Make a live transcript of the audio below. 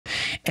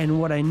And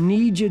what I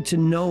need you to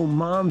know,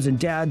 moms and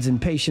dads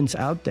and patients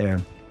out there,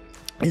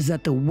 is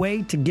that the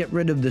way to get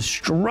rid of the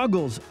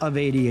struggles of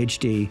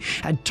ADHD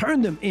and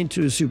turn them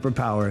into a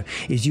superpower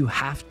is you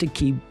have to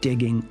keep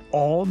digging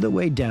all the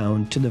way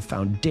down to the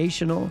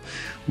foundational,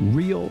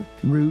 real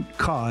root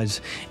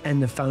cause.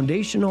 And the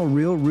foundational,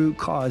 real root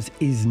cause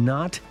is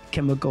not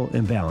chemical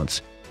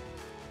imbalance.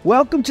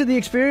 Welcome to the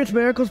Experience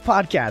Miracles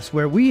podcast,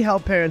 where we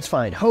help parents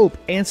find hope,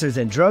 answers,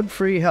 and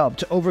drug-free help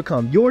to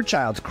overcome your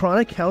child's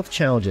chronic health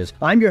challenges.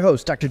 I'm your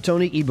host, Dr.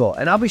 Tony Ebel,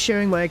 and I'll be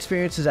sharing my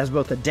experiences as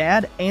both a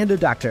dad and a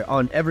doctor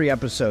on every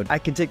episode. I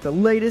can take the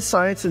latest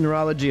science and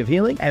neurology of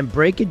healing and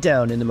break it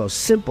down in the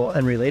most simple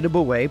and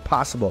relatable way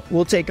possible.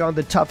 We'll take on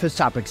the toughest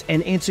topics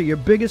and answer your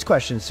biggest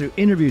questions through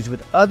interviews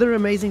with other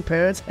amazing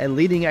parents and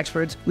leading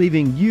experts,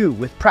 leaving you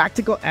with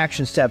practical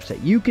action steps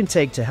that you can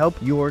take to help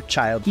your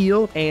child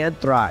heal and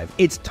thrive.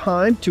 It's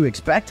time to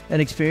expect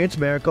and experience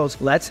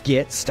miracles. Let's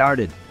get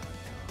started.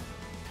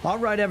 All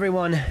right,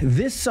 everyone.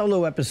 This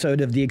solo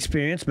episode of the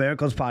Experience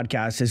Miracles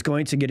podcast is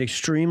going to get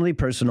extremely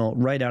personal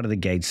right out of the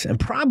gates, and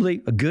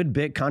probably a good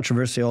bit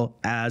controversial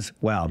as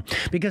well,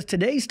 because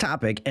today's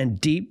topic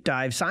and deep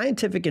dive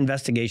scientific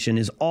investigation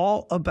is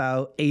all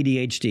about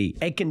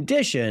ADHD, a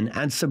condition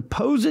and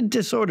supposed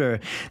disorder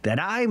that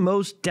I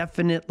most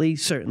definitely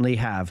certainly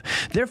have.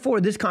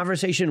 Therefore, this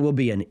conversation will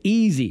be an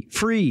easy,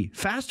 free,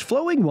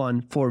 fast-flowing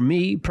one for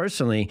me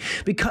personally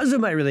because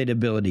of my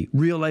relatability,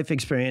 real-life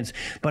experience,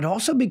 but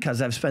also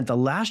because I've spent the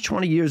last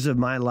 20 years of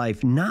my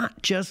life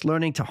not just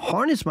learning to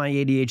harness my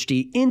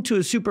ADHD into a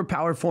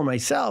superpower for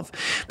myself,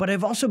 but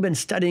I've also been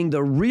studying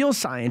the real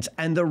science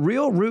and the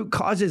real root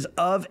causes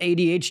of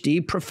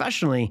ADHD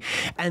professionally,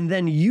 and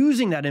then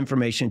using that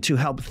information to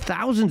help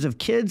thousands of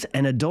kids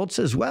and adults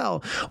as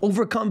well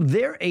overcome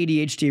their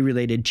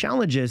ADHD-related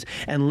challenges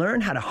and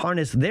learn how to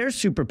harness their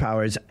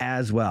superpowers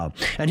as well.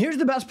 And here's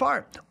the best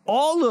part.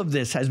 All of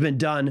this has been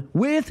done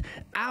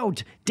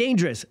without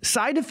dangerous,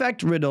 side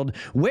effect riddled,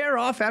 wear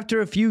off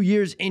after a few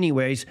years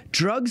anyways,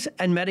 drugs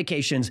and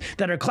medications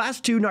that are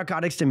class 2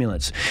 narcotic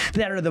stimulants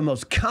that are the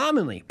most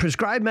commonly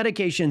prescribed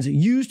medications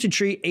used to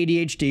treat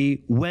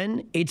ADHD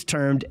when it's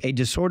termed a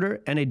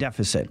disorder and a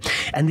deficit.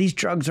 And these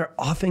drugs are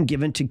often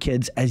given to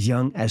kids as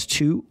young as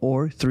 2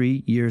 or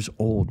 3 years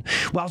old.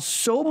 While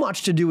so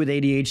much to do with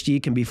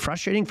ADHD can be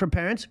frustrating for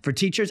parents, for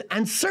teachers,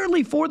 and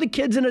certainly for the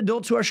kids and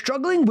adults who are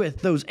struggling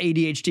with those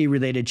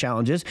ADHD-related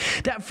challenges,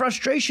 that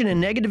frustration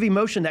and negative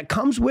emotion that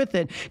comes with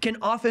it can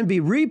often be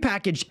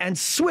repackaged and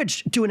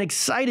switched to an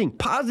exciting,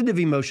 positive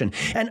emotion,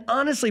 and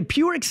honestly,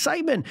 pure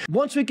excitement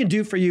once we can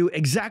do for you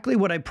exactly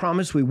what I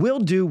promise we will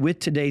do with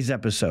today's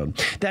episode.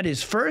 That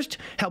is, first,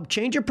 help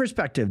change your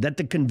perspective that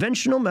the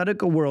conventional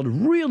medical world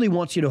really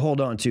wants you to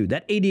hold on to,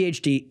 that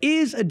ADHD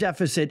is a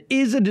deficit,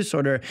 is a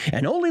disorder,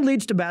 and only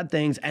leads to bad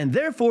things, and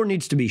therefore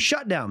needs to be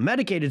shut down,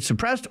 medicated,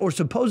 suppressed, or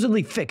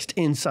supposedly fixed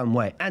in some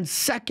way. And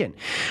second,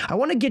 I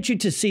want to get you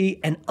to see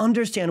and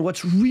understand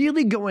what's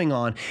really going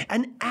on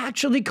and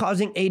actually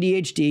causing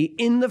ADHD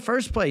in the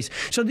first place,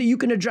 so that you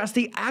can address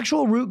the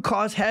actual root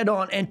cause head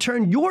on and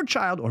turn your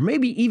child, or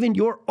maybe even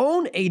your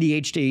own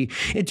ADHD,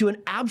 into an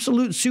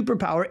absolute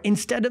superpower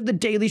instead of the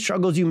daily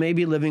struggles you may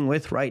be living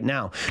with right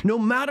now. No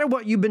matter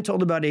what you've been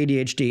told about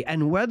ADHD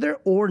and whether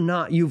or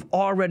not you've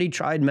already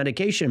tried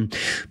medication,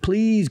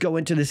 please go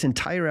into this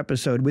entire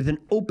episode with an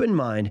open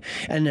mind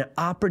and an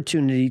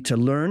opportunity to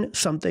learn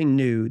something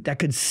new that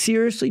could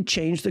seriously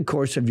change the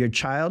course of your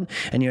child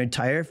and your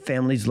entire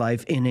family's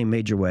life in a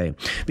major way.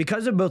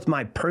 Because of both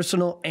my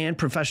personal and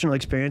professional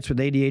experience with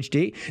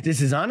ADHD,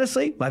 this is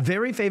honestly my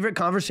very favorite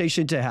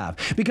conversation to have.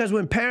 Because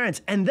when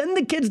parents and then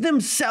the kids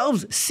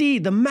themselves see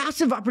the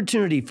massive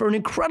opportunity for an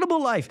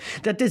incredible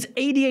life that this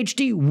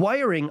ADHD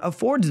wiring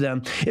affords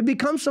them, it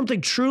becomes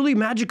something truly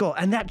magical,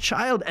 and that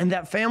child and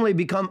that family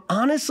become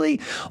honestly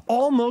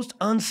almost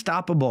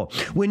unstoppable.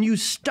 When you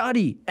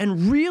study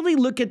and really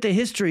look at the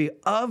history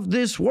of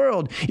this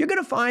world, you're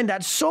going to find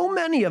that so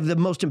many of the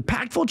most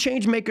impactful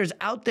change makers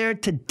out there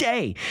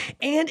today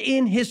and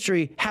in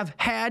history have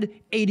had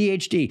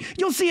ADHD.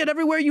 You'll see it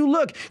everywhere you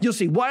look. You'll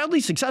see wildly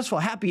successful,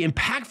 happy,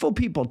 impactful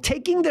people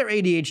taking their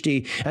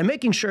ADHD and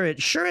making sure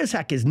it sure as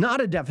heck is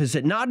not a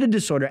deficit, not a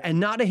disorder, and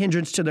not a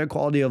hindrance to their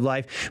quality of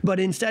life, but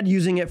instead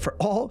using it for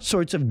all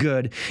sorts of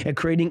good and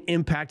creating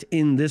impact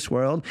in this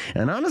world.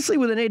 And honestly,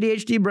 with an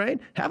ADHD brain,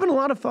 having a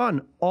lot of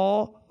fun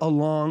all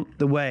along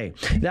the way.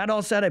 That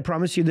all said, I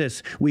promise you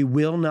this, we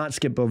will not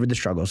skip over the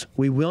struggles.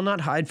 We will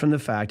not hide from the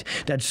fact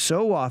that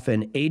so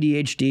often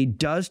ADHD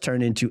does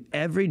turn into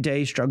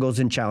everyday struggles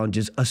and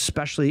challenges,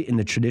 especially in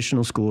the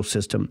traditional school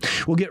system.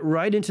 We'll get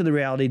right into the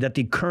reality that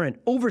the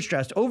current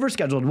overstressed,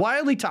 overscheduled,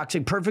 wildly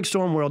toxic, perfect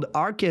storm world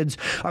our kids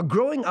are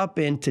growing up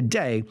in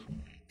today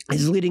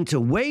is leading to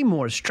way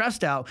more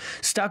stressed out,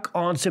 stuck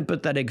on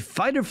sympathetic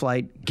fight or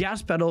flight,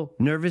 gas pedal,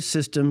 nervous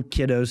system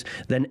kiddos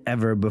than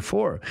ever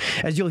before.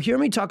 As you'll hear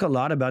me talk a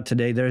lot about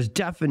today, there's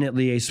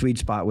definitely a sweet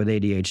spot with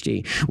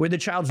ADHD, where the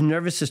child's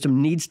nervous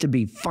system needs to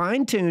be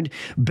fine-tuned,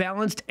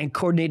 balanced, and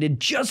coordinated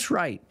just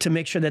right to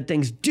make sure that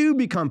things do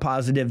become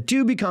positive,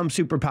 do become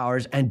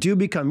superpowers, and do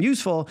become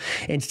useful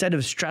instead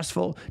of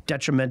stressful,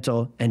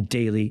 detrimental, and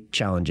daily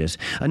challenges.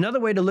 Another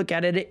way to look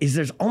at it is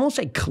there's almost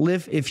a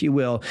cliff, if you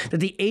will, that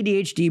the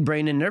ADHD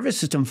brain and nervous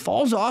system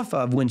falls off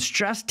of when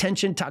stress,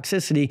 tension,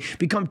 toxicity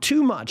become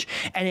too much,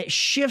 and it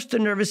shifts the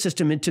nervous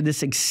system into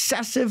this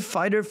excessive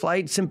fight or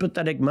flight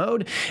sympathetic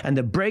mode, and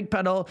the brake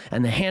pedal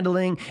and the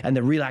handling and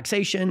the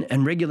relaxation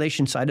and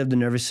regulation side of the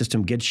nervous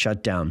system gets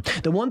shut down.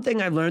 The one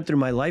thing I've learned through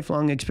my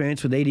lifelong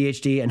experience with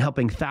ADHD and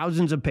helping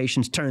thousands of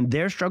patients turn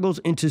their struggles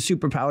into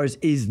superpowers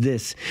is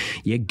this: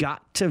 you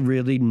got to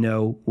really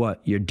know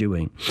what you're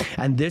doing.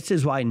 And this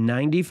is why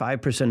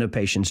 95% of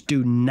patients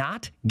do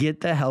not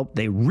get the help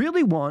they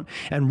really want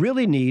and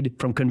really need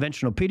from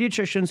conventional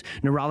pediatricians,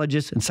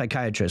 neurologists, and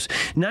psychiatrists.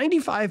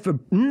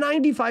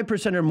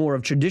 95% or more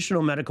of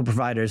traditional medical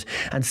providers,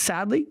 and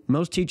sadly,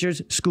 most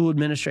teachers, school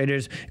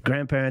administrators,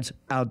 grandparents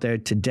out there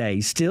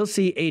today still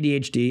see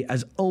ADHD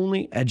as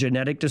only a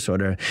genetic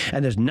disorder,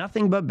 and there's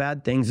nothing but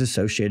bad things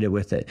associated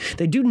with it.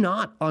 They do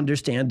not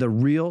understand the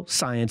real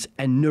science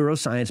and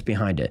neuroscience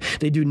behind it.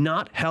 They do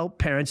not help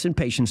parents and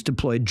patients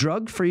deploy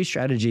drug-free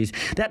strategies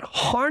that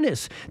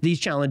harness these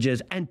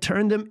challenges and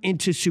turn them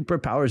into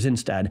superpowers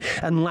instead.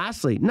 And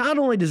lastly, not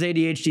only does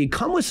ADHD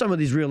come with some of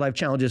these real-life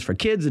challenges for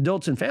kids,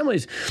 adults, and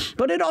families,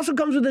 but it also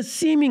comes with a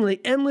seemingly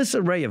endless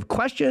array of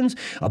questions,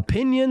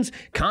 opinions,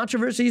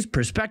 controversies,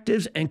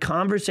 perspectives, and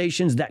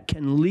conversations that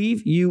can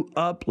leave you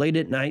up late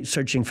at night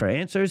searching for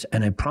answers.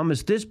 And I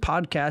promise this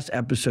podcast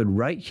episode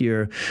right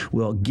here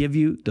will give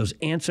you those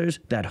answers,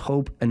 that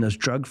hope, and those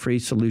drug-free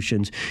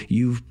solutions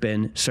you've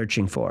been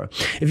searching for.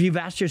 If you've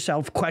asked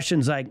yourself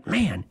questions like,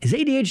 man, is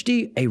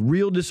ADHD a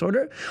real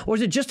disorder, or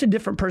is it just a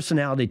different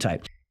personality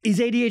type? Is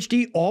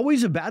ADHD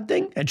always a bad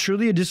thing and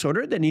truly a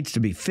disorder that needs to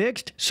be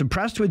fixed,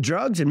 suppressed with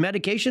drugs and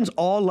medications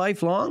all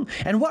lifelong?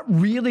 And what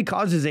really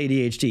causes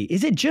ADHD?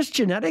 Is it just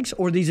genetics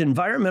or these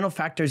environmental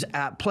factors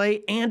at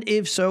play? And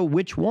if so,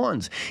 which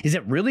ones? Is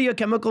it really a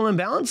chemical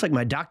imbalance like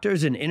my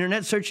doctors and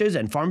internet searches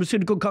and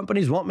pharmaceutical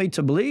companies want me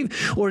to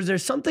believe? Or is there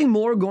something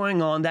more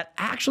going on that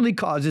actually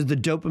causes the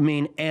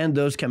dopamine and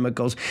those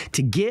chemicals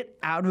to get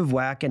out of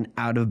whack and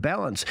out of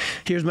balance?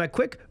 Here's my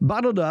quick,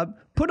 bottled up,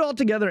 put all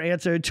together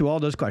answer to all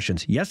those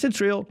questions. Yes,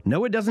 it's real.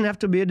 No, it doesn't have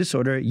to be a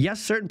disorder.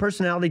 Yes, certain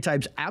personality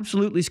types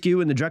absolutely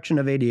skew in the direction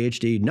of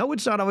ADHD. No,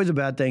 it's not always a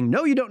bad thing.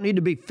 No, you don't need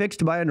to be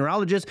fixed by a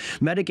neurologist,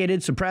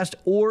 medicated, suppressed,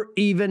 or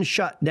even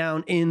shut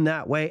down in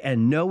that way.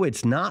 And no,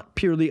 it's not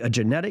purely a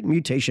genetic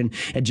mutation,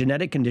 a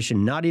genetic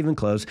condition, not even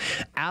close.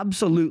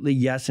 Absolutely,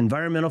 yes,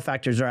 environmental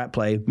factors are at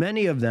play,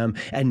 many of them.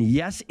 And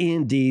yes,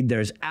 indeed,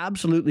 there's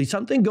absolutely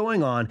something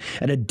going on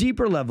at a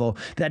deeper level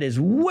that is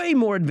way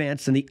more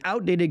advanced than the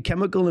outdated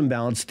chemical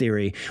imbalance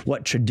theory,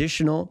 what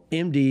traditional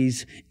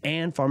MDs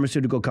and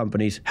pharmaceutical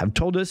companies have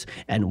told us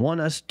and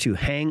want us to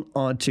hang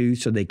on to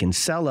so they can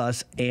sell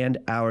us and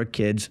our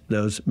kids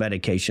those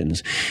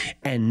medications.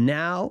 And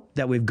now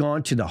that we've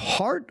gone to the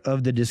heart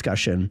of the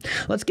discussion,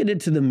 let's get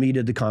into the meat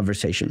of the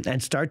conversation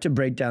and start to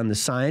break down the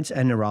science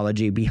and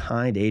neurology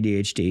behind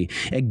ADHD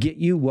and get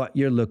you what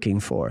you're looking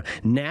for: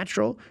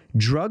 natural,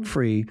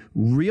 drug-free,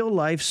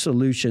 real-life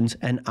solutions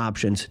and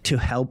options to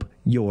help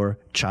your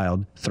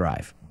child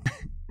thrive.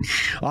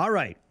 All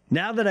right.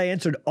 Now that I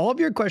answered all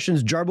of your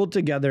questions jumbled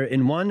together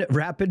in one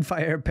rapid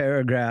fire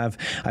paragraph,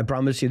 I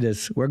promise you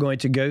this: we're going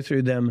to go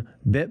through them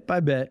bit by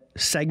bit,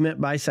 segment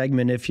by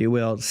segment, if you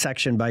will,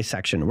 section by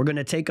section. We're going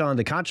to take on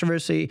the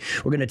controversy.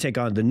 We're going to take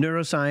on the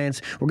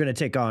neuroscience. We're going to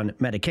take on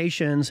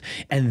medications.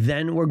 And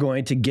then we're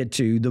going to get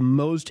to the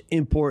most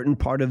important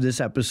part of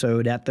this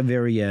episode at the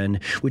very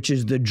end, which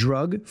is the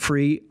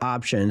drug-free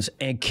options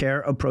and care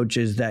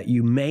approaches that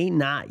you may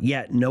not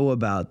yet know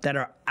about that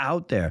are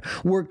out there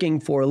working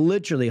for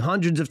literally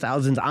hundreds of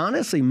thousands,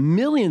 honestly,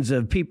 millions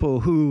of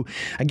people who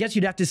I guess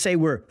you'd have to say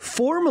were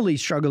formerly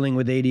struggling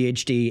with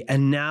ADHD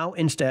and now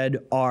instead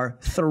are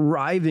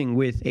thriving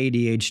with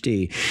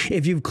ADHD.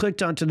 If you've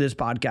clicked onto this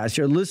podcast,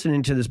 you're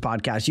listening to this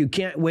podcast, you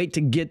can't wait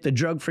to get the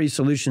drug-free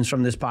solutions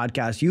from this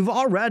podcast. You've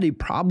already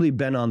probably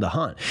been on the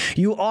hunt.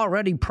 You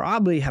already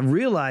probably have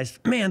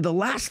realized, man, the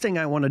last thing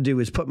I want to do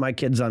is put my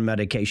kids on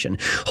medication.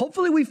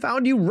 Hopefully we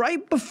found you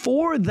right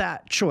before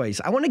that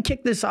choice. I want to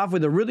kick this off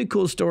with a really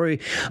cool story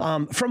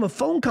from a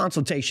phone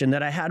consultation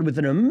that I had with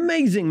an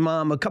amazing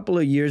mom a couple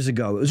of years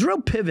ago. It was a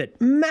real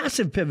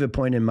massive pivot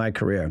point in my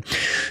career.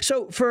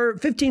 So for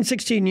 15,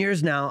 16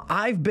 years now,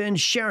 I've been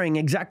sharing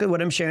exactly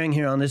what I'm sharing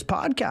here on this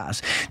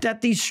podcast,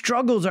 that these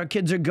struggles our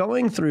kids are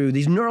going through,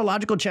 these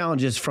neurological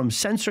challenges from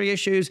sensory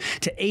issues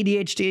to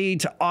ADHD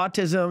to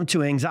autism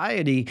to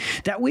anxiety,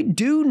 that we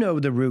do know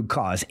the root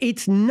cause.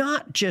 It's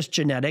not just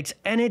genetics,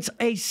 and it's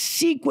a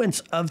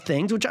sequence of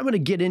things, which I'm going to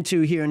get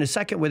into here in a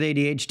second with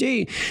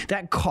ADHD,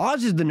 that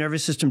causes the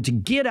nervous system to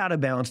get out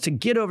of balance, to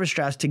get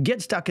overstressed, to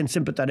get stuck in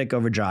sympathetic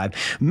overdrive,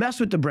 mess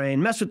with the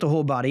brain, mess with the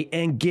whole body,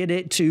 and get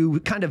it to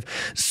kind of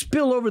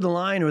spill over the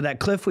line, or that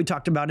cliff we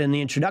talked about in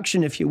the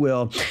introduction, if you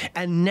will.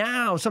 And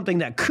now something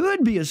that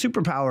could be a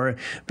superpower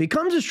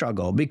becomes a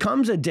struggle,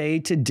 becomes a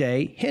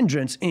day-to-day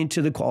hindrance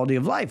into the quality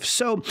of life.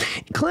 So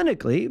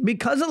clinically,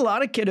 because a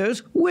lot of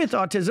kiddos with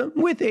autism,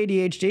 with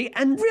ADHD,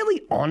 and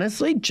really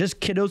honestly, just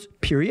kiddos,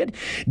 period,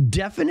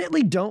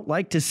 definitely don't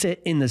like to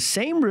sit in the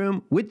same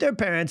room with their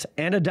parents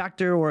and a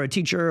doctor or a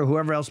teacher or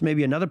whoever else,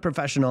 maybe another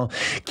professional.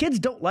 Kids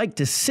don't like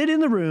to sit in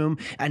the room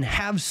and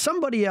have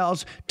somebody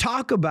else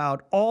talk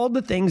about all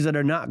the things that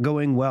are not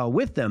going well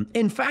with them.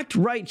 In fact,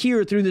 right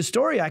here through this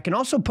story, I can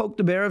also poke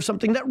the bear of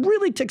something that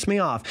really ticks me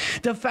off.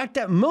 The fact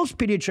that most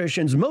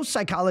pediatricians, most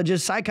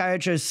psychologists,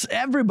 psychiatrists,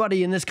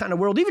 everybody in this kind of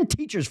world, even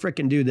teachers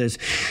frickin' do this.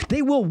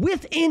 They will,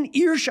 within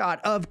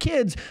earshot of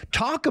kids,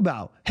 talk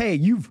about, hey,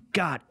 you've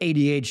got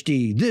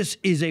ADHD. This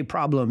is a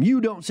problem.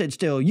 You don't sit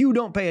still. You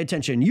don't pay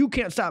attention. You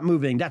can't stop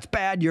moving. That's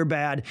bad. You're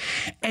bad.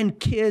 And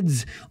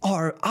kids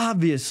are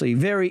obviously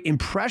very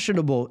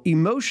impressionable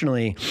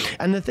emotionally.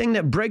 And the thing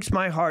that breaks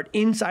my heart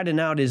inside and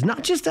out is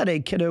not just that a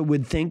kiddo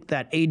would think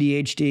that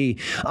ADHD,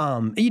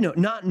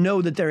 not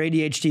know that their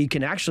ADHD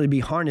can actually be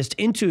harnessed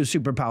into a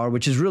superpower,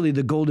 which is really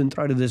the golden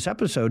thread of this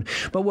episode.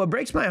 But what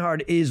breaks my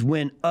heart is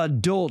when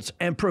adults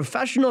and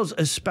professionals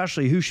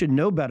especially, who should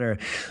know better,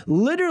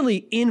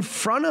 literally in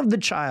front of the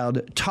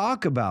child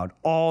talk about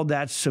all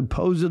that's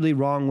supposedly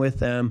wrong with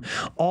them,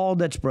 all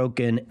that's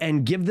broken,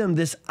 and give them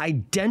this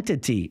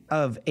identity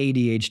of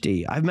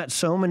ADHD. I've met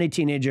so many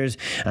teenagers,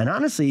 and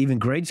honestly, even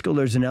grade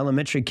schoolers and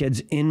elementary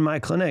kids in my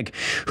clinic,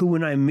 who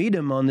when I meet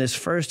them on this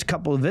first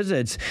couple of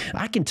visits,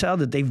 I can tell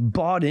that they've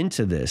bought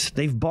into this.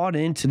 They've bought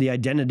into the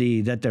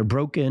identity that they're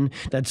broken,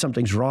 that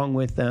something's wrong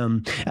with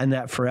them, and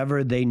that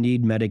forever they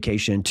need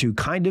medication to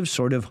kind of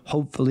sort of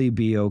hopefully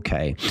be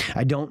okay.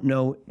 I don't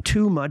know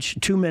too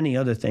many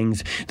other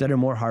things that are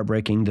more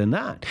heartbreaking than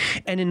that.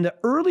 And in the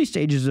early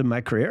stages of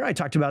my career, I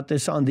talked about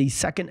this on the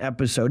second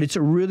episode. It's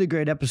a really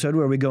great episode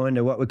where we go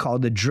into what we call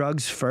the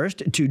drugs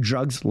first to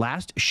drugs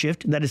last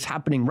shift that is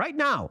happening right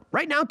now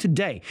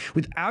today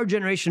with our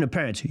generation of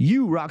parents.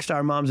 You rock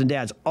star moms and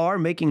dads are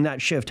making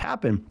that shift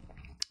happen.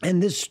 And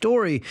this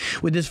story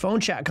with this phone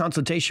chat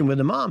consultation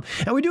with a mom,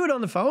 and we do it on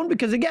the phone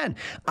because, again,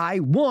 I,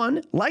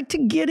 one, like to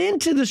get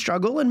into the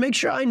struggle and make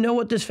sure I know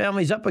what this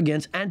family's up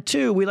against. And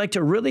two, we like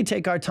to really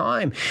take our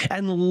time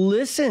and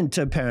listen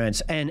to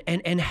parents and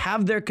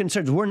have their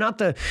concerns. We're not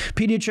the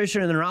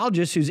pediatrician or the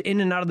neurologist who's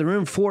in and out of the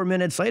room 4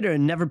 minutes later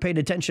and never paid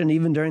attention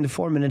even during the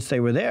 4 minutes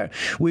they were there.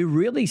 We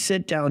really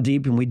sit down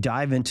deep and we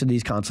dive into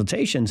these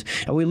consultations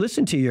and we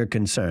listen to your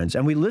concerns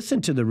and we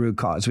listen to the root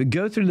cause. We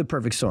go through the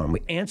perfect storm.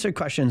 We answer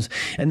questions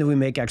and then we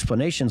make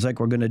explanations like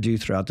we're going to do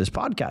throughout this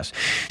podcast.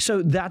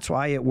 So that's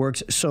why it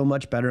works so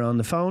much better on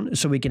the phone,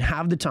 so we can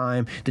have the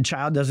time, the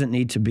child doesn't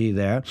need to be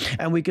there,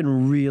 and we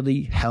can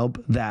really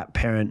help that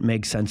parent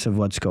make sense of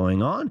what's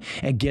going on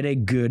and get a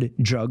good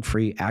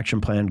drug-free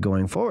action plan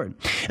going forward.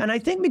 And I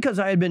think because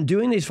I had been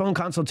doing these phone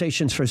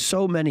consultations for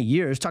so many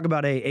years, talk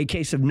about a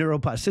case of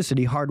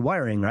neuroplasticity,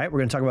 hardwiring, right? We're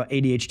going to talk about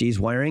ADHD's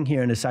wiring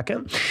here in a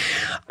second.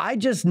 I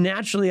just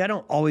naturally, I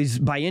don't always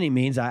by any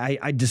means,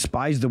 I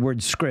despise the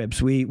word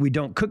scripts. We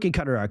don't cookie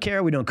cutter our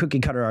care. We don't cookie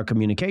cutter our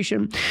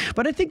communication.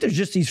 But I think there's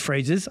just these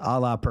phrases, a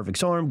la perfect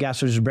storm, gas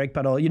versus brake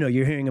pedal. You know,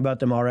 you're hearing about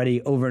them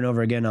already over and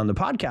over again on the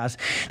podcast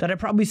that I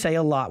probably say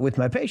a lot with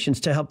my patients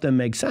to help them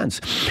make sense.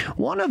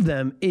 One of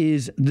them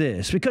is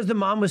this, because the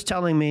mom was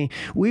telling me,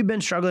 we've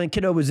been struggling.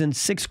 Kiddo was in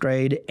 6th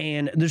grade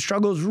and the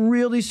struggles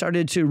really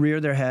started to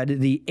rear their head,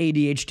 the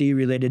ADHD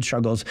related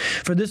struggles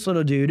for this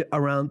little dude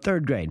around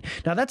 3rd grade.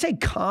 Now that's a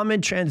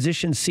common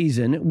transition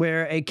season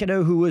where a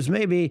kiddo who was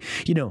maybe,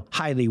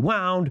 highly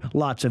wound,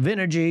 lots of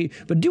energy,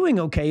 but doing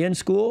okay in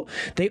school,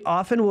 they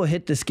often will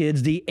hit the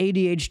skids. The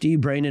ADHD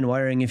brain and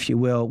wiring, if you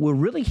will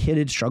really hit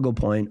its struggle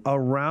point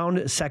around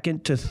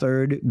 2nd to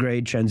 3rd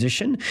grade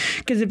transition.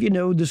 Because if you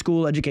know the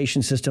school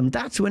education system,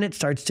 that's when it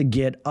starts to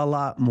get a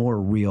lot more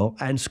real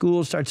and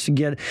school starts to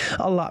get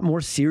a lot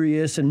more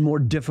serious and more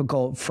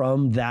difficult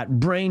from that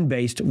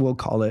brain-based, we'll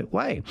call it,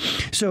 way.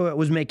 So it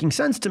was making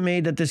sense to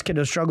me that this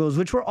kiddo struggles,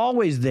 which were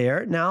always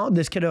there. Now,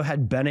 this kiddo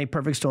had been a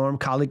perfect storm,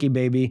 colicky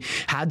baby,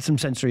 had some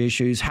sensory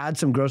issues, had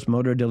some gross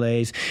motor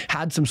delays,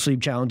 had some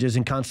sleep challenges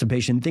and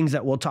constipation. Things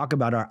that we'll talk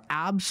about are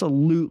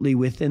absolutely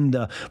within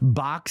the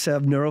box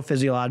of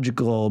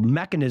neurophysiological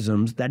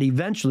mechanisms that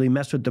eventually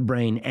mess with the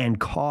brain and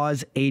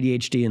cause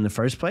ADHD in the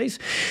first place.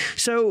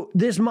 So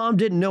this mom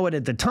didn't know it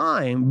at the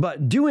time,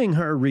 but doing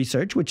her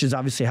research, which is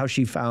obviously how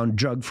she found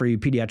drug-free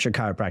pediatric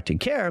chiropractic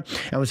care,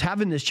 and was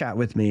having this chat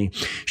with me,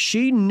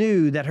 she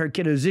knew that her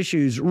kiddo's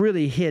issues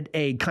really hit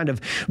a kind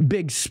of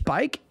big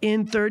spike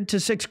in 3rd to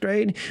 6th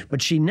grade,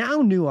 but she now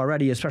knew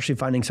already, especially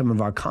finding some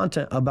of our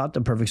content about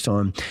the perfect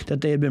storm,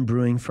 that they had been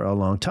brewing for a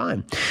long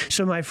time.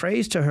 So my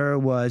phrase to her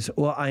was,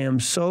 well, I am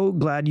so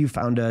glad you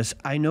found us.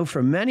 I know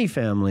for many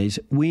families,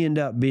 we end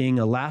up being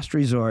a last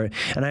resort.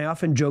 And I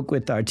often joke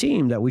with our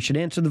team that we should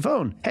answer the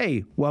phone.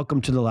 Hey,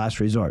 welcome to the last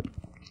resort.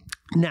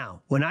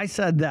 Now, when I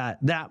said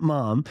that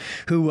mom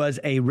who was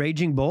a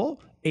raging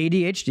bull,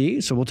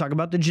 ADHD, so we'll talk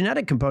about the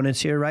genetic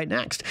components here right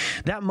next.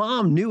 That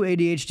mom knew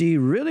ADHD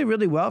really,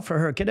 really well for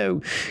her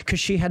kiddo because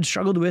she had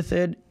struggled with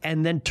it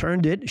and then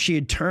turned it. She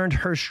had turned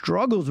her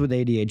struggles with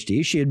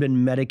ADHD. She had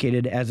been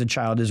medicated as a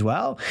child as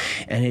well,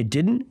 and it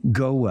didn't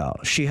go well.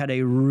 She had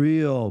a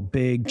real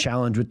big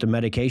challenge with the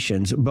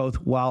medications, both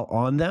while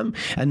on them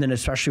and then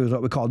especially with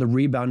what we call the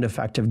rebound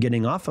effect of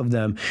getting off of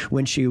them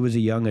when she was a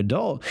young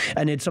adult.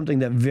 And it's something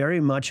that very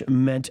much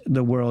meant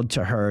the world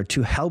to her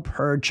to help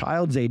her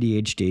child's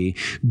ADHD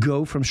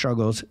go from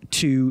struggles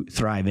to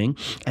thriving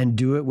and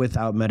do it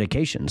without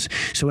medications.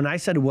 So when I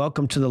said,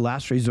 welcome to the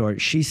last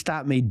resort, she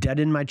stopped me dead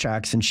in my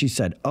tracks and she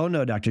said, oh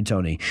no, Dr.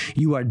 Tony,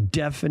 you are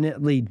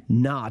definitely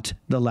not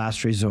the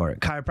last resort.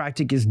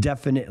 Chiropractic is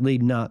definitely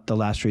not the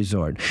last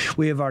resort.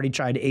 We have already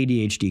tried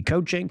ADHD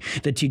coaching.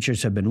 The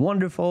teachers have been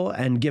wonderful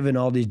and given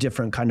all these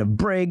different kind of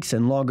breaks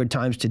and longer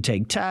times to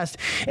take tests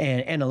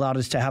and allowed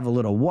us to have a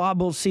little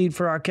wobble seat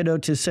for our kiddo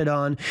to sit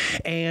on.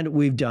 And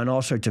we've done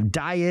all sorts of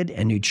diet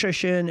and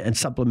nutrition and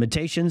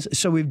supplementations.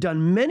 So we've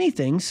done many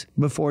things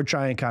before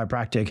trying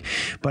chiropractic,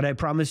 but I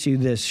promise you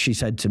this, she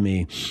said to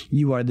me,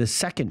 you are the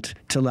second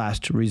to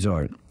last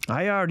resort.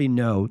 I already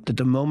know that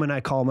the moment I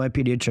call my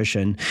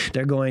pediatrician,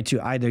 they're going to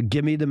either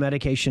give me the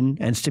medication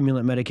and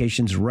stimulant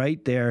medications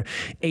right there,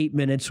 8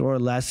 minutes or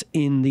less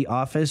in the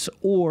office,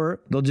 or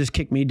they'll just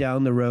kick me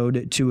down the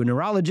road to a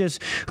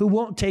neurologist who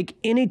won't take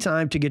any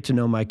time to get to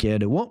know my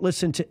kid, won't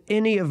listen to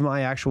any of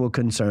my actual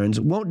concerns,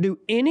 won't do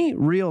any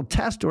real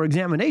test or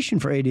examination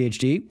for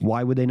ADHD.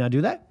 Why would they not do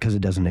that? Because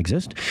it doesn't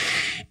exist.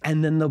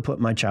 And then they'll put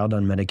my child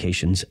on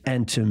medications.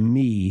 And to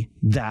me,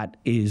 that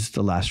is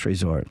the last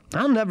resort.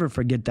 I'll never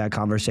forget that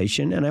conversation.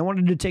 And I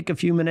wanted to take a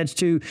few minutes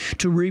to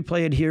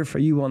replay it here for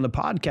you on the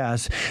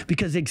podcast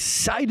because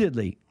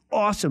excitedly,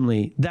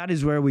 awesomely, that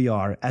is where we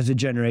are as a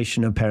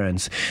generation of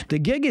parents. The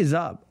gig is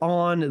up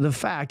on the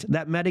fact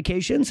that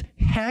medications,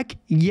 heck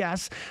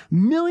yes,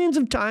 millions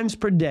of times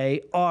per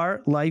day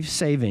are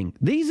life-saving.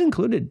 These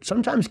included,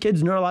 sometimes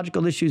kids'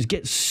 neurological issues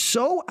get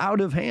so out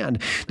of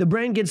hand, the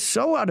brain gets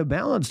so out of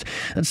balance,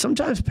 and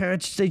sometimes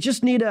parents, they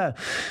just need a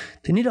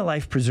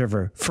life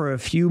preserver for a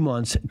few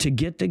months to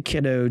get the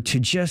kiddo to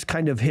just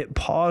kind of hit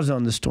pause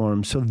on the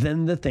storm. So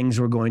then the things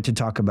we're going to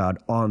talk about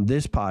on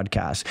this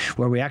podcast,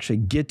 where we actually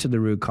get to the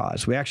root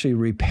cause, we actually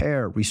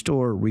repair,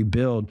 restore,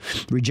 rebuild,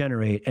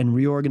 regenerate, and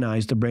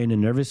reorganize the brain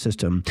and nervous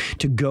system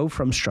to go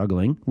from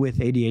struggling with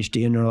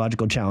ADHD and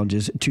neurological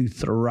challenges to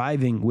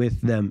thriving with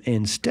them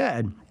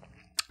instead.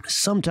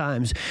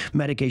 Sometimes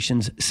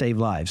medications save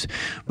lives,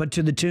 but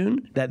to the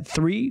tune that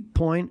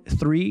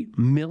 3.3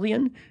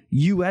 million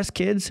U.S.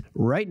 kids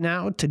right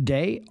now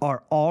today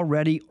are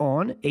already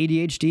on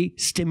ADHD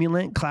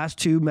stimulant class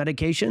 2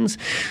 medications.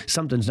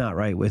 Something's not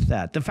right with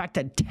that. The fact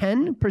that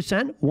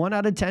 10%, 1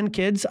 out of 10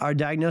 kids are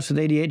diagnosed with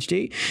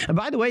ADHD. And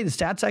by the way, the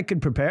stats I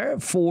could prepare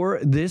for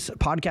this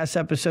podcast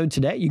episode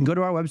today, you can go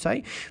to our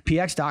website,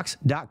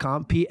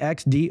 pxdocs.com,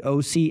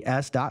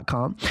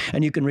 pxdocs.com,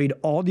 and you can read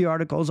all the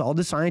articles, all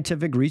the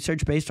scientific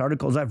research-based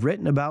articles I've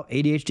written about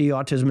ADHD,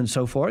 autism, and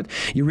so forth.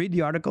 You read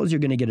the articles, you're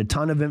going to get a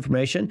ton of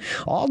information.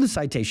 All the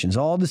citations,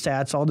 all the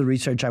stats, all the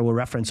research I will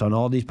reference on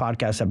all these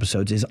podcast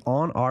episodes is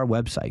on our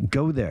website.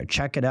 Go there,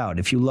 check it out.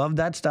 If you love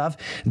that stuff,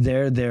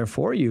 they're there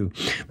for you.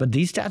 But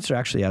these stats are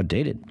actually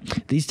outdated.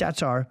 These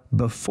stats are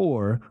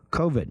before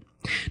COVID.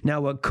 Now,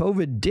 what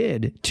COVID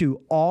did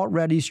to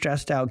already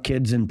stressed out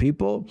kids and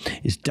people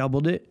is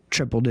doubled it,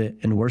 tripled it,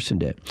 and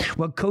worsened it.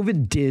 What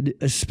COVID did,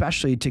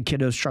 especially to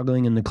kiddos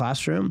struggling in the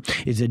classroom,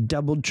 is it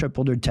doubled,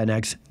 tripled, or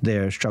 10x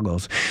their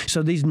struggles.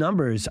 So these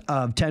numbers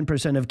of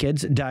 10% of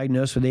kids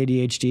diagnosed with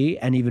ADHD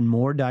and even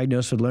more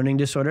diagnosed with learning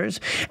disorders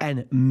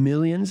and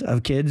millions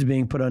of kids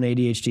being put on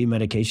ADHD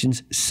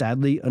medications,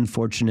 sadly,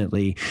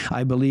 unfortunately,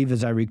 I believe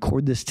as I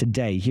record this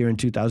today here in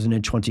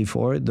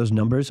 2024, those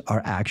numbers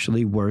are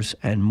actually worse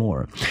and more.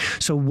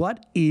 So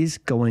what is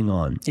going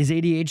on? Is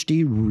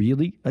ADHD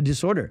really a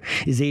disorder?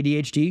 Is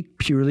ADHD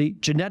purely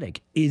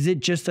genetic? Is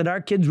it just that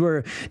our kids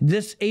were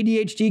this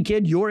ADHD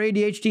kid, your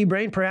ADHD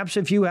brain, perhaps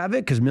if you have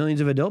it, because millions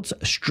of adults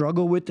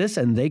struggle with this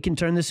and they can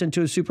turn this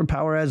into a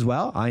superpower as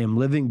well. I am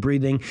living,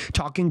 breathing,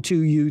 talking to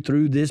you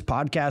through this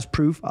podcast,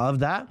 proof of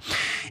that.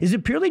 Is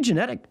it purely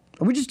genetic?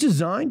 Are we just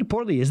designed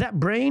poorly? Is that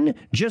brain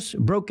just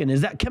broken?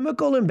 Is that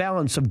chemical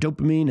imbalance of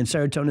dopamine and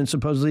serotonin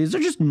supposedly? Is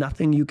there just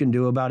nothing you can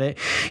do about it?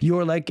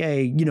 You're like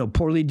a,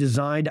 poorly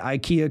designed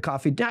IKEA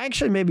coffee.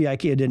 Actually, maybe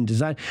IKEA didn't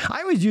design.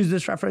 I always use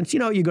this reference.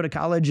 You go to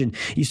college and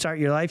you start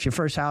your life, your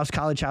first house,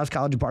 college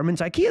apartments.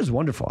 IKEA is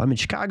wonderful. I'm in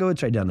Chicago.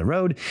 It's right down the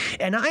road.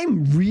 And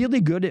I'm really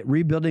good at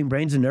rebuilding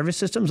brains and nervous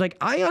systems. Like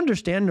I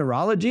understand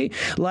neurology.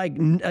 Like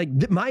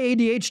my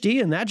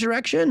ADHD in that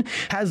direction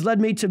has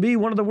led me to be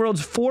one of the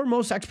world's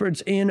foremost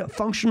experts in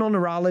functional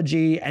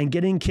neurology and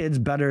getting kids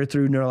better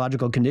through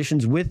neurological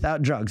conditions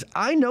without drugs.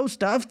 I know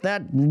stuff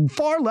that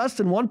far less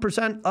than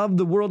 1% of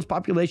the world's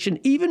population,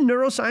 even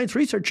neuroscience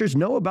researchers,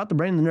 know about the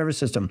brain and the nervous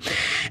system.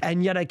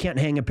 And yet I can't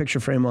hang a picture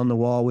frame on the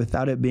wall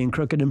without it being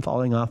crooked and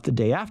falling off the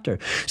day after.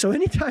 So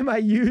anytime I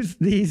use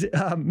these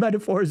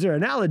metaphors or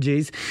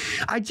analogies,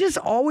 I just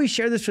always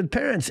share this with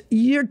parents.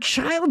 Your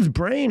child's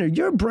brain or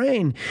your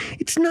brain,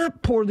 it's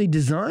not poorly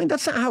designed.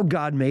 That's not how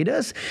God made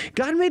us.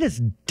 God made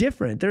us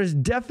different. There's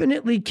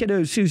definitely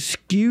kiddos who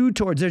skew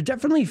towards, there's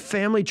definitely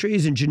family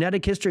trees and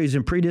genetic histories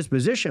and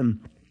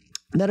predisposition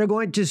that are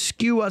going to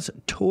skew us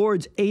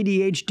towards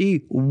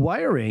ADHD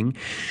wiring,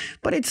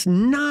 but it's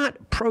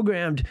not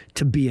programmed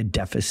to be a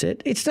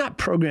deficit. It's not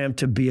programmed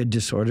to be a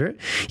disorder.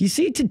 You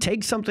see, to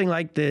take something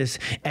like this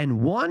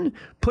and one,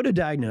 put a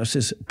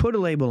diagnosis, put a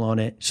label on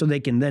it so they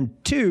can then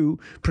two,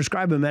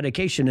 prescribe a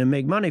medication and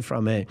make money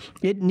from it.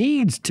 It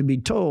needs to be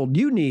told,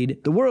 the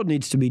world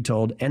needs to be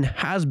told and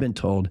has been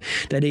told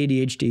that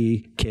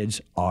ADHD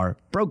kids are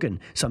broken.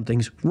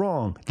 Something's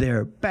wrong.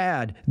 They're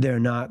bad. They're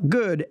not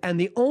good. And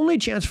the only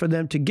chance for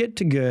them to get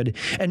to good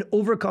and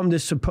overcome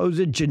this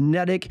supposed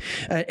genetic,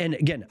 and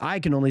again, I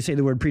can only say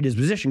the word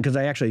predisposition because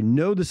I actually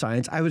know the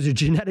science. I was a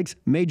genetics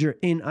major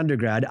in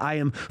undergrad. I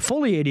am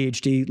fully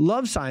ADHD,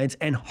 love science,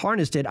 and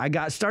harnessed it. I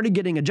started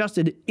getting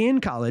adjusted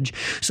in college.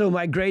 So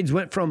my grades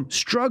went from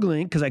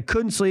struggling because I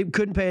couldn't sleep,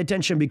 couldn't pay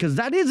attention, because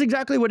that is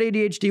exactly what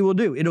ADHD will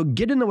do. It'll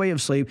get in the way of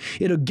sleep.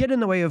 It'll get in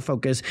the way of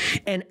focus.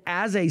 And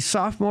as a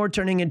sophomore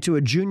turning into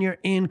a junior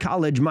in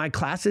college, my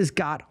classes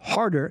got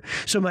harder.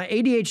 So my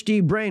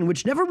ADHD brain,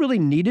 which never really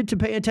needed to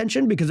pay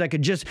attention because I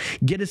could just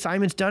get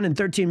assignments done in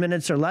 13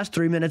 minutes or less,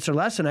 3 minutes or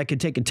less, and I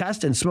could take a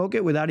test and smoke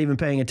it without even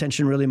paying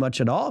attention really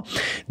much at all.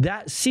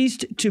 That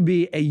ceased to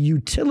be a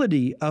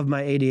utility of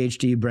my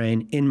ADHD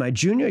brain in my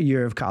junior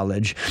year of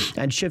college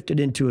and shifted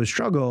into a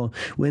struggle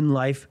when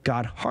life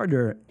got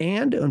harder.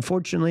 And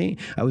unfortunately,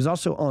 I was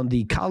also on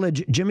the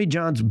college Jimmy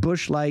John's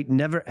Bush Light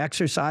Never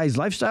Exercise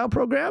lifestyle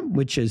program,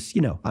 which is,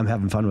 I'm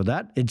having fun with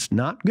that. It's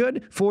not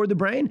good for the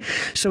brain.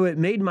 So it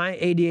made my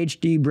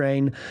ADHD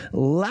brain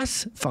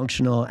less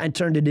functional and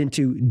turned it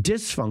into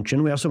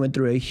dysfunction. We also went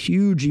through a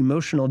huge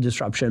emotional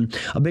disruption,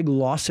 a big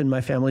loss in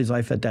my family's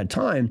life at that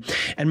time.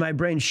 And my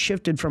brain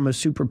shifted from a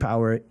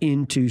superpower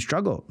into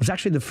struggle. It was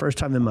actually the first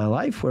time in my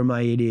life where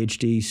my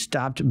ADHD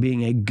stopped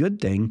being a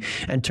good thing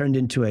and turned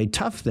into a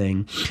tough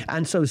thing.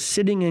 And so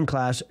sitting in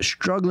class,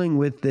 struggling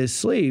with this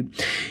sleep,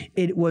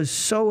 it was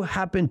so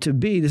happened to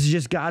be, this is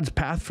just God's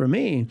path for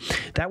me.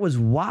 That was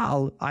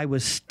while I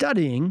was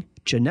studying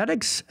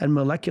genetics and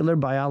molecular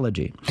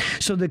biology.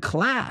 So the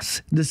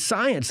class, the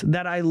science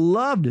that I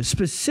loved,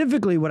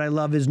 specifically what I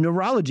love is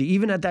neurology.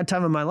 Even at that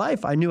time of my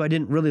life, I knew I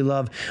didn't really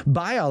love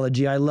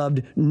biology. I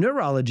loved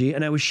neurology,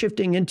 and I was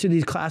shifting into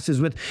these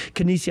classes with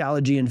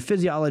kinesiology and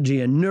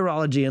physiology and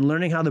neurology and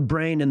learning how the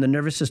brain and the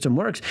nervous system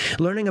works,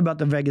 learning about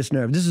the vagus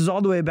nerve. This is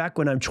all the way back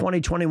when I'm 20,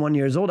 21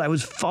 years old. I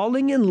was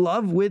falling in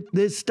love with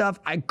this stuff.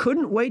 I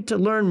couldn't wait to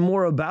learn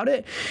more about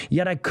it,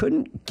 yet I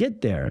couldn't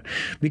get there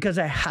because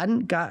I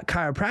hadn't got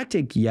chiropractic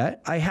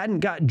yet. I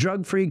hadn't got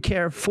drug-free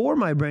care for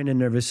my brain and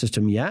nervous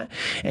system yet.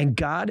 And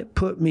God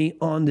put me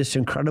on this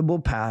incredible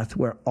path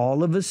where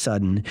all of a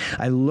sudden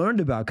I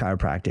learned about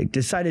chiropractic,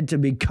 decided to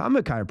become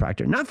a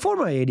chiropractor, not for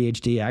my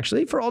ADHD,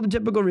 actually, for all the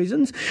typical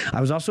reasons. I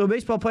was also a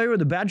baseball player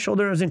with a bad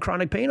shoulder. I was in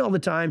chronic pain all the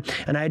time,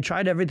 and I had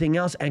tried everything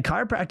else, and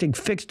chiropractic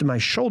fixed my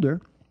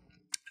shoulder,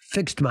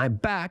 fixed my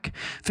back,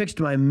 fixed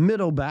my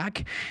middle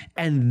back,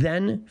 and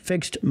then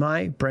fixed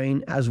my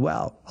brain as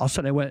well. All of a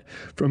sudden, I went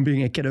from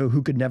being a kiddo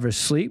who could never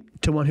sleep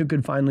to one who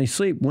could finally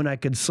sleep. When I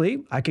could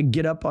sleep, I could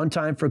get up on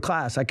time for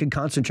class. I could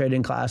concentrate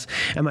in class,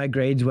 and my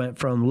grades went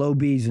from low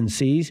B's and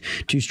C's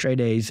to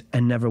straight A's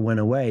and never went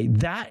away.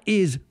 That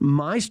is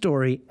my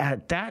story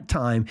at that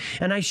time,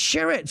 and I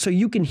share it so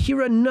you can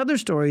hear another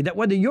story that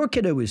whether your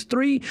kiddo is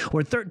 3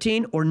 or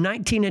 13 or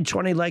 19 and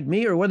 20 like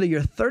me, or whether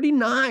you're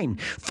 39,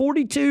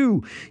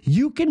 42,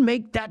 you can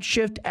make that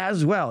shift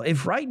as well.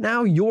 If right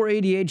now you're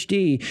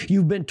ADHD,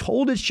 you've been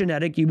told it's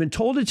genetic, you've been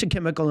told it's a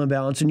chemical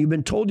imbalance, and you've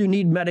been told you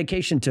need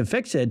medication to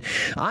fix it,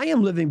 I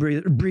am living,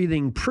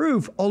 breathing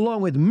proof,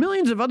 along with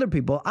millions of other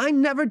people. I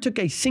never took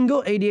a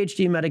single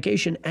ADHD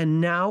medication,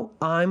 and now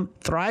I'm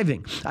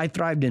thriving. I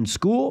thrived in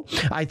school.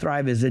 I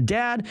thrive as a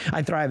dad.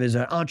 I thrive as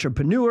an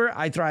entrepreneur.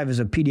 I thrive as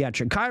a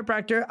pediatric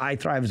chiropractor. I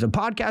thrive as a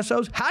podcast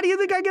host. How do you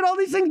think I get all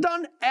these things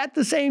done at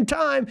the same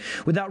time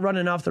without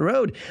running off the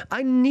road?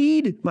 I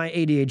need my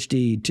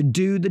ADHD to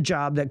do the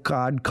job that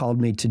God called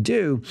me to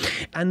do.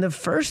 And the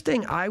first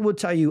thing I will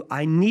tell you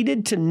I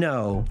needed to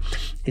know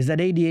is that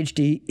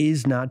ADHD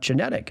is not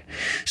genetic.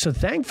 So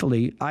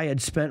thankfully, I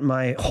had spent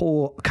my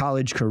whole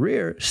college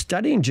career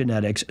studying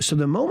genetics. So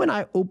the moment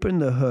I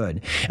opened the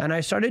hood and I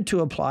started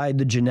to apply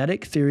the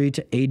genetic theory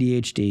to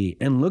ADHD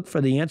and look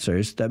for the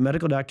answers that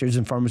medical doctors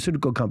and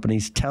pharmaceutical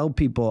companies tell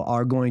people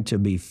are going to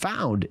be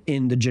found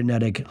in the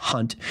genetic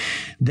hunt,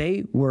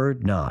 they were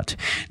not.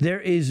 There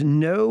is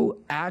no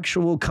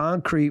actual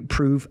concrete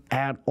proof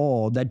at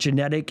all that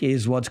genetic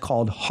is what's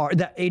called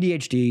that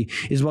ADHD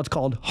is what's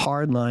called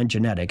hardline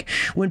genetic.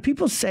 When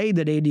people say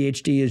that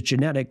ADHD is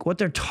genetic, what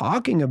they're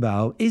talking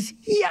about is,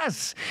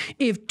 yes,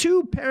 if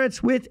two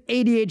parents with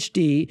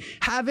ADHD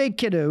have a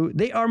kiddo,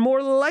 they are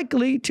more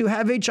likely to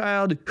have a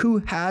child who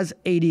has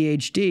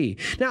ADHD.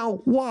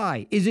 Now,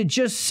 why? Is it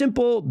just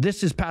simple,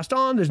 this is passed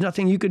on, there's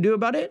nothing you can do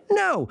about it?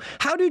 No.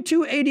 How do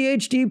two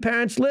ADHD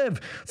parents live?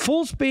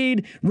 Full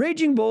speed,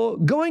 raging bull,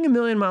 going a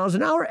million miles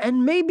an hour,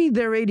 and maybe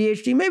they're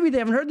ADHD, maybe they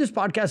haven't heard this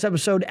podcast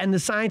episode and the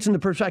science and the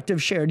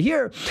perspective shared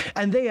here,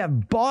 and they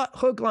have bought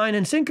hook, line,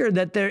 and sinker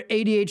that their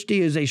ADHD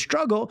is a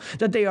struggle,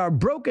 that they are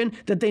broken,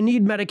 that they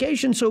need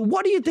medication. So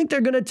what do you think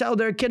they're going to tell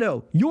their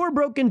kiddo? You're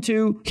broken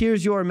too,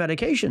 here's your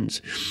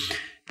medications.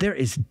 There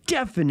is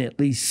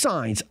definitely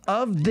signs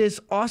of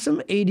this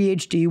awesome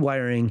ADHD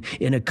wiring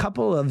in a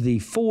couple of the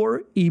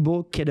 4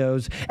 Ebel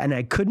kiddos, and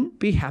I couldn't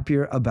be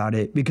happier about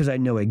it because I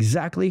know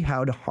exactly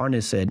how to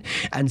harness it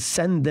and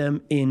send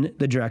them in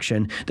the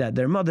direction that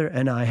their mother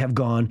and I have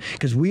gone,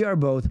 because we are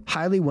both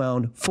highly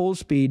wound, full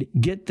speed,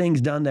 get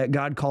things done that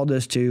God called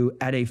us to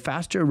at a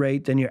faster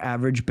rate than your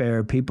average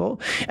bear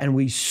people. And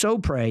we so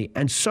pray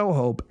and so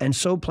hope and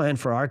so plan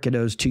for our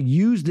kiddos to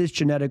use this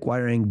genetic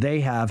wiring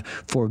they have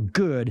for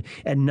good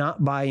and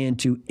not buy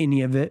into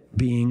any of it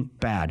being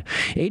bad.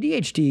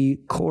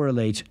 ADHD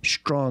correlates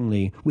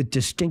strongly with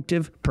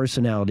distinctive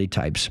personality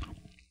types.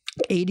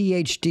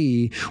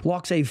 ADHD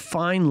walks a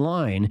fine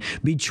line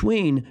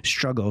between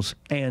struggles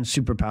and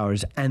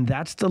superpowers, and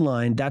that's the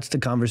line, that's the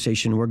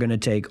conversation we're going to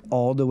take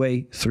all the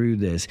way through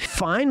this.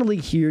 Finally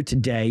here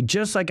today,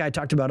 just like I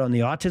talked about on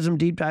the Autism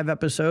Deep Dive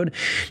episode,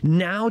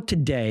 now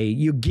today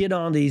you get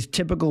on these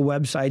typical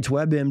websites,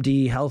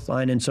 WebMD,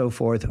 Healthline, and so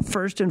forth.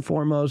 First and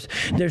foremost,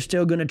 they're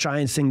still going to try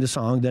and sing the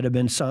song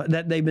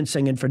that they've been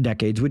singing for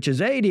decades, which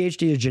is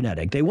ADHD is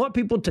genetic. They want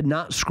people to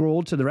not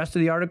scroll to the rest of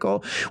the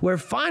article, where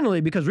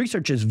finally, because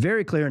research is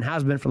very clear and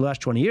has been for the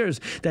last 20 years,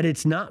 that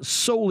it's not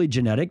solely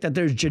genetic, that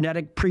there's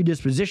genetic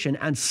predisposition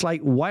and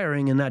slight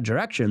wiring in that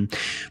direction.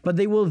 But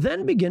they will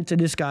then begin to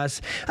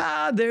discuss,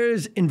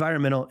 there's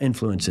environmental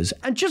influences.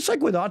 And just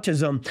like with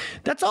autism,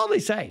 that's all they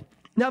say.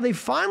 Now, they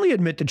finally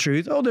admit the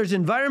truth. Oh, there's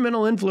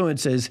environmental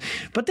influences,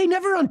 but they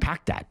never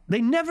unpack that. They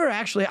never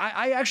actually,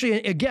 I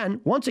actually, again,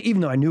 once, even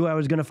though I knew I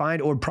was going to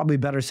find, or probably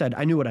better said,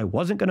 I knew what I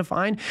wasn't going to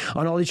find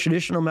on all these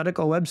traditional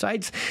medical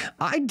websites,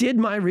 I did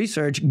my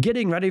research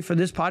getting ready for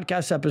this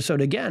podcast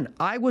episode again.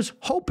 I was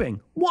hoping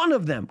one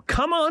of them,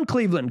 come on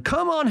Cleveland,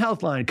 come on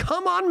Healthline,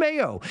 come on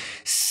Mayo,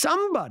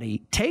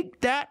 somebody take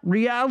that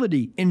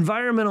reality,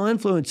 environmental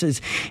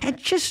influences, and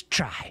just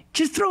try.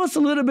 Just throw us a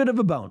little bit of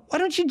a bone. Why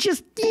don't you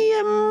just,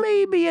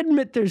 maybe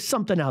admit there's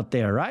something out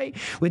there, right?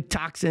 With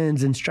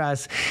toxins and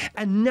stress.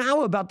 And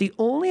now about the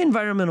only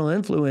environmental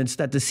influence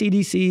that the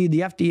CDC,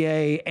 the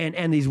FDA,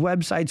 and these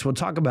websites will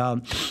talk about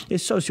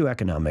is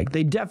socioeconomic.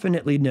 They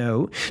definitely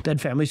know that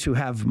families who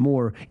have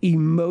more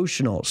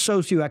emotional,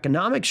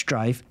 socioeconomic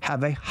strife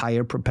have a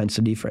higher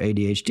propensity for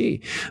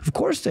ADHD. Of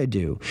course they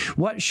do.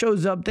 What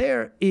shows up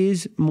there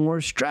is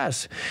more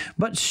stress.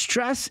 But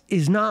stress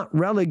is not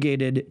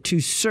relegated to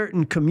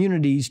certain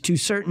communities, to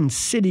certain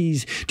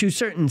cities, to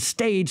certain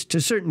states,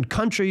 to certain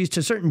countries,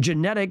 to certain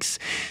genetics.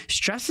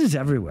 Stress is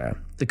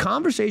everywhere. The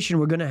conversation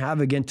we're going to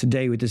have again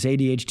today with this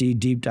ADHD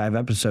deep dive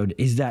episode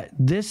is that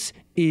this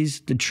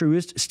is the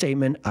truest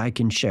statement I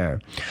can share.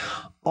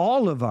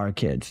 All of our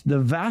kids, the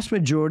vast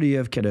majority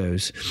of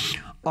kiddos,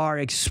 are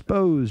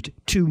exposed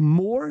to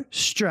more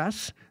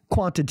stress,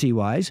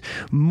 quantity-wise,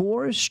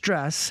 more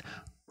stress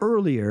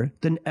earlier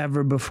than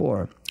ever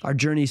before. Our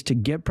journeys to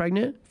get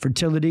pregnant,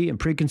 fertility, and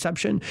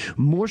preconception,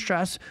 more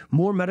stress,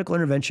 more medical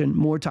intervention,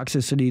 more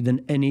toxicity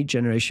than any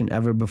generation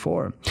ever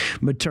before.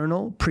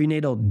 Maternal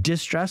prenatal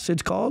distress,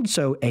 it's called.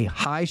 So a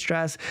high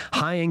stress,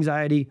 high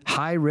anxiety,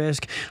 high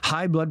risk,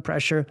 high blood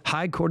pressure,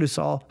 high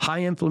cortisol,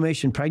 high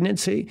inflammation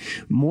pregnancy,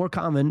 more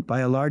common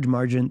by a large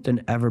margin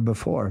than ever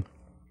before.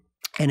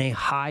 And a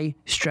high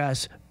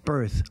stress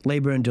birth,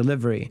 labor and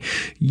delivery,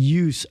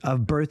 use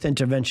of birth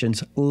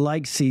interventions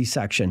like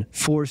C-section,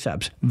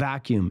 forceps,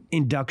 vacuum,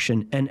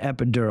 induction, and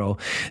epidural.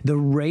 The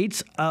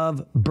rates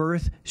of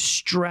birth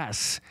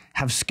stress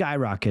have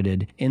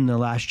skyrocketed in the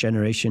last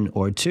generation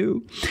or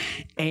two,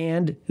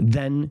 and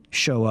then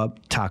show up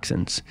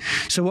toxins.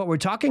 So what we're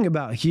talking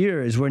about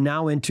here is we're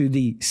now into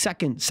the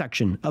second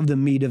section of the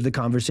meat of the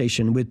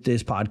conversation with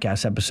this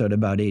podcast episode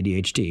about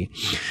ADHD.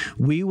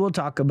 We will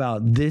talk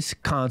about this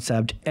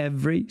concept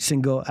every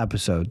single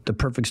episode, the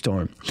perfect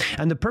storm.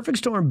 And the perfect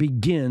storm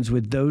begins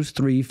with those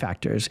 3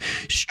 factors.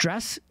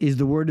 Stress is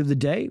the word of the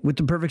day with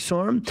the perfect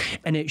storm,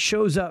 and it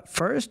shows up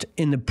first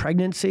in the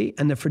pregnancy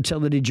and the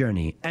fertility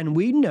journey. And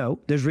we know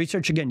there's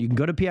research, again, you can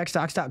go to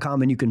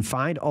pxdocs.com and you can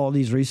find all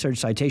these research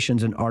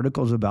citations and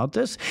articles about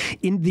this.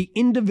 In the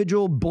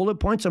individual bullet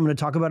points I'm going to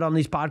talk about on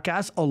these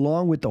podcasts,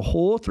 along with the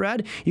whole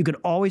thread, you can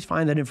always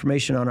find that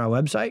information on our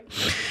website.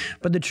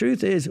 But the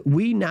truth is,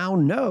 we now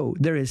know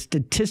there is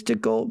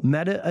statistical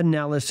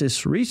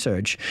meta-analysis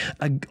research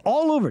research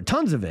all over,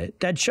 tons of it,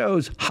 that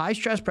shows high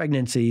stress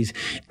pregnancies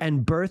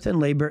and birth and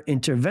labor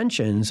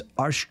interventions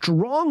are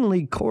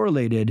strongly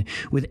correlated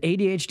with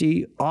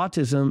ADHD,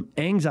 autism,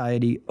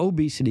 anxiety,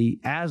 obesity,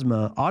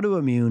 asthma,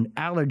 autoimmune,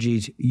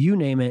 allergies, you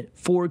name it,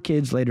 for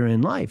kids later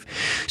in life.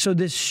 So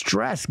this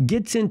stress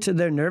gets into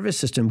their nervous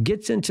system,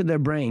 gets into their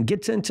brain,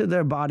 gets into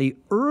their body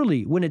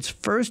early when it's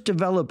first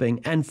developing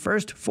and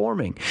first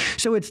forming.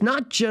 So it's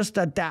not just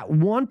that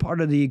one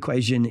part of the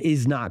equation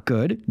is not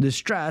good, the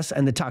stress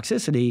and the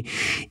toxicity.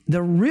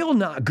 The real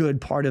not good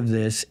part of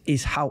this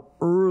is how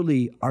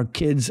early our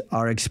kids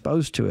are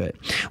exposed to it.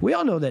 We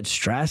all know that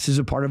stress is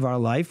a part of our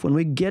life. When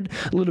we get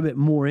a little bit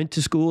more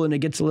into school and it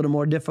gets a little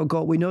more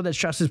difficult, we know that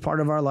stress is part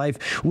of our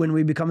life when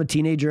we become a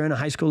teenager and a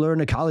high schooler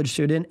and a college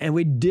student. And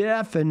we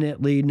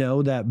definitely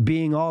know that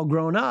being all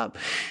grown up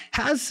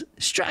has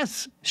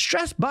stress.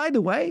 Stress, by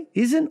the way,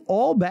 isn't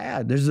all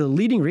bad. There's a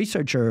leading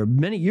researcher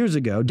many years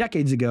ago,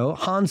 decades ago,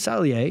 Hans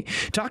Selye,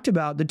 talked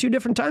about the two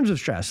different types of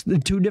stress.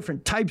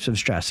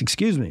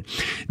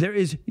 There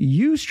is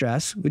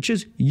eustress, which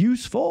is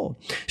useful.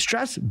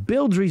 Stress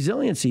builds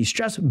resiliency.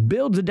 Stress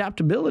builds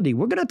adaptability.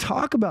 We're going to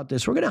talk about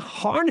this. We're going to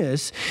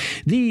harness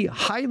the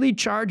highly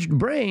charged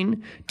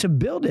brain to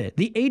build it.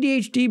 The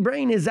ADHD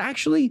brain is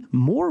actually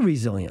more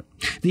resilient.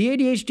 The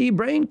ADHD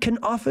brain can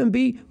often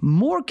be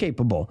more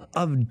capable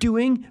of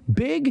doing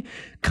big,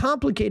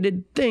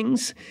 complicated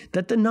things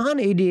that the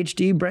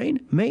non-ADHD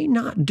brain may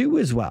not do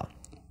as well.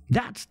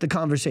 That's the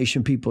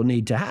conversation people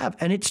need to have.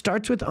 And it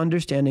starts with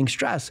understanding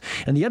stress.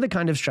 And the other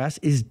kind of stress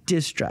is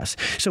distress.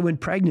 So when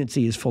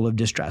pregnancy is full of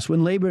distress,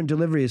 when labor and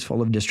delivery is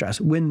full of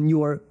distress, when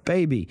your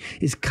baby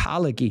is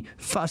colicky,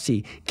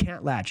 fussy,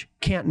 can't latch,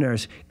 can't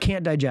nurse,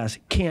 can't digest,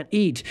 can't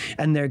eat,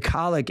 and they're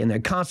colic and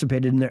they're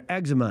constipated and they're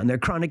eczema and they're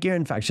chronic ear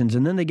infections,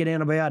 and then they get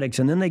antibiotics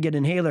and then they get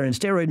inhaler and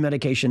steroid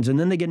medications and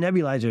then they get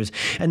nebulizers,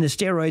 and the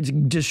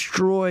steroids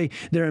destroy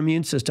their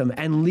immune system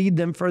and lead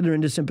them further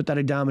into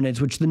sympathetic dominance,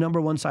 which the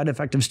number one side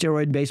effect of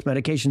steroid-based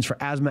medications for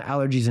asthma,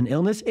 allergies, and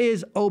illness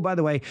is, oh, by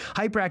the way,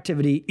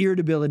 hyperactivity,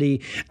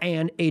 irritability,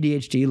 and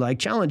ADHD-like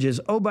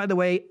challenges. Oh, by the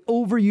way,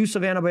 overuse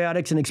of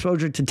antibiotics and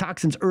exposure to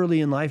toxins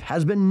early in life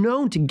has been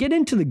known to get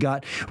into the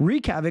gut,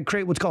 wreak havoc,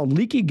 create what's called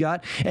leaky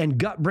gut and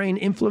gut-brain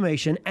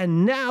inflammation,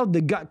 and now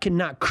the gut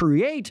cannot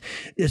create,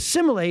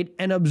 assimilate,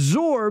 and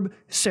absorb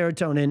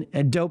serotonin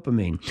and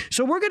dopamine.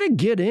 So we're going to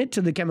get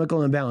into the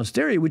chemical imbalance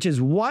theory, which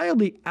is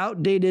wildly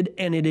outdated,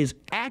 and it is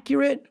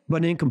accurate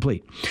but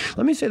incomplete.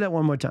 Let me say that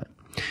one more time.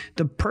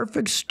 The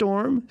perfect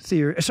storm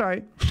theory,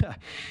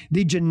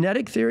 the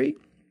genetic theory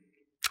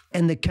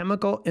and the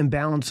chemical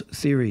imbalance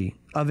theory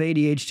of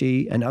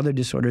ADHD and other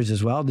disorders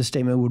as well, this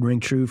statement would ring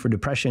true for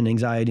depression,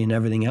 anxiety, and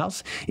everything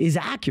else, is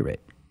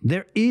accurate.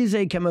 There is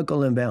a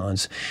chemical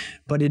imbalance,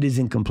 but it is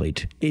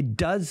incomplete. It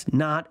does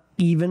not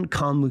even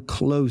come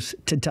close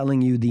to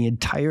telling you the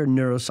entire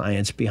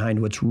neuroscience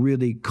behind what's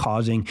really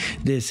causing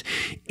this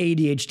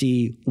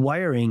ADHD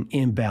wiring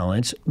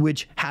imbalance,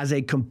 which has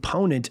a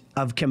component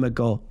of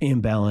chemical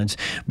imbalance.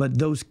 But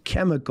those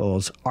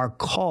chemicals are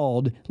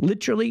called,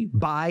 literally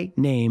by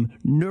name,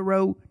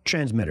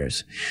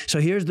 neurotransmitters. So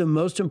here's the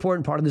most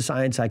important part of the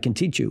science I can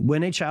teach you.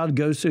 When a child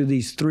goes through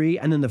these three,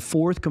 and then the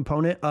fourth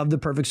component of the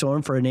perfect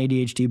storm for an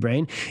ADHD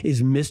brain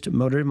is missed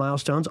motor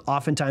milestones.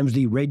 Oftentimes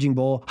the raging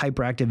bull,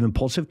 hyperactive,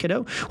 impulsive kiddo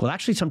will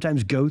actually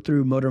sometimes go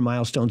through motor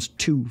milestones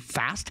too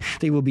fast.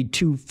 They will be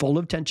too full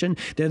of tension.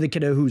 They're the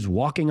kiddo who's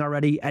walking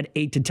already at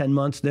 8 to 10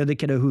 months. They're the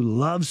kiddo who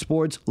loves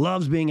sports,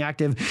 loves being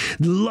active,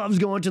 loves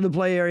going to the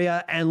play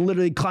area and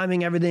literally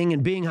climbing everything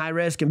and being high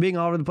risk and being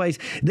all over the place.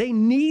 They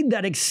need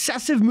that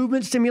excessive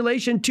movement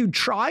stimulation to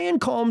try and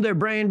calm their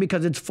brain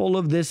because it's full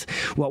of this,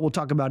 what we'll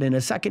talk about in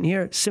a second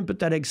here,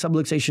 sympathetic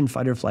subluxation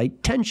fight or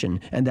flight tension,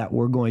 and that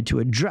we're going to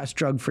address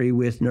drug-free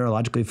with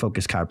neurologically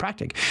focused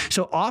chiropractic.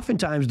 So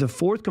oftentimes the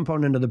fourth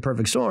component of the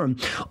perfect storm,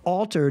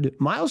 altered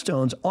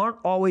milestones, aren't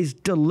always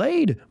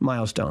delayed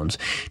milestones.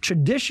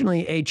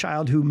 Traditionally, a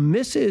child who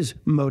misses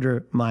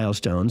motor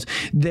milestones,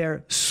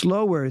 they're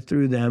slower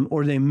through them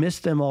or they miss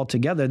them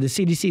altogether. The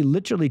CDC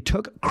literally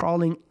took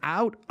crawling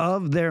out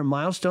of their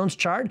milestones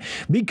chart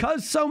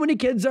because so many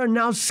kids are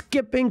now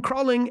skipping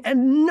crawling,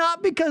 and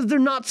not because they're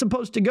not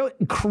supposed to go.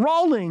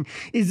 Crawling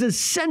is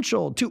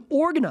essential to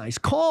organize,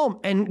 calm,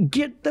 and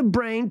get the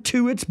brain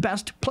to its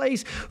best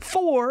place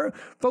for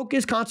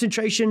focus,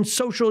 concentration,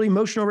 social,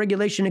 emotional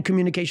regulation, and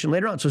communication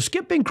later on. So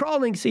skipping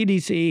crawling,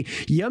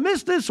 CDC, you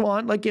miss this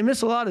one, like you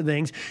miss a lot of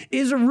things,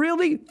 is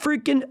really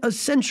freaking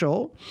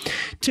essential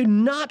to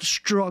not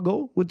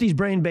struggle with these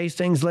brain-based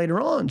things later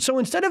on. So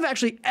instead of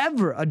actually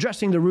ever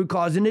addressing the root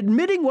cause and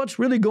admitting what's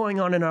really going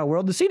on in our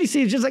world, the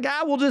CDC is just like,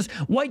 we'll just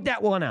wipe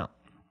that one out.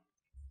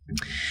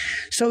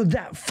 So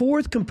that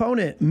fourth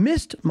component,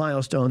 missed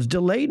milestones,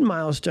 delayed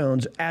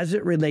milestones, as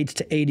it relates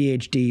to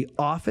ADHD,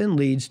 often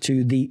leads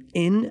to the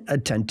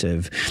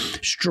inattentive,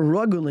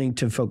 struggling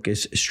to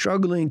focus,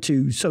 struggling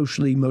to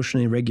socially,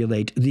 emotionally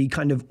regulate, the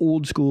kind of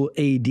old school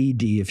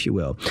ADD, if you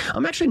will.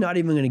 I'm actually not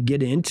even going to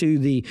get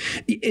into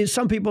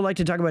some people like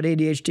to talk about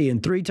ADHD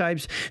in 3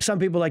 types. Some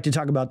people like to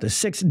talk about the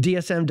 6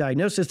 DSM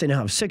diagnosis. They now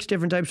have 6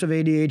 different types of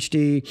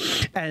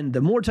ADHD. And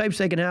the more types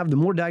they can have, the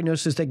more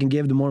diagnosis they can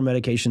give, the more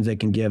medications they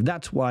can give.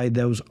 That's why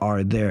those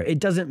are there. It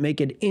doesn't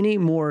make it any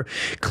more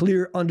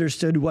clear,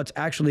 understood what's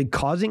actually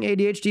causing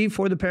ADHD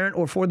for the parent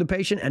or for the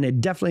patient, and it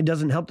definitely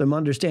doesn't help them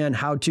understand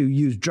how to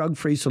use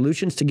drug-free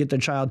solutions to get their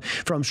child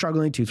from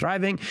struggling to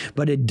thriving,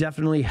 but it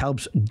definitely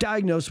helps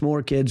diagnose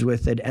more kids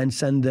with it and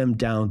send them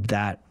down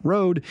that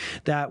road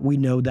that we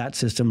know that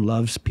system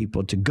loves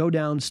people to go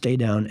down, stay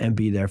down, and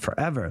be there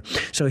forever.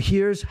 So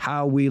here's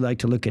how we like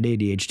to look at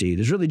ADHD.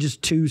 There's really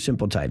just 2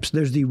 simple types.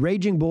 There's the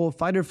raging bull,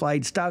 fight or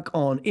flight, stuck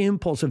on,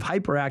 impulsive,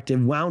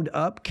 hyperactive, wound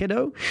up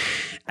kiddo.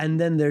 And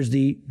then there's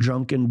the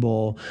drunken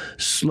bull,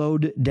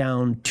 slowed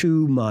down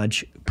too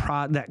much.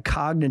 That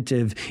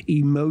cognitive,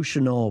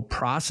 emotional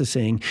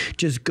processing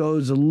just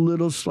goes a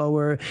little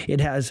slower. It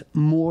has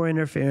more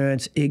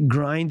interference. It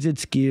grinds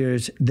its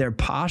gears. Their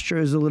posture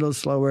is a little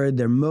slower.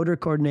 Their motor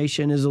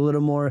coordination is a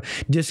little more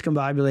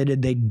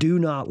discombobulated. They do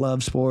not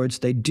love sports.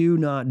 They do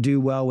not do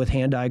well with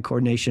hand-eye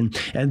coordination,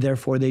 and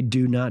therefore they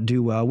do not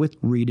do well with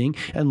reading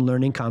and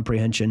learning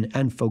comprehension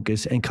and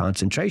focus and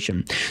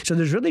concentration. So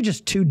there's really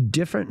just 2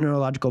 different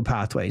neurological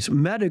pathways.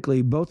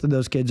 Medically, both of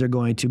those kids are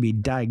going to be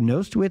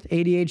diagnosed with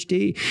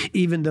ADHD,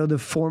 even though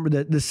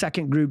the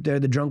second group there,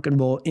 the drunken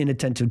bull,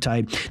 inattentive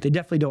type, they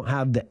definitely don't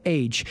have the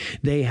H.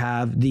 They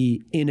have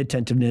the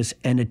inattentiveness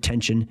and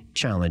attention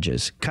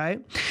challenges, okay?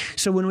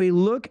 So when we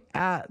look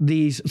at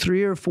these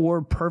 3 or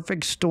 4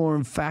 perfect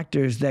storm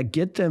factors that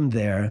get them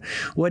there,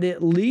 what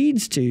it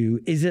leads to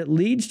is it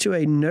leads to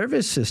a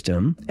nervous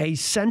system, a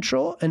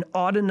central and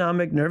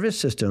autonomic nervous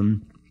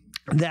system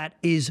that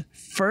is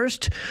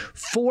first,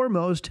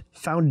 foremost,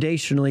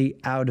 foundationally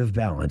out of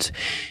balance.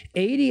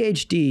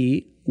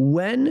 ADHD,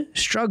 when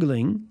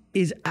struggling,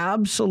 is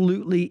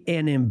absolutely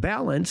an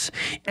imbalance.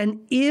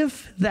 And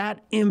if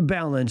that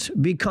imbalance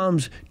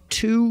becomes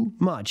too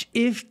much,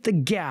 if the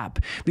gap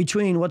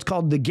between what's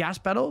called the gas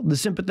pedal, the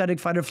sympathetic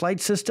fight or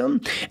flight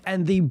system,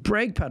 and the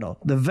brake pedal,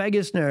 the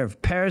vagus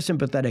nerve,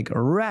 parasympathetic,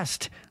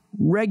 rest,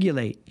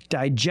 regulate,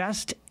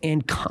 digest,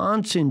 and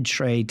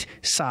concentrate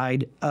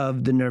side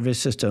of the nervous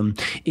system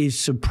is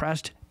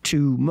suppressed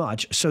too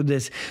much. So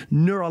this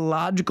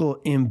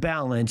neurological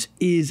imbalance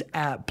is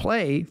at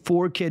play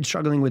for kids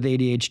struggling with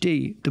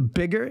ADHD. The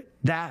bigger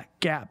that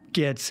gap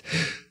gets,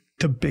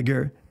 the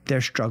bigger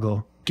their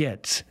struggle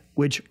gets.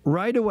 Which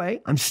right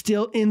away, I'm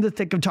still in the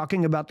thick of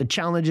talking about the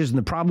challenges and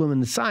the problem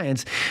and the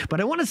science,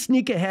 but I want to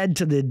sneak ahead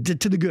to the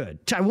good.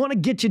 I want to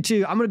get you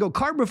to, I'm going to go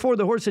cart before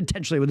the horse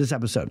intentionally with this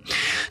episode.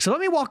 So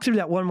let me walk through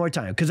that one more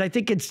time, because I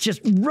think it's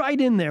just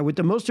right in there with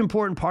the most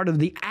important part of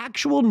the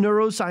actual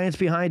neuroscience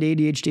behind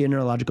ADHD and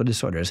neurological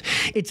disorders.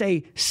 It's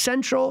a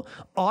central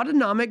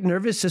autonomic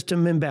nervous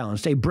system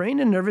imbalance, a brain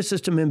and nervous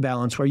system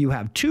imbalance where you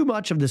have too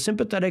much of the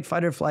sympathetic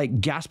fight or flight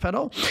gas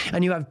pedal,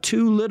 and you have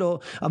too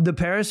little of the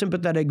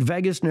parasympathetic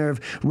vagus nerve,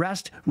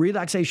 rest,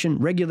 relaxation,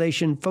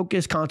 regulation,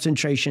 focus,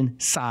 concentration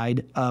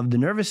side of the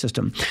nervous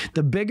system.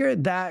 The bigger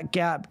that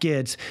gap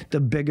gets, the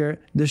bigger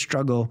the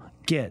struggle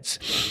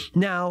gets.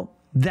 Now,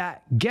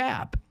 that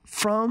gap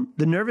from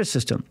the nervous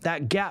system,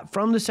 that gap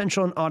from the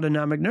central and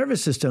autonomic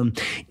nervous system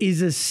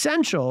is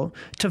essential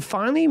to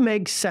finally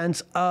make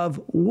sense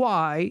of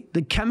why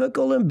the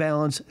chemical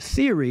imbalance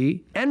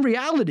theory and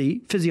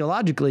reality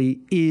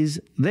physiologically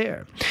is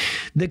there.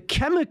 The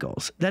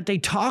chemicals that they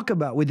talk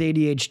about with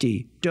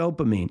ADHD,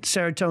 dopamine,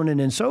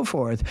 serotonin, and so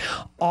forth,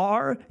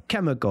 are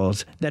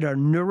chemicals that are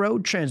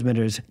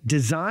neurotransmitters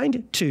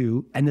designed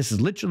to, and this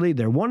is literally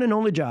their one and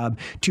only job,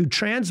 to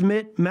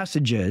transmit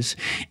messages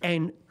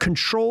and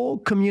control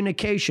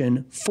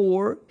communication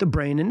for the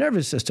brain and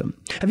nervous system.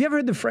 Have you ever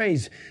heard the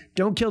phrase,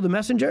 don't kill the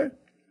messenger?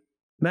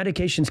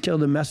 Medications kill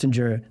the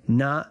messenger,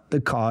 not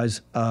the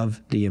cause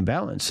of the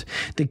imbalance.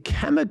 The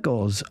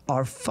chemicals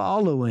are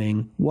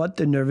following what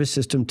the nervous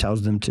system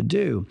tells them to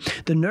do.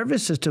 The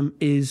nervous system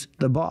is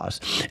the boss.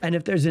 And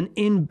if there's an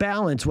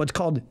imbalance, what's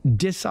called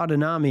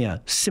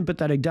dysautonomia,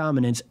 sympathetic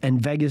dominance,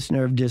 and vagus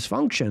nerve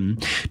dysfunction,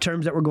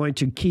 terms that we're going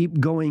to keep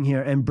going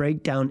here and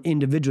break down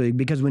individually,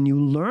 because when you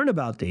learn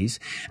about these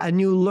and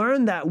you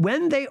learn that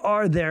when they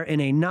are there in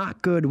a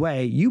not good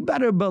way, you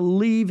better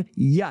believe,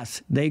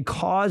 yes, they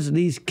cause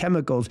these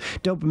chemicals,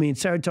 dopamine,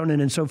 serotonin,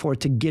 and so forth,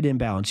 to get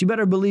imbalanced. You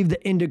better believe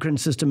the endocrine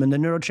system and the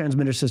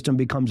neurotransmitter system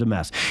becomes a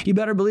mess. You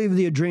better believe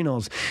the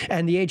adrenals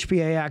and the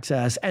HPA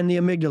axis and the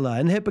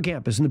amygdala and the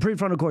hippocampus and the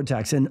prefrontal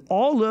cortex and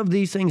all of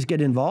these things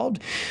get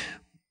involved.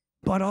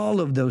 But all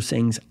of those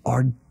things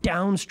are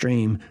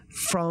downstream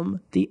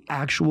from the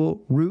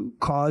actual root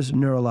cause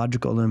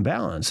neurological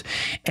imbalance.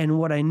 And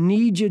what I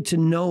need you to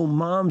know,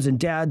 moms and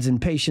dads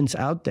and patients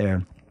out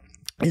there,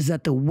 is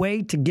that the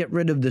way to get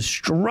rid of the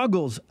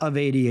struggles of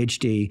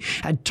ADHD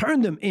and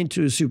turn them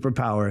into a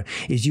superpower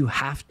is you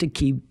have to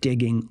keep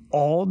digging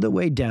all the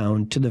way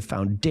down to the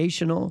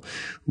foundational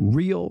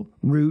real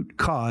root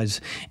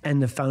cause.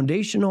 And the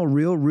foundational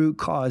real root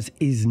cause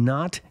is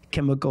not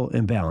chemical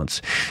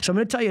imbalance. So I'm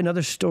going to tell you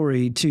another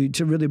story to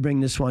really bring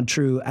this one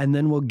true, and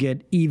then we'll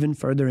get even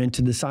further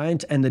into the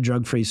science and the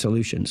drug-free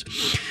solutions.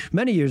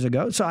 Many years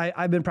ago, so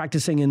I've been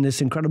practicing in this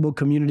incredible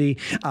community.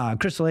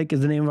 Crystal Lake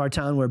is the name of our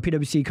town, where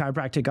PwC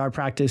Chiropractic, our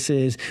practice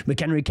is.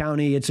 McHenry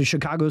County, it's a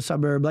Chicago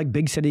suburb, like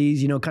big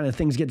cities, you know, kind of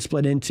things get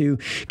split into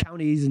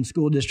counties and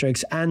school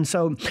districts. And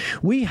so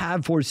we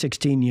have for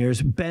 16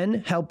 years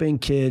been helping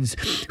kids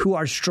who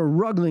are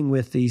struggling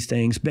with these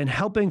things, been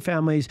helping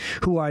families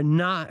who are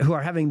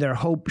having their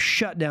hope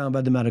shut down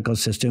by the medical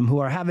system, who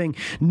are having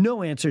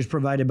no answers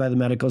provided by the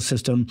medical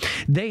system.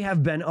 They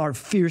have been our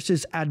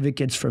fiercest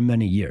advocates for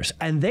many years.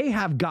 And they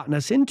have gotten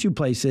us into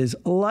places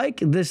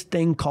like this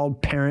thing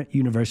called Parent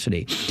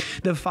University.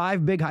 The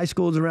 5 big high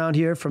schools around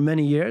here for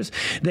many years,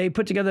 they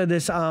put together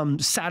this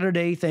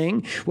Saturday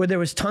thing where there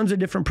was tons of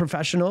different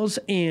professionals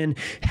in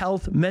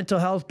health, mental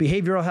health,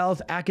 behavioral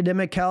health,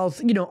 academic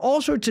health, you know, all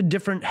sorts of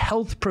different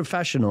health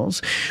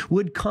professionals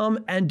would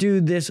come and do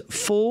this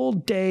full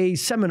day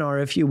seminar,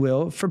 if you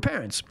will, for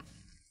parents.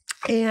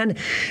 And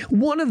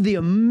one of the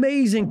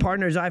amazing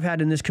partners I've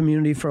had in this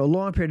community for a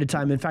long period of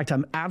time, in fact,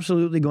 I'm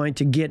absolutely going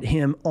to get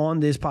him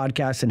on this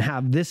podcast and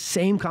have this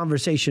same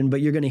conversation,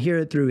 but you're going to hear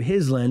it through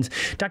his lens.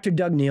 Dr.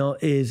 Doug Neal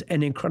is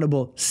an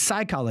incredible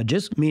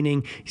psychologist,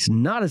 meaning he's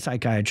not a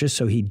psychiatrist,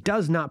 so he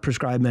does not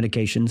prescribe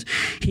medications.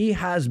 He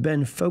has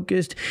been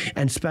focused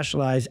and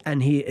specialized,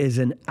 and he is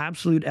an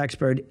absolute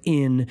expert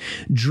in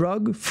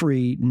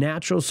drug-free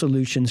natural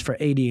solutions for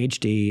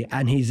ADHD,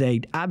 and he's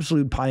an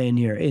absolute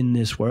pioneer in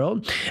this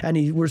world. And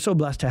we're so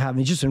blessed to have him.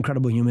 He's just an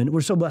incredible human. We're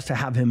so blessed to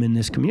have him in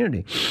this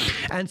community.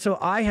 And so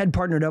I had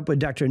partnered up with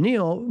Dr.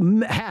 Neal,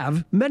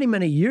 many,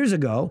 many years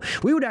ago.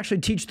 We would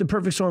actually teach the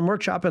Perfect Storm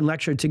workshop and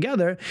lecture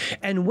together.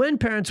 And when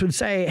parents would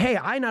say, hey,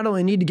 I not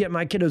only need to get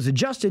my kiddos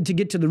adjusted to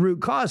get to the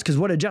root cause, because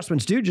what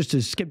adjustments do, just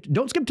to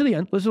don't skip to the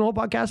end, listen to the whole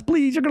podcast,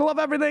 please, you're going to love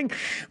everything.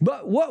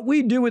 But what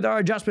we do with our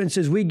adjustments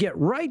is we get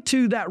right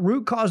to that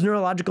root cause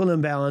neurological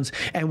imbalance,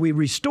 and we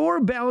restore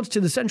balance to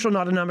the central and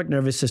autonomic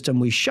nervous system.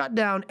 We shut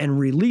down and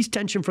release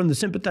tension from the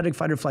sympathetic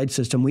fight or flight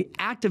system. We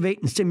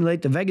activate and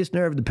stimulate the vagus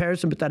nerve, the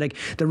parasympathetic,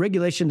 the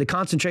regulation, the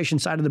concentration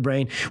side of the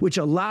brain, which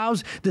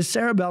allows the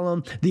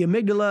cerebellum, the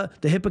amygdala,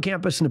 the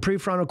hippocampus, and the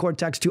prefrontal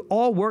cortex to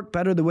all work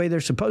better the way they're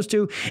supposed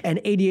to. And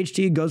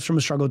ADHD goes from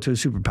a struggle to a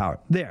superpower.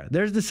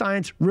 There's the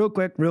science, real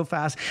quick, real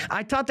fast.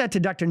 I taught that to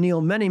Dr.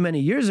 Neal many, many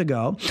years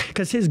ago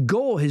because his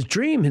goal, his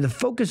dream, and the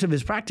focus of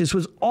his practice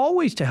was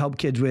always to help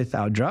kids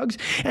without drugs.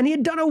 And he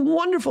had done a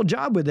wonderful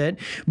job with it,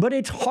 but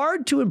it's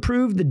hard to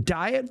improve the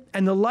diet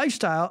and the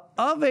lifestyle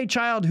of a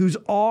child who's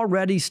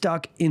already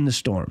stuck in the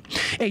storm.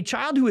 A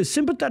child who is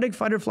sympathetic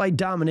fight or flight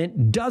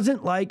dominant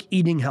doesn't like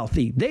eating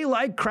healthy. They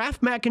like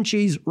Kraft mac and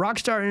cheese,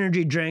 Rockstar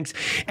energy drinks,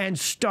 and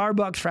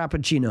Starbucks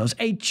frappuccinos.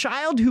 A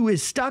child who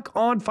is stuck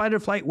on fight or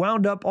flight,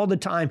 wound up all the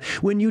time,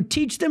 when you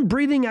teach them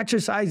breathing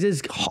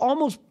exercises,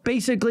 almost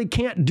basically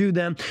can't do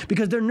them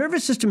because their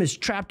nervous system is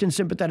trapped in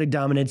sympathetic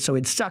dominance, so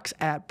it sucks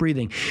at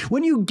breathing.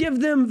 When you give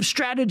them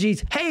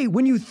strategies, hey,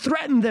 when you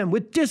threaten them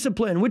with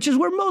discipline, which is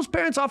where most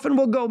parents often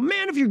will go,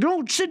 man, if you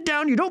don't sit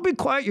down, you don't be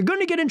quiet, you're going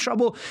to get in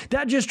trouble.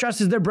 That just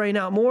stresses their brain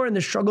out more and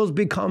the struggles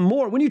become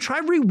more. When you try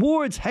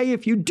rewards, hey,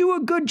 if you do a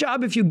good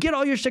job, if you get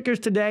all your stickers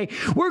today,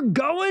 we're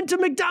going to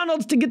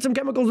McDonald's to get some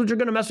chemicals which are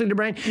going to mess with your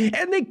brain.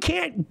 And they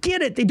can't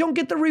get it. They don't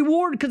get the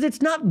reward because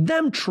it's not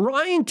them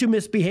trying to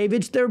misbehave.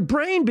 It's their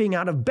brain being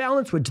out of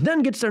balance, which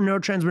then gets their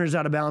neurotransmitters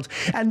out of balance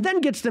and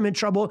then gets them in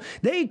trouble.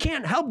 They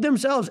can't help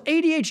themselves.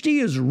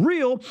 ADHD is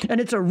real and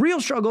it's a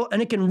real struggle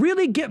and it can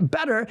really get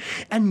better.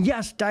 And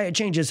yes, diet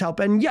changes help.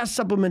 And yes,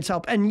 supplements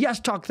help. And yes,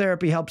 talk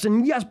therapy helps.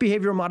 And yes,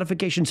 behavioral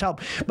modifications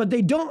help. But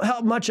they don't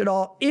help much at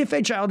all if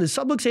a child is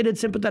subluxated,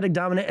 sympathetic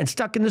dominant, and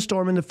stuck in the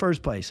storm in the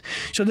first place.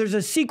 So there's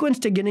a sequence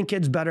to getting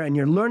kids better, and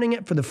you're learning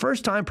it for the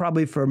first time,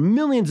 probably for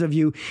millions of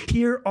you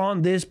here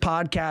on this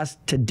podcast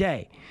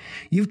today.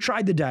 You've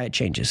tried the diet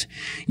changes.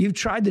 You've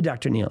tried the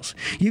Dr. Neals.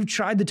 You've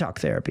tried the talk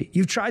therapy.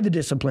 You've tried the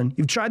discipline.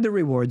 You've tried the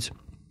rewards.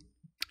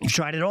 You've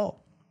tried it all.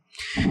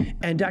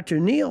 And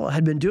Dr. Neal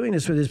had been doing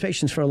this with his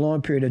patients for a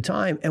long period of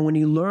time. And when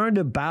he learned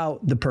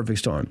about the perfect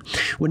storm,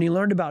 when he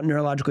learned about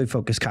neurologically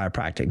focused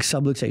chiropractic,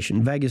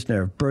 subluxation, vagus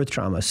nerve, birth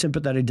trauma,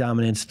 sympathetic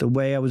dominance, the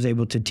way I was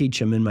able to teach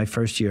him in my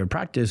first year of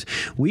practice,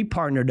 we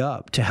partnered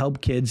up to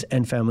help kids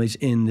and families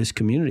in this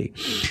community.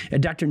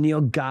 And Dr.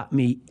 Neal got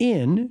me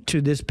in to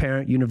this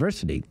Parent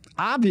University.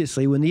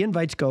 Obviously, when the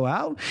invites go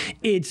out,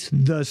 it's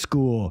the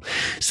school.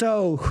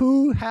 So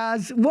what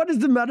has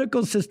the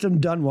medical system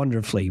done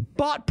wonderfully?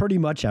 Bought pretty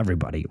much everything.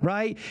 everybody,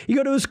 right? You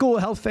go to a school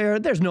health fair,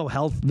 there's no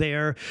health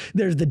there.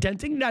 There's the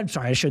dentist. I'm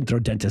sorry, I shouldn't throw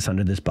dentists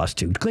under this bus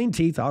too. Clean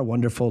teeth are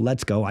wonderful.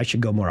 Let's go. I should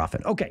go more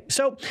often. Okay,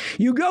 so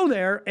you go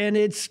there and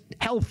it's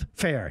health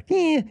fair.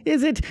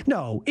 Is it?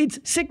 No, it's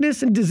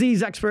sickness and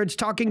disease experts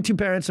talking to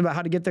parents about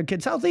how to get their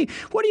kids healthy.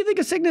 What do you think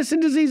a sickness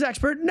and disease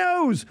expert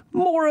knows?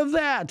 More of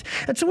that.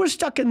 And so we're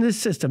stuck in this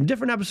system.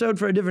 Different episode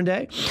for a different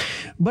day.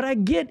 But I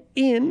get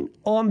in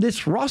on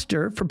this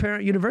roster for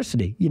Parent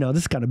University. You know,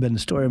 this has kind of been the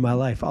story of my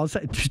life. I'll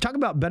say, talk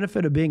about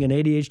benefit of being an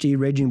ADHD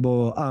Raging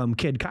Bull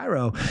kid,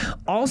 Cairo.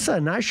 All of a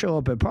sudden, I show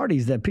up at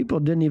parties that people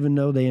didn't even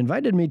know they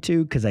invited me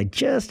to because I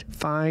just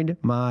find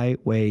my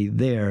way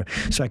there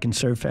so I can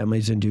serve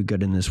families and do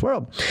good in this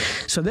world.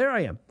 So there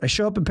I am. I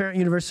show up at Parent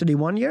University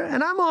one year,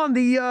 and I'm on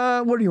the,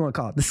 what do you want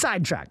to call it? The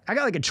sidetrack. I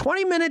got like a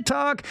 20-minute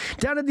talk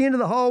down at the end of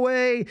the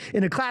hallway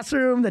in a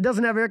classroom that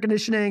doesn't have air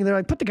conditioning. They're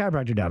like, put the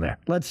chiropractor down there.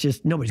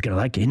 Nobody's going to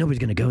like it. Nobody's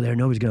going to go there.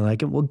 Nobody's going to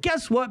like it. Well,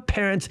 guess what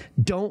parents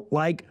don't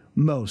like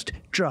most?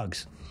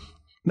 Drugs,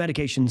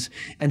 medications,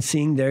 and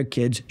seeing their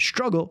kids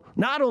struggle,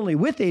 not only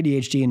with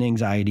ADHD and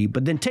anxiety,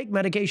 but then take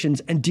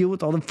medications and deal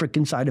with all the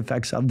freaking side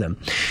effects of them.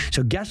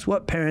 So guess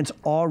what parents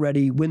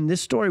already, when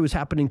this story was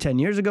happening 10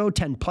 years ago,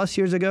 10 plus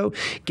years ago,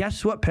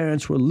 guess what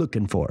parents were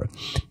looking for?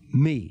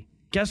 Me.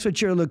 Guess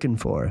what you're looking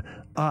for?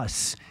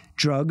 Us.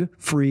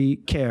 Drug-free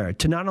care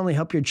to not only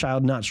help your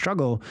child not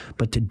struggle,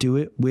 but to do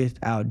it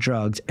without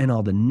drugs and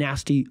all the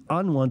nasty,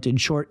 unwanted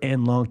short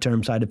and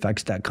long-term side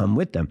effects that come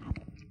with them.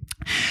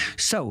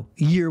 So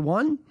year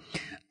one,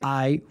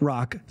 I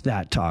rock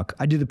that talk.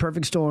 I do the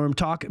Perfect Storm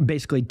talk,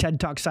 basically TED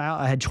Talk style.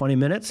 I had 20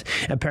 minutes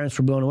and parents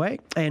were blown away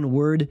and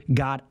word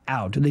got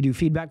out. They do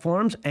feedback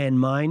forums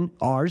and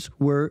ours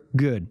were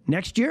good.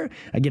 Next year,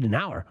 I get an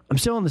hour. I'm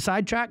still on the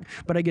sidetrack,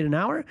 but I get an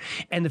hour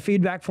and the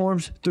feedback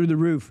forums through the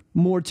roof.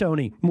 More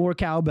Tony, more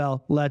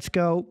cowbell. Let's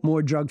go.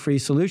 More drug-free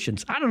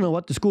solutions. I don't know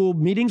what the school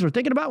meetings were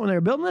thinking about when they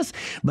were building this,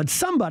 but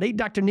somebody,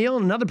 Dr. Neil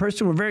and another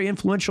person were very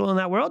influential in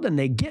that world, and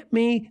they get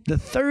me the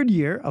third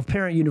year of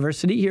Parent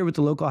University here with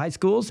the local high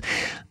schools.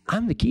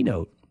 I'm the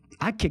keynote.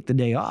 I kick the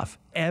day off.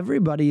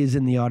 Everybody is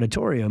in the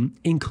auditorium,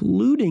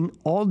 including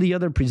all the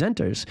other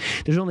presenters.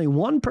 There's only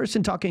one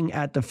person talking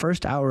at the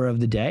first hour of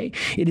the day.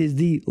 It is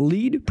the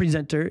lead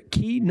presenter,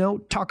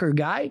 keynote talker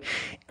guy,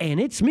 and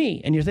it's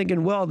me. And you're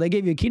thinking, well, they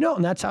gave you a keynote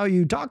and that's how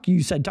you talk?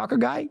 You said talker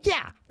guy?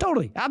 Yeah,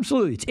 totally.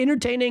 Absolutely. It's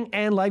entertaining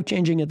and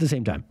life-changing at the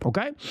same time,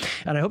 okay?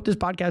 And I hope this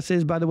podcast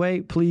is, by the way,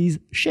 please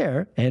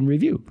share and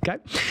review,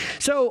 okay?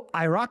 So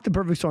I rock the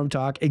Perfect Storm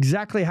talk,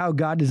 exactly how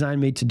God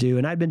designed me to do.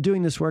 And I've been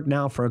doing this work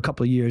now for a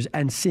couple of years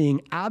and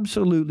seeing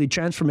absolutely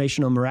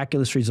transformational,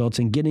 miraculous results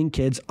in getting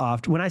kids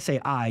off. When I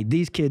say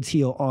these kids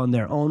heal on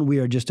their own. We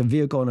are just a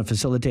vehicle and a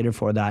facilitator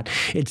for that.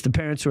 It's the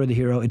parents who are the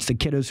hero. It's the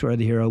kiddos who are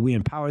the hero. We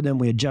empower them.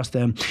 We adjust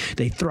them.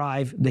 They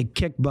thrive. They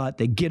kick butt.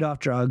 They get off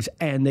drugs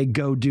and they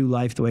go do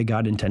life the way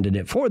God intended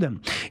it for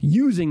them,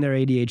 using their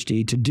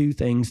ADHD to do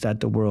things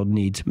that the world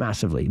needs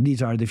massively.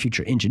 These are the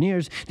future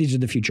engineers. These are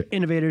the future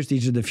innovators.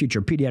 These are the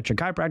future pediatric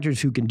chiropractors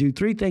who can do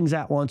 3 things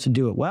at once and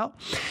do it well.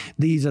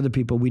 These are the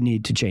people we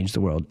need to change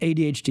the world.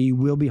 ADHD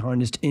will be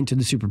harnessed into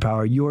the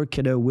superpower. Your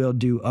kiddo will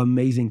do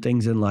amazing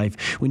things in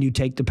life when you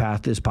take the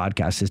path this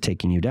podcast is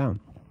taking you down.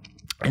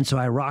 And so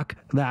I rock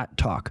that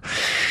talk.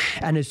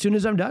 And as soon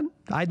as I'm done,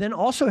 I then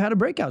also had a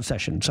breakout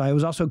session. So I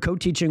was also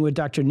co-teaching with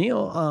Dr.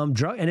 Neil,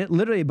 and it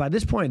literally, by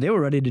this point, they were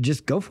ready to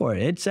just go for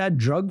it. It said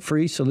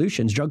drug-free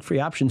solutions, drug-free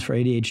options for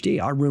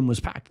ADHD. Our room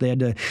was packed. They had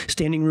to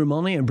standing room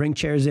only and bring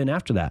chairs in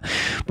after that.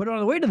 But on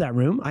the way to that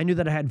room, I knew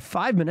that I had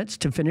 5 minutes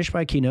to finish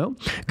my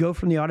keynote, go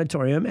from the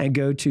auditorium and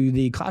go to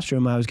the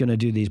classroom. I was going to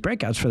do these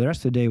breakouts for the rest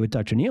of the day with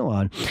Dr. Neil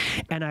on.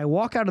 And I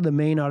walk out of the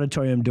main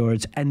auditorium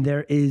doors, and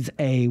there is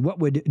what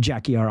would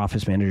Jackie, our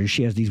office manager,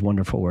 she has these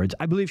wonderful words.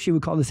 I believe she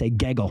would call this a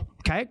gaggle,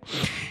 okay?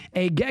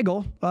 A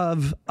gaggle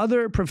of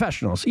other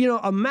professionals. You know,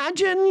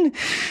 imagine,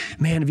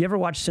 man, have you ever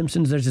watched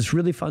Simpsons? There's this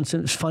really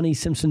funny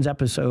Simpsons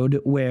episode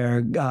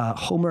where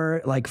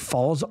Homer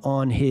falls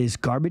on his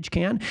garbage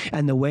can,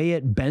 and the way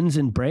it bends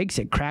and breaks,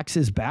 it cracks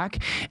his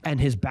back, and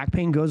his back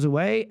pain goes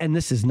away. And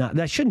this is not,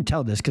 I shouldn't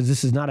tell this because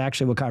this is not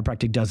actually what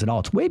chiropractic does at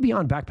all. It's way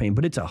beyond back pain,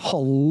 but it's a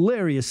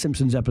hilarious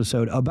Simpsons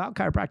episode about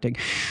chiropractic.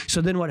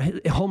 So then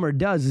what Homer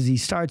does is he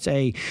starts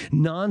a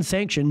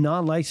non-sanctioned,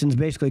 non-licensed,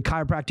 basically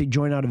chiropractic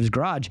joint out of his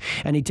garage,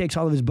 and he takes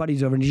all of his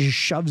buddies over and he just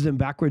shoves them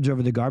backwards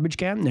over the garbage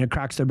can, and it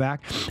cracks their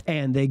back,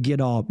 and they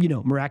get all,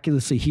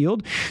 miraculously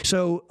healed.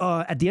 So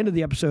at the end of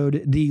the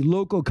episode, the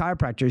local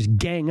chiropractors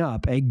gang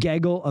up. A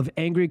gaggle of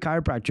angry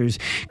chiropractors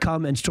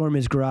come and storm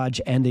his garage,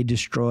 and they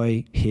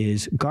destroy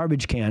his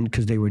garbage can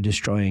because they were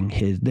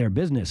destroying their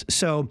business.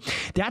 So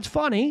that's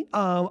funny.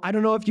 I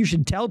don't know if you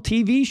should tell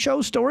TV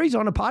show stories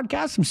on a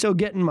podcast. I'm still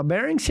getting my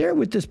bearings here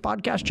with this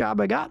podcast job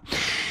I got.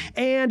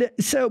 And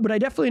so, but I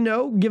definitely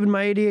know, given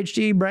my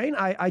ADHD brain,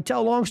 I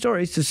tell long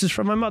stories. This is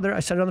from my mother. I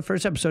said it on the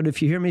first episode.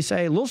 If you hear me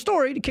say a little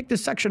story to kick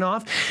this section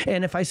off,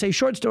 and if I say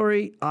short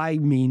story, I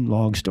mean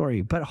long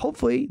story. But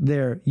hopefully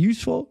they're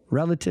useful,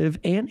 relative,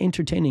 and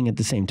entertaining at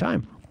the same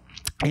time.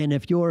 And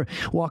if you're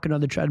walking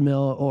on the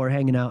treadmill or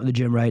hanging out in the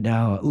gym right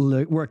now,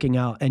 working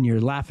out, and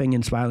you're laughing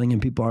and smiling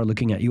and people are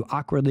looking at you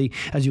awkwardly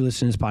as you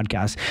listen to this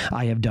podcast,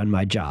 I have done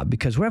my job,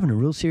 because we're having a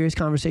real serious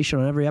conversation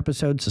on every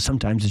episode. So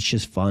sometimes it's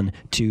just fun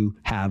to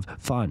have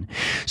fun.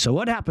 So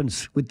what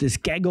happens with this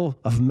gaggle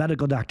of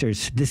medical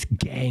doctors, this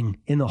gang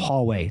in the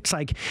hallway? It's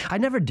like, I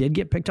never did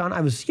get picked on.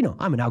 I was,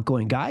 I'm an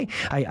outgoing guy.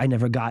 I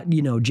never got,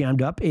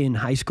 jammed up in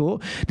high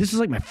school. This was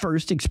like my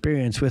first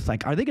experience with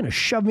like, are they going to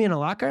shove me in a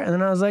locker? And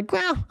then I was like,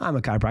 well, I'm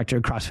a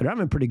chiropractor, CrossFitter.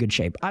 I'm in pretty good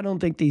shape. I don't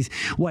think these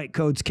white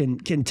coats can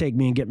take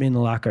me and get me in the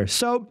locker.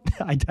 So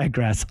I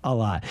digress a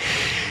lot.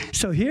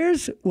 So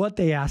here's what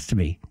they asked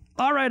me.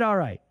 All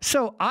right.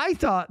 So I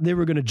thought they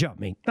were going to jump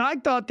me. I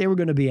thought they were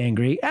going to be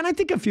angry. And I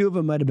think a few of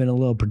them might have been a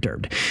little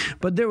perturbed.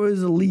 But there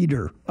was a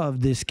leader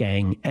of this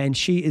gang, and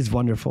she is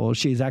wonderful.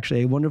 She's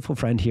actually a wonderful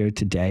friend here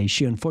today.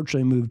 She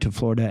unfortunately moved to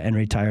Florida and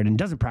retired and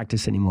doesn't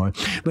practice anymore.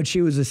 But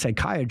she was a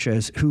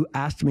psychiatrist who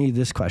asked me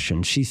this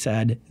question. She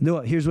said,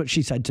 here's what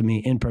she said to me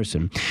in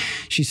person.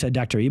 She said,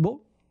 Dr.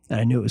 Ebel, and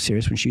I knew it was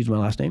serious when she used my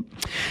last name.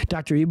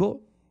 Dr. Ebel,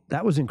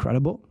 that was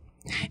incredible.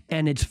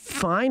 And it's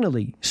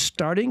finally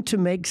starting to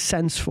make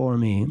sense for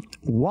me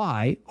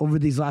why, over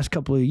these last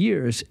couple of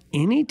years,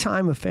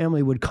 anytime a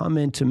family would come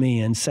into me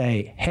and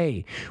say,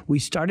 hey, we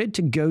started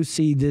to go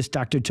see this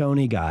Dr.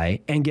 Tony guy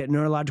and get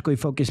neurologically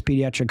focused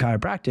pediatric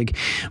chiropractic,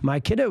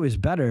 my kiddo is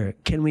better.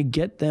 Can we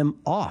get them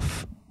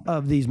off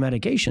of these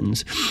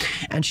medications?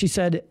 And she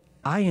said,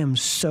 I am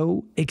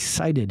so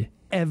excited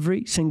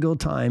every single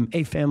time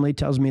a family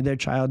tells me their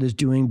child is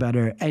doing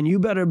better. And you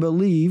better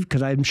believe,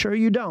 because I'm sure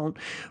you don't,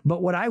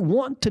 but what I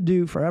want to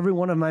do for every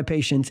one of my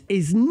patients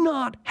is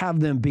not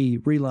have them be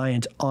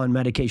reliant on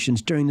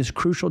medications during this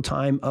crucial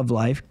time of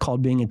life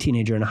called being a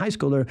teenager and a high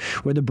schooler,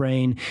 where the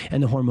brain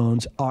and the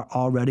hormones are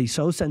already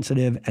so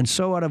sensitive and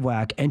so out of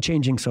whack and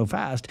changing so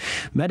fast.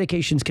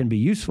 Medications can be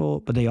useful,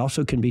 but they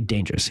also can be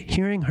dangerous.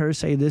 Hearing her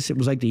say this, it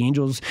was like the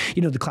angels,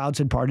 the clouds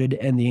had parted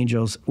and the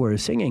angels were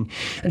singing.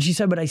 And she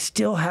said, but I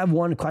still have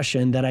one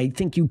question that I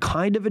think you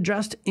kind of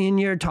addressed in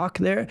your talk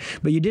there,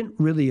 but you didn't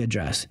really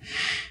address.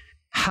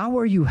 How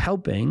are you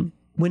helping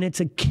when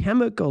it's a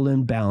chemical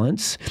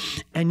imbalance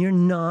and you're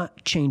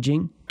not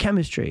changing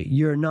chemistry?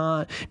 You're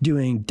not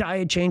doing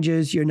diet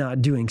changes, you're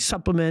not doing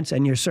supplements,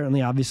 and you're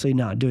certainly obviously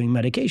not doing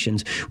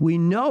medications. We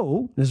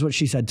know, this is what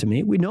she said to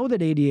me, we know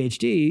that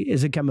ADHD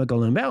is a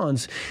chemical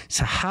imbalance.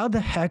 So how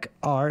the heck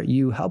are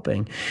you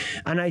helping?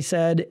 And I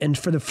said, and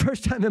for the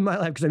first time in my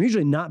life, because I'm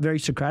usually not very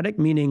Socratic,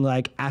 meaning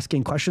like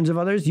asking questions of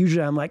others.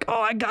 Usually I'm like,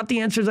 oh, I got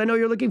the answers I know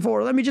you're looking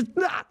for. Let me give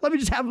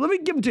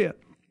them to you.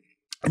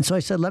 And so I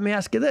said, let me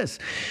ask you this.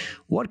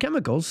 What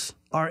chemicals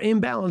are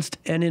imbalanced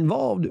and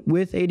involved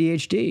with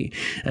ADHD?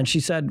 And she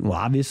said, well,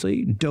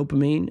 obviously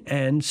dopamine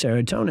and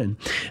serotonin.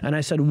 And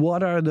I said,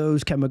 what are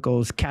those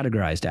chemicals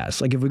categorized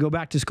as? Like if we go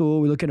back to school,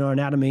 we look in our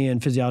anatomy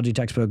and physiology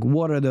textbook,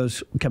 what are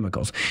those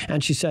chemicals?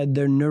 And she said,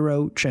 they're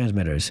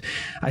neurotransmitters.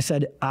 I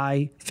said,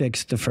 I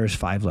fixed the first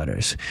 5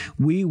 letters.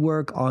 We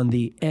work on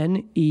the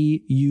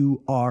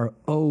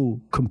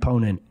neuro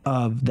component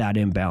of that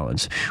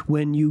imbalance.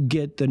 When you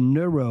get the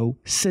neuro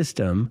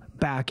system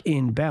back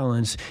in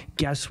balance,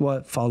 guess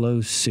what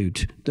follows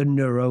suit? The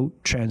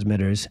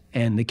neurotransmitters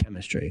and the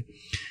chemistry.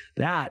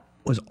 That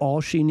was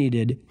all she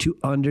needed to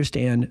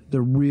understand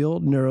the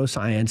real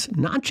neuroscience,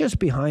 not just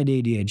behind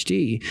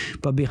ADHD,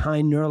 but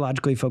behind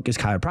neurologically focused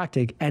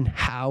chiropractic and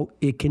how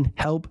it can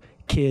help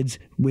kids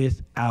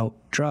without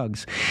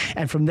drugs.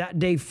 And from that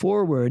day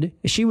forward,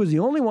 she was the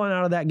only one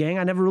out of that gang.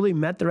 I never really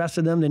met the rest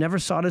of them. They never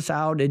sought us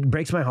out. It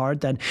breaks my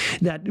heart that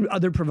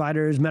other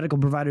providers, medical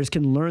providers,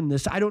 can learn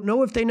this. I don't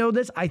know if they know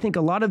this. I think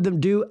a lot of them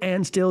do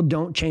and still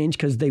don't change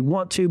because they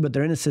want to, but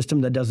they're in a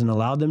system that doesn't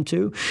allow them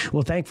to.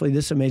 Well, thankfully,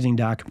 this amazing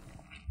doc,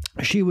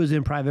 she was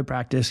in private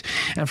practice,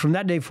 and from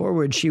that day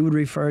forward, she would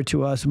refer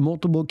to us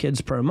multiple kids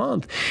per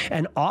month,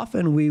 and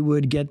often we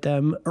would get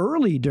them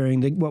early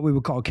during what we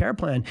would call care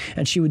plan,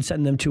 and she would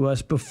send them to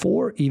us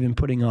before even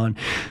putting on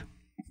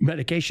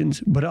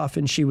medications, but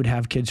often she would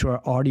have kids who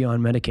are already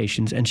on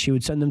medications and she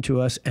would send them to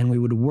us and we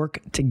would work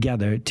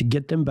together to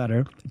get them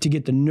better, to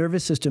get the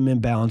nervous system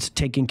imbalance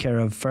taken care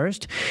of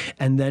first,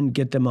 and then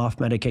get them off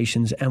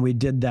medications. And we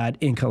did that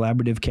in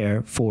collaborative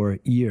care for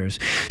years.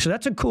 So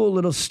that's a cool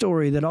little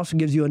story that also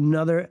gives you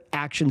another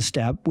action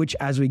step, which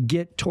as we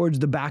get towards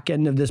the back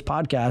end of this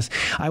podcast,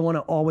 I want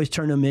to always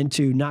turn them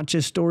into not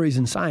just stories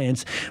and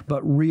science,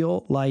 but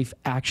real life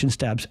action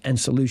steps and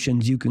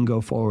solutions you can go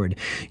forward.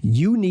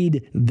 You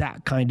need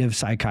that kind of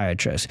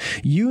psychiatrist.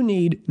 You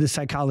need the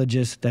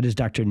psychologist that is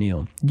Dr.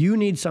 Neil. You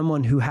need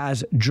someone who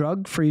has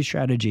drug-free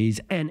strategies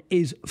and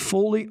is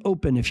fully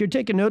open. If you're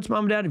taking notes,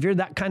 mom and dad, if you're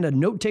that kind of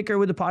note taker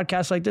with a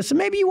podcast like this, and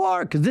maybe you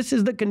are, because this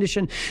is the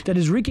condition that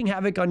is wreaking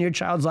havoc on your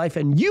child's life,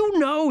 and you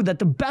know that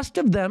the best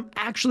of them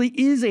actually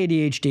is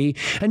ADHD,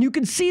 and you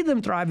can see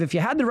them thrive if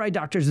you had the right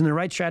doctors and the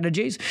right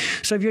strategies.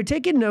 So if you're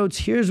taking notes,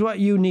 here's what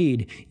you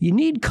need. You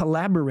need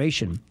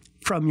collaboration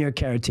from your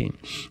care team.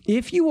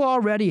 If you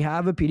already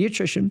have a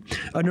pediatrician,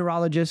 a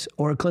neurologist,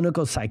 or a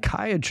clinical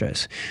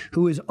psychiatrist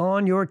who is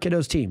on your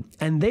kiddo's team,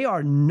 and they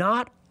are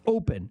not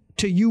open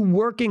to you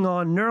working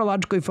on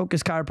neurologically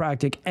focused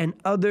chiropractic and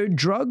other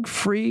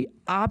drug-free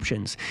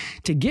options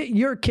to get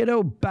your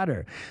kiddo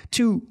better,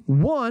 to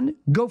one,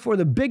 go for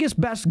the biggest,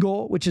 best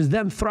goal, which is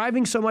them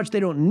thriving so much they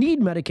don't need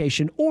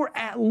medication, or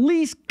at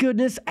least,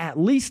 goodness, at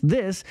least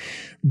this,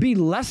 be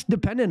less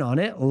dependent on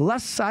it,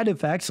 less side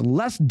effects,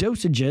 less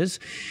dosages,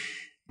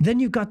 then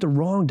you've got the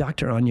wrong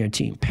doctor on your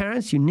team.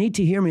 Parents, you need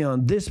to hear me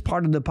on this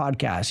part of the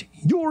podcast.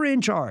 You're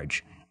in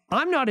charge.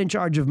 I'm not in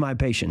charge of my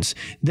patients.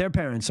 Their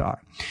parents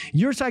are.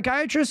 Your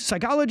psychiatrist,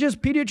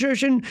 psychologist,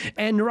 pediatrician,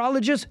 and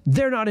neurologist,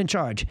 they're not in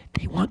charge.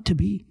 They want to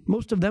be,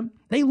 most of them.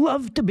 They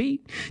love to be.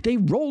 They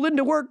roll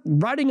into work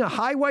riding a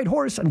high white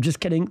horse. I'm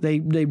just kidding. They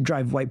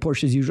drive white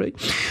Porsches usually.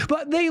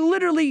 But they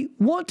literally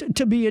want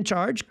to be in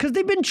charge because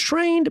they've been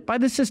trained by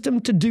the system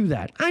to do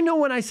that. I know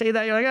when I say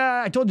that, you're like,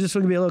 I told you this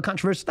was going to be a little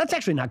controversial. That's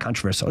actually not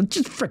controversial. It's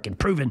just freaking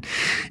proven.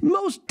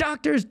 Most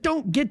doctors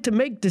don't get to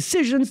make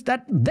decisions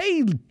that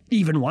they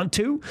even want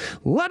to,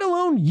 let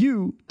alone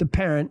you, the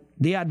parent,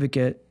 the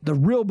advocate, the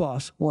real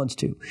boss wants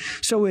to.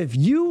 So if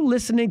you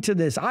listening to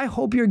this, I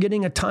hope you're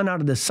getting a ton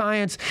out of the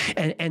science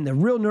and the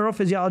real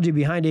neurophysiology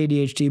behind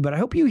ADHD, but I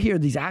hope you hear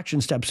these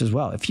action steps as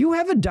well. If you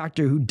have a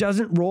doctor who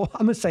doesn't roll,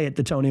 I'm going to say it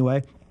the Tony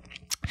way.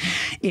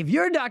 If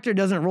your doctor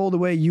doesn't roll the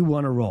way you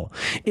want to roll,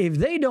 if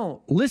they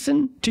don't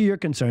listen to your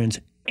concerns,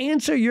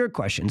 answer your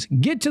questions,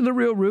 get to the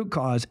real root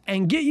cause,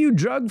 and get you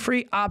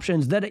drug-free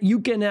options that you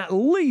can at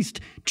least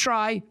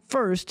try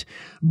first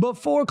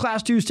before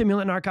class 2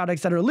 stimulant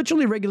narcotics that are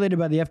literally regulated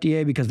by the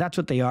FDA because that's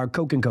what they are,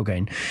 coke and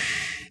cocaine,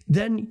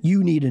 then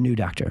you need a new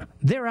doctor.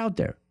 They're out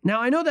there. Now,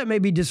 I know that may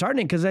be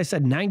disheartening because I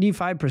said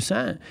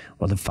 95%.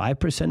 Well, the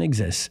 5%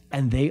 exists,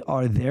 and they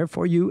are there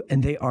for you,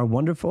 and they are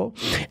wonderful.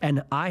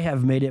 And I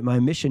have made it my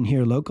mission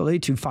here locally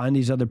to find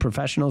these other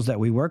professionals that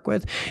we work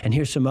with. And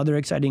here's some other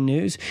exciting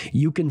news.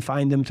 You can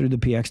find them through the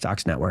PX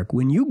Docs Network.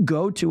 When you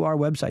go to our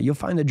website, you'll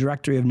find the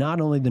directory of not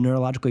only the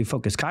neurologically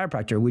focused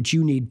chiropractor, which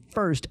you need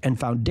first and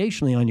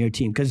foundationally on your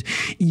team, because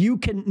you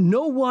can,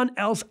 no one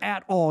else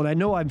at all. And I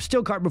know I'm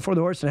still cart before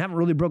the horse and I haven't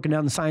really broken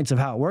down the science of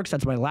how it works.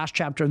 That's my last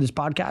chapter of this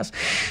podcast.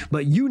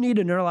 But you need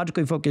a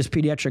neurologically focused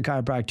pediatric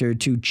chiropractor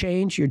to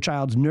change your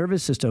child's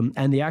nervous system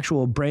and the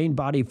actual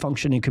brain-body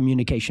function and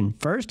communication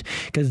first,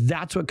 because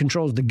that's what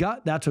controls the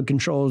gut, that's what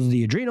controls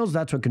the adrenals,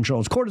 that's what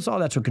controls cortisol,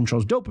 that's what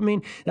controls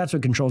dopamine, that's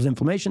what controls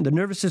inflammation. The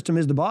nervous system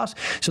is the boss.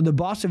 So the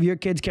boss of your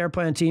kid's care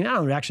plan team, I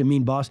don't actually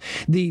mean boss,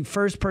 the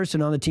first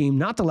person on the team,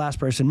 not the last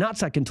person, not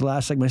second to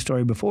last like my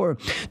story before,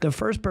 the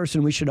first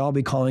person we should all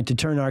be calling to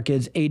turn our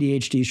kids'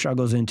 ADHD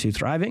struggles into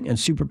thriving and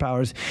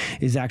superpowers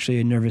is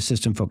actually a nervous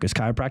system focused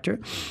chiropractor.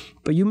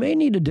 But you may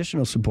need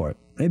additional support.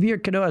 Maybe your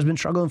kiddo has been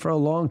struggling for a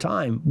long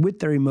time with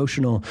their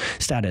emotional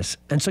status.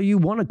 And so you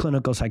want a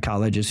clinical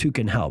psychologist who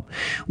can help.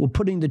 Well,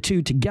 putting the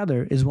two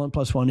together is 1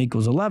 + 1 =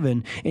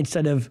 11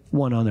 instead of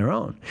one on their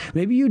own.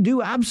 Maybe you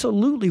do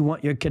absolutely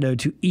want your kiddo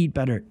to eat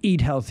better,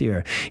 eat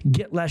healthier,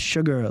 get less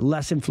sugar,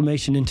 less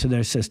inflammation into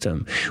their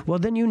system. Well,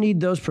 then you need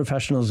those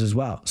professionals as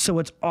well. So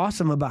what's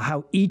awesome about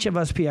how each of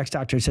us PX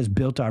doctors has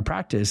built our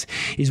practice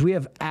is we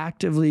have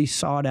actively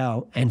sought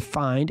out and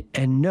find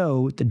and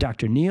know the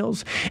Dr.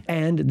 Neils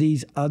and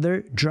these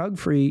other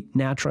drug-free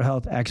natural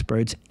health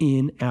experts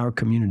in our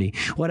community.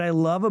 What I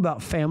love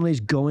about families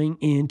going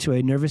into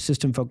a nervous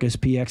system focused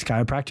PX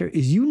chiropractor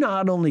is you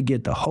not only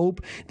get the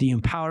hope, the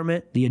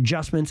empowerment, the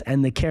adjustments,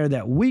 and the care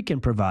that we can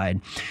provide,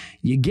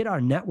 you get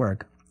our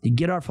network. You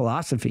get our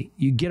philosophy,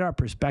 you get our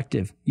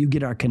perspective, you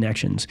get our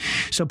connections.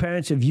 So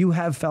parents, if you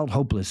have felt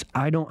hopeless,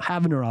 I don't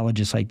have a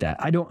neurologist like that.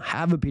 I don't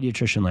have a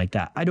pediatrician like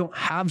that. I don't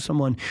have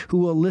someone who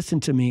will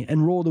listen to me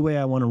and roll the way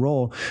I want to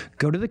roll.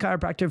 Go to the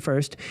chiropractor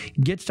first,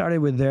 get started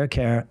with their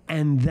care,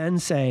 and then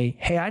say,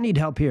 hey, I need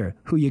help here.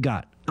 Who you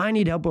got? I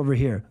need help over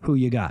here. Who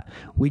you got?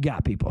 We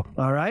got people.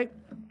 All right?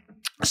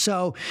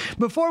 So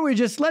before we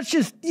let's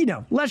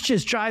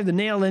just drive the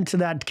nail into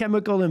that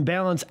chemical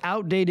imbalance,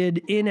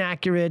 outdated,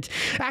 inaccurate.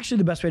 Actually,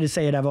 the best way to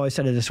say it, I've always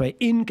said it this way.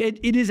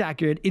 It is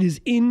accurate. It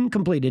is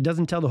incomplete. It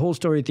doesn't tell the whole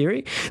story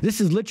theory.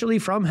 This is literally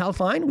from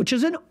Healthline, which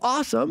is an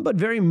awesome but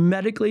very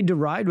medically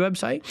derived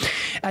website.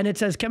 And it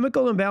says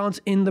chemical imbalance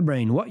in the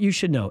brain. What you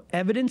should know.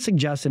 Evidence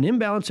suggests an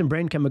imbalance in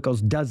brain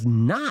chemicals does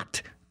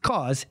not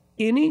cause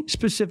any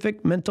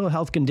specific mental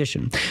health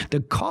condition. The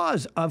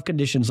cause of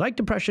conditions like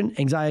depression,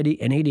 anxiety,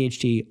 and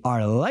ADHD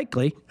are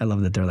likely, I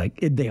love that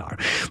they are,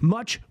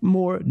 much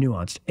more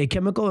nuanced. A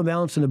chemical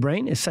imbalance in the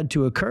brain is said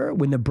to occur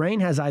when the brain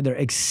has either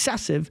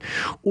excessive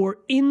or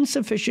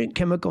insufficient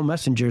chemical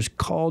messengers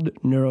called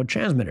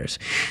neurotransmitters.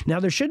 Now,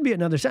 there should be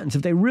another sentence.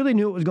 If they really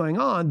knew what was going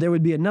on, there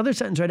would be another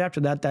sentence right after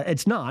that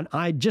it's not.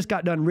 I just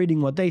got done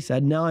reading what they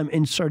said. Now I'm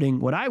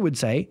inserting what I would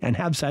say and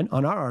have said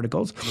on our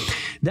articles.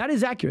 That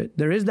is accurate.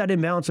 There is that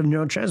imbalance of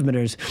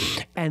neurotransmitters,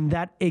 and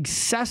that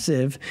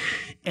excessiveness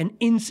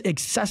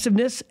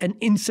and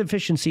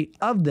insufficiency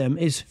of them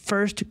is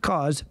first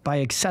caused by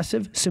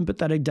excessive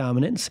sympathetic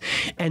dominance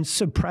and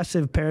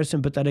suppressive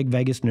parasympathetic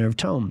vagus nerve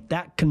tone.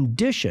 That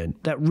condition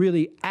that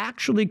really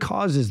actually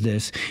causes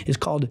this is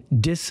called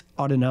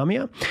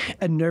dysautonomia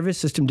and nervous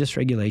system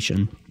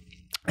dysregulation.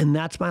 And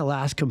that's my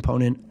last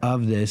component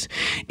of this,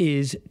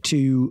 is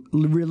to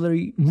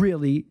really,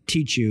 really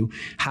teach you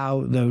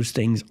how those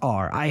things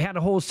are. I had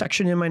a whole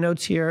section in my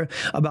notes here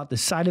about the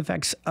side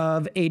effects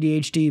of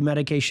ADHD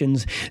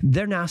medications.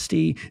 They're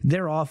nasty,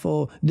 they're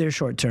awful, they're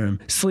short-term.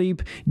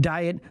 Sleep,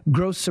 diet,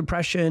 growth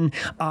suppression,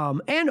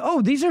 and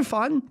these are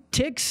fun.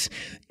 Tics,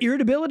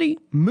 irritability,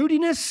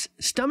 moodiness,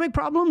 stomach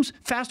problems,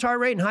 fast heart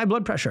rate, and high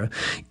blood pressure.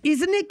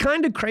 Isn't it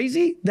kind of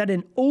crazy that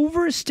an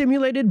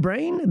overstimulated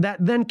brain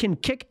that then can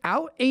kick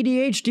out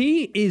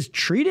ADHD is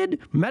treated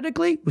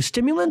medically with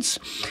stimulants?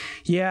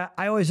 Yeah,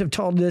 I always have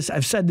told this.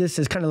 I've said this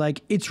as kind of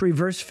like it's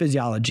reverse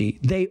physiology.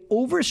 They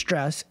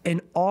overstress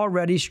an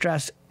already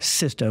stressed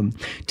system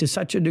to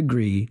such a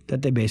degree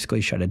that they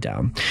basically shut it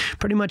down.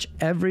 Pretty much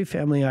every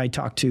family I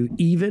talk to,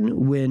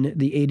 even when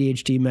the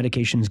ADHD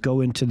medications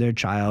go into their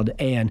child,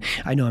 and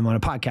I know I'm on a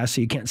podcast,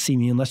 so you can't see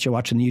me unless you're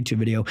watching the YouTube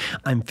video,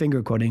 I'm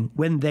finger quoting,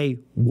 when they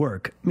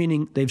work,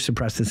 meaning they've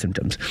suppressed the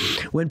symptoms.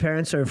 When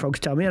parents or folks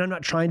tell me, and I'm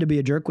not trying to be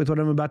a jerk with what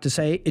I'm about to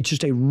say, it's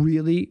just a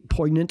really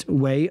poignant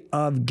way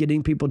of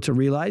getting people to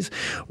realize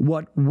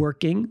what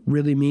working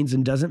really means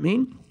and doesn't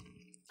mean.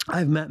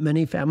 I've met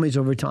many families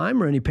over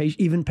time, or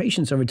even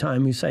patients over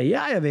time, who say,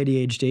 yeah, I have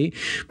ADHD,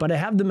 but I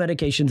have the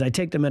medications, I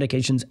take the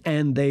medications,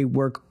 and they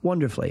work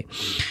wonderfully.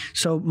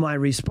 So my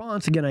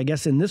response, again, I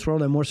guess in this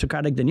world, I'm more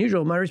Socratic than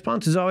usual. My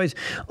response is always,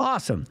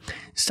 awesome.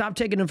 Stop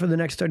taking them for the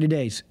next 30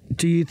 days.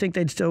 Do you think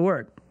they'd still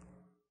work?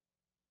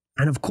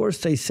 And of course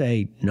they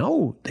say,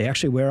 no, they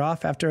actually wear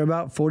off after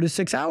about 4 to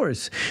 6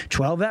 hours,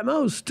 12 at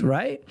most,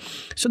 right?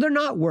 So they're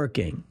not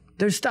working.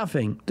 They're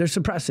stuffing, they're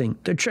suppressing,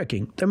 they're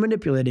tricking, they're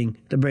manipulating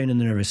the brain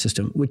and the nervous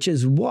system, which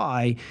is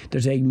why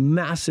there's a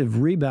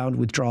massive rebound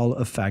withdrawal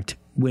effect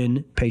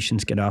when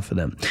patients get off of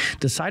them.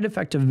 The side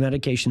effect of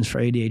medications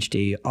for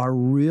ADHD are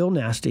real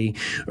nasty,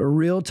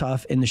 real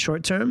tough in the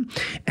short term,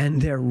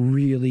 and they're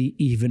really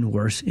even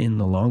worse in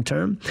the long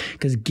term,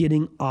 because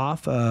getting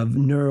off of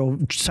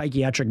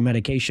neuropsychiatric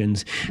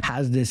medications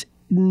has this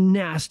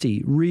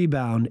nasty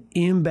rebound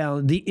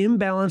imbalance. The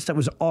imbalance that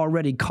was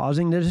already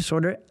causing the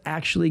disorder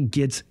actually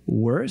gets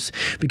worse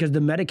because the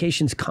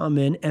medications come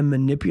in and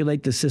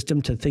manipulate the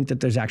system to think that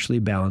there's actually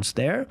balance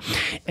there.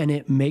 And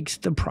it makes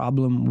the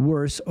problem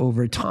worse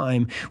over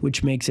time,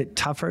 which makes it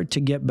tougher to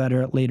get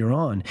better later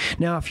on.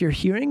 Now, if you're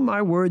hearing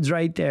my words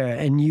right there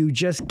and you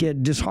just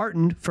get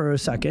disheartened for a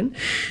second,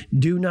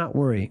 do not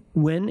worry.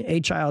 When a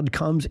child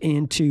comes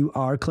into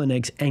our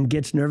clinics and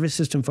gets nervous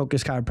system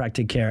focused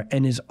chiropractic care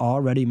and is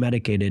already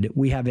medicated,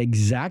 we have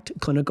exact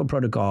clinical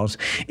protocols.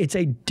 It's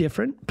a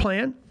different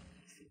plan.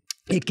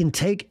 It can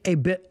take a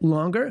bit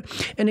longer,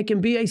 and it can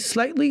be a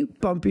slightly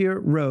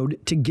bumpier road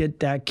to get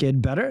that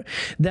kid better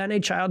than a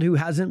child who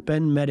hasn't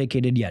been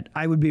medicated yet.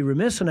 I would be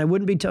remiss, and I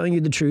wouldn't be telling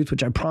you the truth,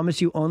 which I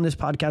promise you on this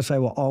podcast I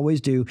will always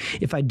do,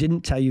 if I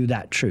didn't tell you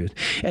that truth.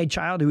 A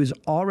child who is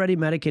already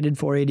medicated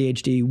for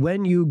ADHD,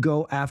 when you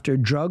go after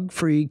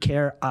drug-free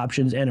care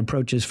options and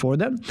approaches for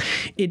them,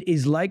 it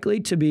is likely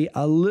to be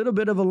a little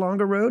bit of a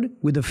longer road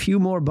with a few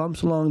more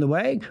bumps along the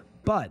way,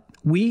 but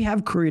we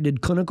have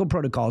created clinical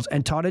protocols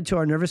and taught it to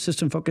our nervous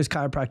system focused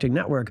chiropractic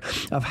network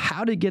of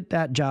how to get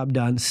that job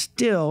done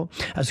still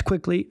as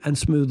quickly and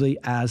smoothly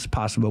as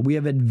possible. We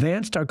have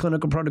advanced our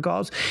clinical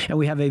protocols, and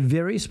we have a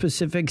very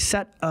specific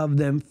set of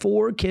them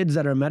for kids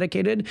that are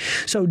medicated.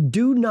 So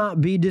do not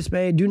be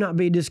dismayed. Do not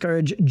be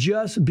discouraged.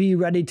 Just be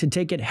ready to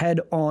take it head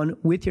on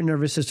with your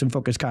nervous system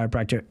focused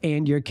chiropractor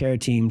and your care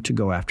team to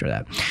go after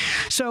that.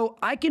 So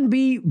I can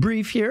be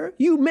brief here.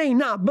 You may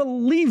not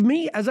believe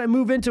me as I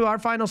move into our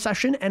final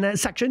section, and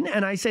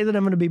I say that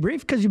I'm going to be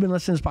brief because you've been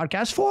listening to this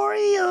podcast for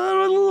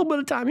a little bit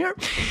of time here.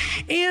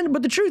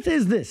 But the truth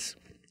is this.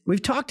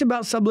 We've talked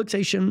about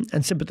subluxation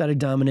and sympathetic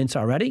dominance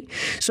already.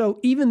 So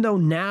even though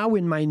now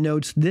in my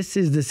notes, this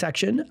is the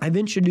section, I've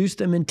introduced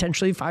them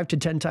intentionally 5 to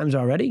 10 times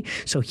already.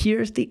 So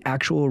here's the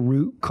actual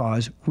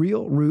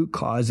real root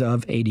cause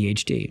of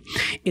ADHD.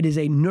 It is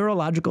a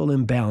neurological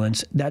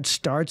imbalance that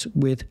starts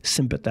with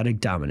sympathetic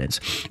dominance.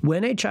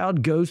 When a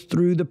child goes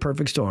through the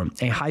perfect storm,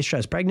 a high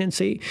stress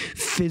pregnancy,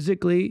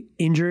 physically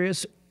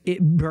injurious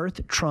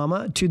birth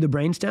trauma to the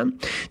brainstem.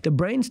 The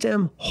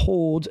brainstem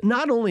holds,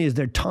 not only is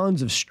there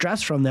tons of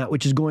stress from that,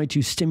 which is going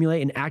to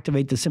stimulate and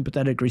activate the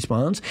sympathetic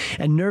response,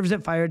 and nerves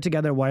that fire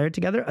together, wire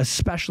together,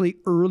 especially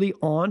early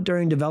on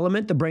during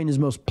development, the brain is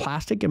most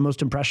plastic and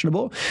most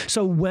impressionable.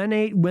 So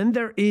when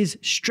there is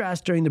stress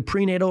during the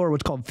prenatal or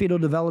what's called fetal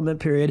development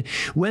period,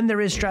 when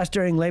there is stress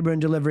during labor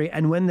and delivery,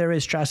 and when there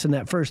is stress in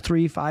that first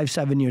 3, 5,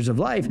 7 years of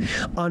life,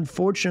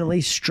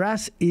 unfortunately,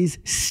 stress is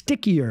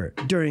stickier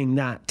during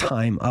that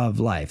time of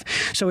life.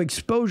 So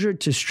exposure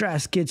to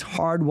stress gets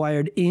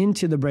hardwired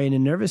into the brain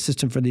and nervous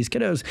system for these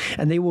kiddos,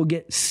 and they will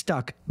get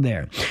stuck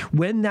there.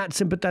 When that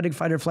sympathetic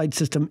fight or flight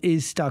system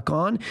is stuck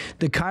on,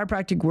 the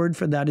chiropractic word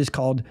for that is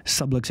called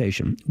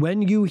subluxation.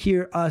 When you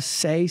hear us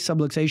say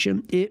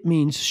subluxation, it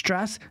means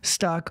stress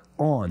stuck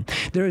on.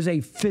 There is a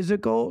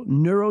physical,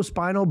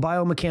 neurospinal,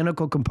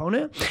 biomechanical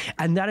component,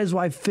 and that is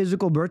why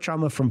physical birth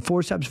trauma from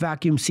forceps,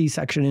 vacuum,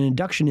 C-section, and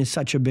induction is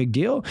such a big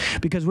deal,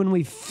 because when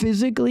we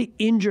physically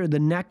injure the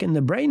neck and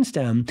the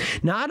brainstem,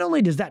 not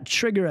only does that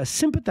trigger a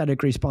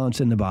sympathetic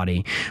response in the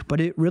body, but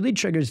it really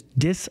triggers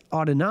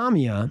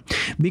dysautonomia,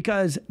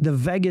 because the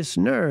vagus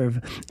nerve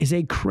is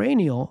a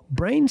cranial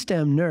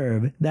brainstem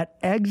nerve that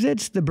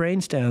exits the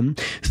brainstem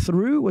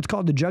through what's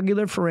called the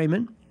jugular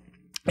foramen,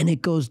 and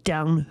it goes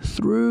down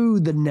through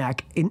the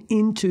neck and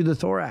into the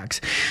thorax.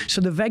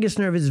 So the vagus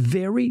nerve is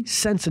very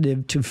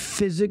sensitive to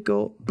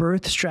physical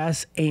birth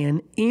stress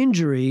and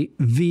injury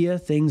via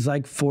things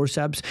like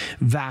forceps,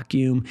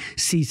 vacuum,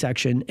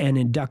 C-section, and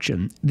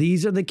induction.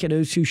 These are the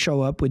kiddos who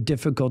show up with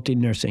difficulty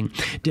nursing,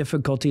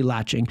 difficulty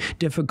latching,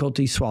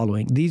 difficulty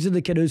swallowing. These are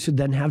the kiddos who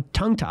then have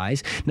tongue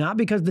ties, not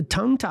because the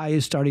tongue tie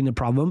is starting the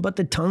problem, but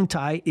the tongue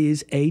tie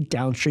is a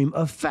downstream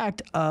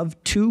effect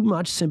of too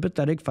much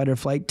sympathetic fight or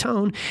flight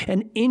tone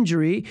and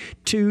injury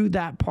to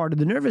that part of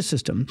the nervous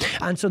system.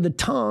 And so the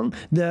tongue,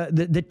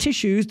 the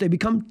tissues, they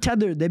become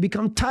tethered, they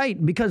become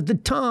tight, because the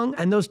tongue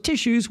and those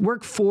tissues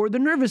work for the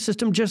nervous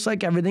system just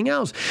like everything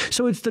else.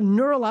 So it's the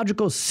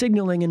neurological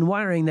signaling and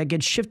wiring that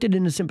gets shifted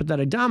into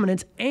sympathetic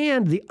dominance,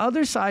 and the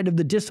other side of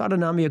the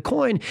dysautonomia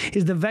coin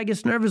is the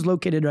vagus nerve is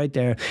located right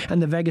there,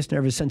 and the vagus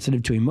nerve is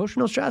sensitive to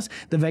emotional stress.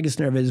 The vagus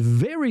nerve is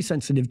very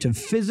sensitive to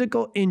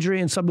physical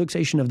injury and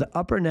subluxation of the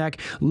upper neck,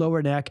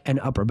 lower neck, and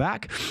upper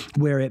back,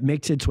 where it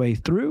makes its way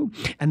through.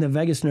 And the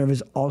vagus nerve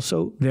is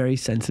also very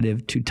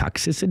sensitive to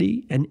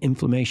toxicity and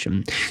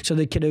inflammation. So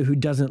the kiddo who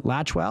doesn't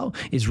latch well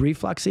is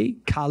refluxy,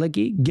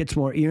 colicky, gets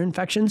more ear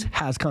infections,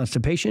 has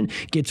constipation,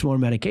 gets more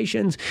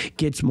medications,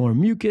 gets more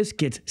mucus,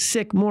 gets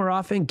sick more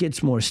often,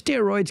 gets more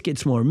steroids,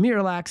 gets more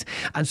Miralax.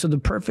 And so the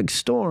perfect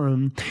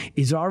storm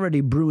is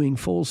already brewing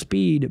full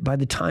speed by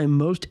the time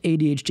most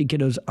ADHD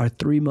kiddos are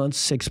 3 months,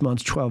 6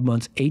 months, 12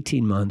 months,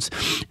 18 months.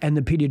 And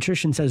the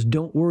pediatrician says,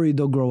 don't worry,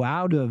 they'll grow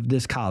out of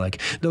this colic.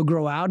 They'll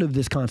grow out of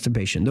this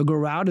constipation. They'll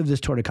grow out of this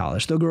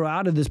torticollis. They'll grow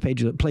out of this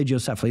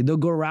plagiocephaly. They'll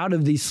grow out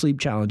of these sleep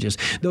challenges.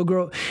 They'll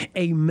grow.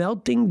 A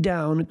melting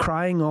down,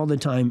 crying all the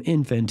time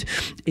infant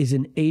is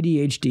an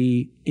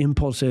ADHD,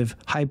 impulsive,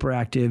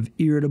 hyperactive,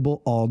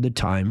 irritable all the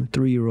time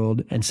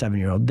 3-year-old and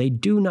 7-year-old. They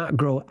do not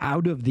grow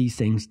out of these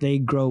things. They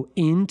grow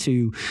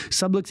into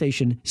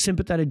subluxation,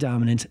 sympathetic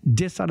dominance,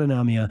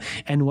 dysautonomia,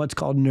 and what's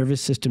called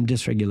nervous system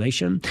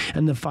dysregulation.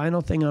 And the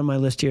final thing on my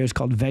list here is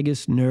called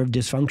vagus nerve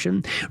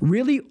dysfunction.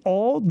 Really,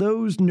 all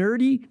those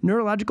nerdy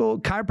neurological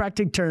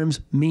chiropractic terms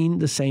mean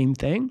the same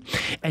thing.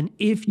 And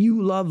if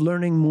you love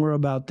learning more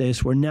about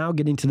this, we're now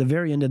getting to the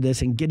very end of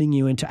this and getting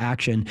you into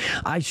action.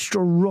 I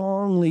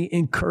strongly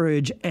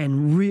encourage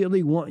and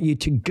really want you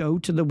to go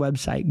to the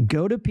website,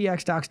 go to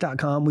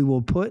pxdocs.com. We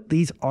will put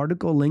these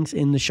article links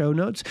in the show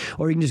notes,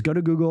 or you can just go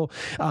to Google,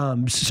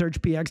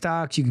 search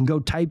PXDocs. You can go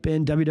type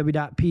in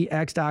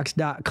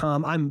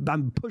www.pxdocs.com.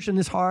 I'm pushing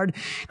this hard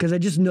because I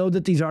just know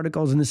that these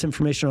articles and this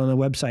information on the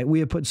website, we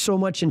have put so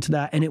much into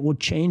that, and it will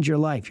change your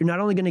life. You're not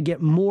only going to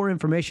get more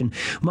information.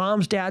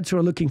 Moms, dads who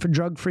are looking for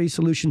drug-free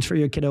solutions for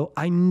your kiddo,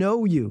 I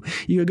know you.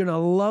 You're going to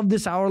love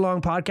this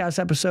hour-long podcast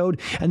episode,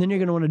 and then you're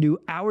going to want to do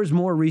hours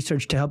more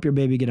research to help your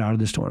baby get out of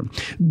the storm.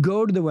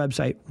 Go to the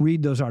website,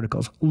 read those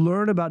articles,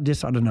 learn about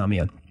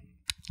dysautonomia.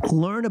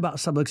 Learn about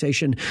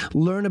subluxation,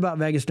 learn about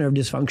vagus nerve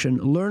dysfunction,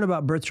 learn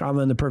about birth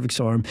trauma and the perfect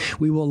storm.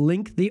 We will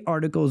link the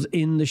articles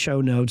in the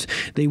show notes.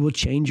 They will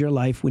change your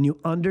life when you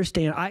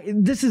understand.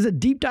 This is a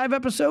deep dive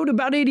episode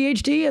about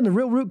ADHD and the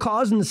real root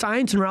cause and the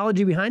science and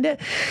neurology behind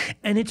it.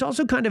 And it's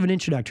also kind of an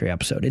introductory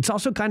episode. It's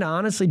also kind of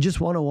honestly just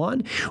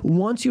 101.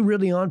 Once you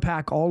really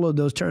unpack all of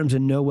those terms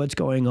and know what's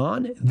going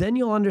on, then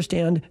you'll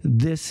understand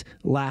this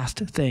last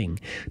thing.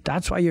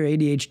 That's why your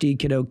ADHD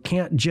kiddo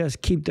can't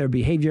just keep their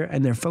behavior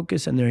and their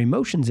focus and their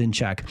emotions in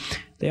check.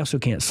 They also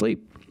can't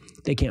sleep.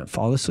 They can't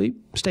fall asleep,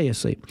 stay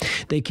asleep.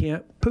 They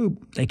can't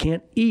poop. They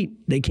can't eat.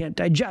 They can't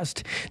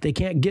digest. They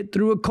can't get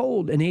through a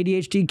cold. And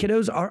ADHD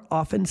kiddos are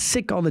often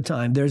sick all the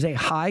time. There's a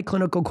high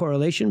clinical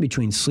correlation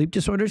between sleep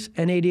disorders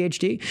and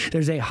ADHD.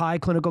 There's a high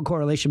clinical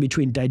correlation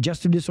between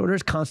digestive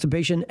disorders,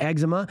 constipation,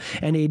 eczema,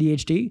 and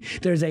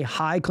ADHD. There's a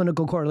high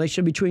clinical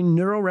correlation between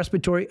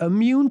neurorespiratory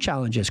immune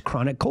challenges,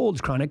 chronic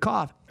colds, chronic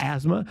cough,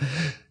 asthma,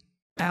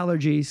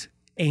 allergies,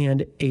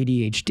 and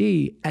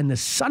ADHD. And the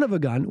son of a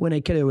gun, when a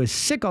kiddo is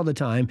sick all the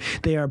time,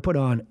 they are put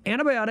on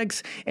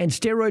antibiotics and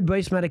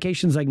steroid-based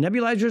medications like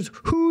nebulizers,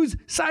 whose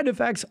side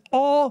effects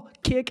all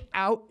kick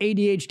out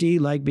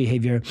ADHD-like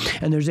behavior.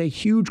 And there's a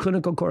huge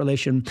clinical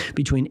correlation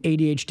between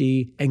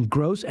ADHD and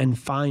gross and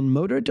fine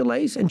motor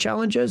delays and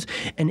challenges,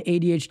 and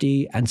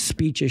ADHD and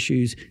speech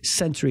issues,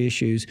 sensory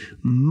issues,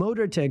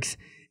 motor tics,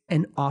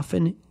 and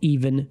often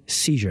even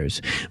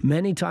seizures.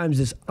 Many times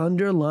this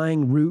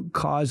underlying root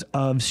cause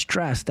of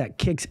stress that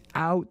kicks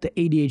out the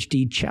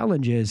ADHD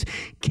challenges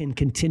can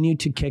continue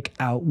to kick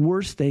out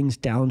worse things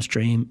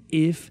downstream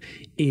if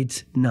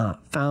it's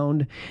not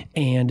found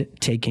and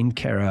taken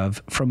care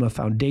of from a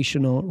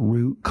foundational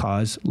root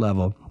cause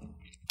level.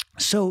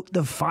 So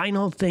the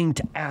final thing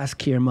to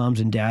ask here, moms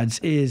and dads,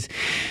 is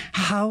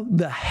how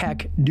the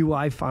heck do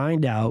I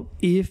find out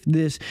if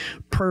this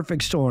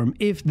perfect storm,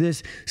 if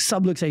this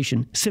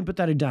subluxation,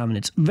 sympathetic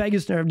dominance,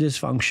 vagus nerve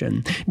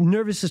dysfunction,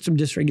 nervous system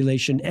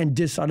dysregulation, and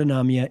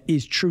dysautonomia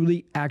is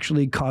truly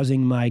actually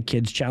causing my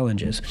kids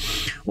challenges?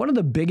 One of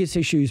the biggest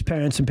issues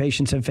parents and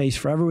patients have faced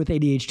forever with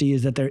ADHD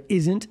is that there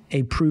isn't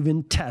a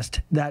proven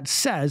test that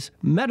says,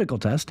 medical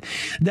test,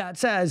 that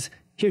says,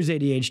 here's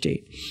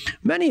ADHD.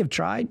 Many have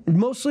tried,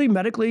 mostly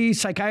medically,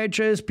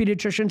 psychiatrists,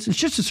 pediatricians. It's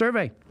just a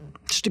survey,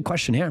 just a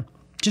questionnaire,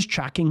 just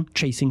tracking,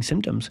 chasing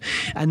symptoms,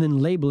 and then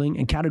labeling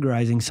and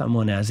categorizing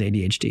someone as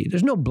ADHD.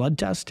 There's no blood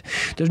test.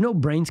 There's no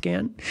brain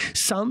scan.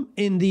 Some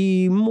in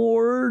the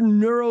more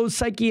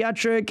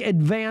neuropsychiatric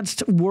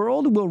advanced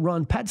world will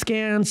run PET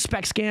scans,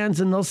 SPECT scans,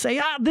 and they'll say,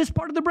 this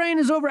part of the brain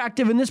is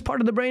overactive and this part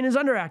of the brain is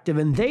underactive.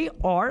 And they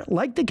are,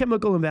 like the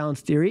chemical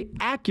imbalance theory,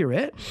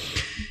 accurate,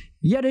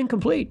 yet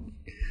incomplete.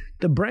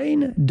 The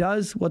brain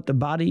does what the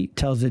body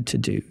tells it to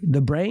do.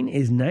 The brain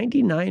is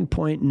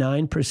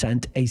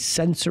 99.9% a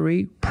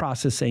sensory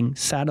processing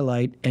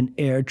satellite and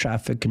air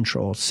traffic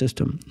control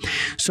system.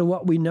 So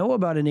what we know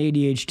about an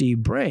ADHD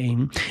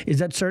brain is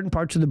that certain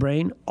parts of the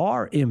brain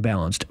are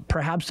imbalanced.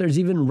 Perhaps there's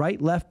even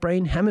right-left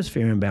brain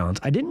hemisphere imbalance.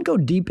 I didn't go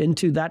deep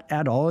into that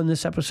at all in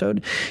this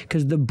episode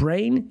because the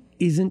brain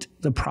isn't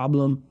the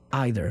problem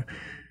either.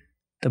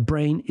 The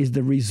brain is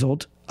the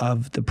result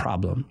of the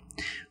problem.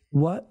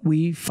 What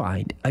we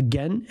find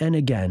again and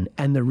again,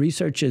 and the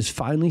research is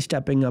finally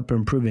stepping up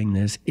and proving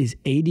this, is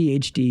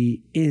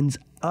ADHD ends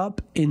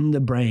up in the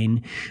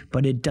brain,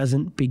 but it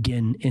doesn't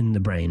begin in the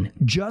brain.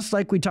 Just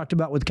like we talked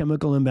about with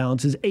chemical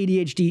imbalances,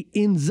 ADHD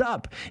ends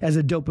up as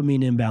a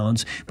dopamine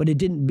imbalance, but it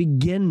didn't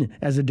begin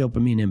as a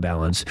dopamine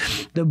imbalance.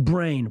 The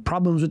brain,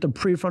 problems with the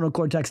prefrontal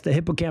cortex, the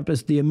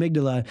hippocampus, the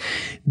amygdala,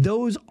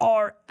 those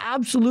are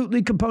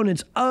absolutely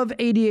components of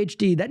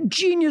ADHD that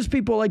genius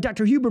people like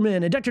Dr.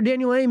 Huberman and Dr.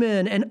 Daniel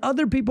Amen and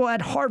other people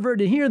at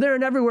Harvard and here, there,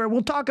 and everywhere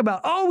will talk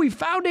about. We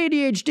found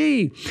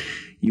ADHD.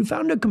 You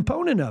found a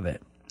component of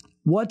it.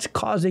 What's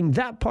causing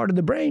that part of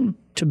the brain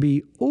to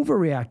be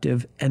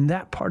overreactive and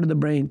that part of the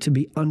brain to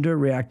be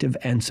underreactive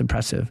and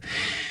suppressive?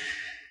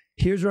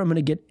 Here's where I'm going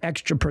to get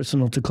extra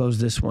personal to close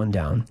this one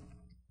down.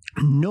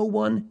 No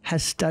one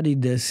has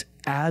studied this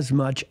as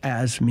much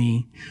as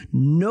me.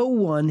 No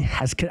one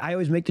has. I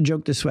always make the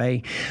joke this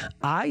way.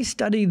 I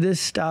study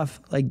this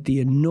stuff like the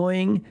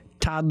annoying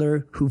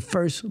toddler who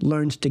first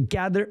learns to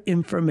gather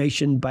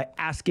information by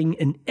asking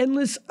an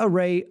endless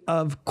array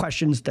of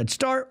questions that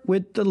start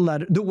with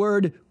the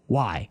word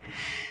why.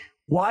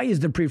 Why is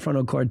the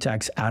prefrontal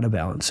cortex out of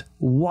balance?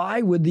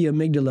 Why would the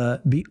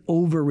amygdala be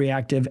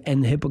overreactive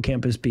and the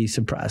hippocampus be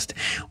suppressed?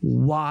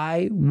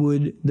 Why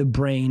would the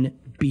brain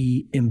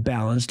be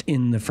imbalanced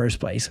in the first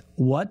place?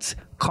 What's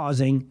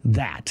causing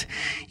that?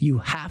 You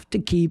have to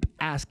keep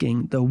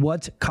asking the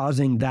what's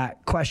causing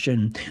that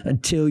question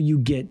until you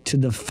get to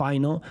the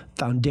final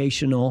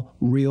foundational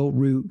real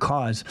root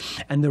cause.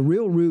 And the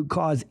real root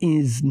cause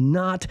is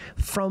not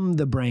from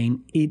the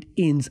brain. It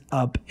ends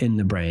up in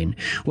the brain.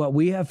 What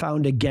we have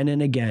found again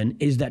and again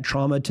is that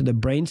trauma to the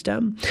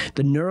brainstem,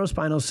 the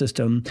neurospinal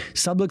system,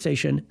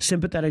 subluxation,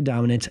 sympathetic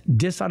dominance,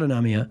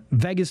 dysautonomia,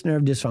 vagus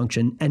nerve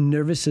dysfunction, and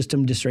nervous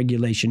system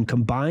dysregulation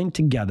combined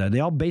together.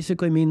 They all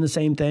basically mean the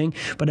same thing,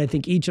 but I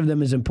think each of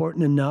them is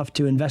important enough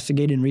to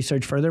investigate and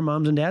research further.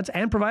 Moms and dads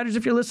and providers,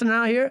 if you're listening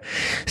out here,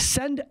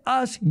 send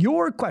us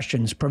your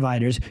questions,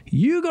 providers.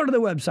 You go to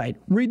the website,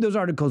 read those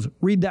articles,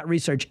 read that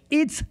research.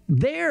 It's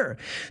there.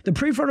 The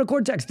prefrontal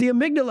cortex, the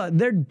amygdala,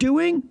 they're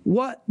doing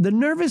what the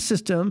nervous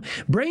system,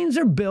 brains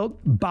are built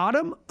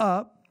bottom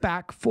up,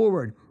 back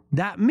forward.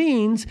 That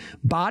means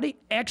body,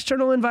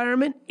 external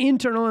environment,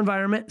 internal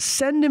environment,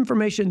 send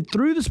information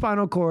through the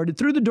spinal cord,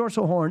 through the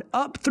dorsal horn,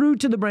 up through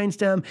to the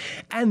brainstem,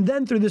 and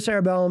then through the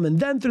cerebellum, and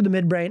then through the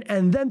midbrain,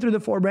 and then through the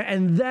forebrain,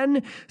 and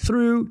then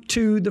through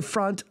to the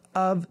front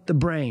of the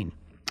brain.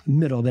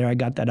 Middle there, I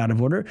got that out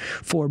of order.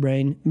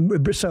 Forebrain,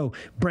 so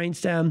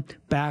brainstem,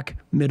 back,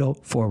 middle,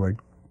 forward.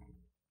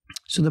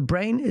 So the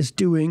brain is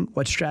doing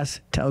what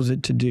stress tells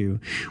it to do.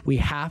 We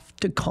have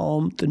to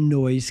calm the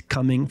noise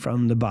coming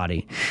from the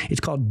body. It's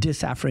called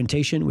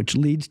disafferentation, which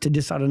leads to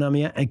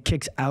dysautonomia and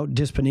kicks out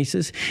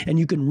dyskinesis. And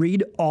you can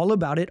read all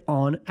about it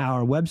on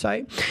our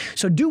website.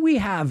 So do we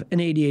have an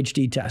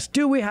ADHD test?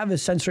 Do we have a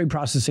sensory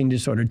processing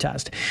disorder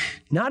test?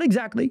 Not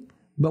exactly,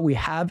 but we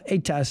have a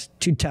test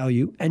to tell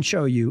you and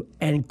show you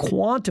and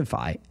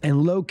quantify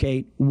and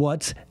locate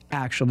what's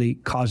actually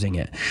causing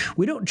it.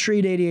 We don't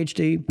treat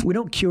ADHD. We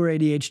don't cure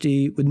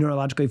ADHD with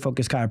neurologically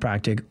focused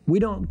chiropractic. We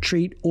don't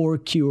treat or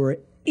cure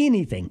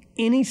anything,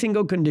 any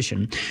single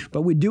condition,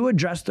 but we do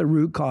address the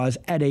root cause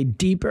at a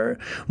deeper,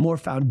 more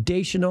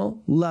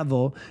foundational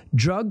level,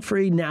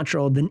 drug-free,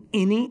 natural than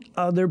any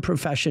other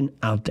profession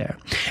out there.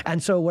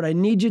 And so what I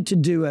need you to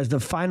do as the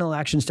final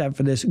action step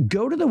for this,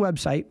 go to the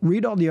website,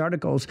 read all the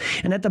articles,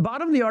 and at the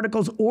bottom of the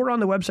articles or on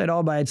the website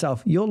all by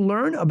itself, you'll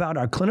learn about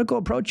our clinical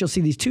approach. You'll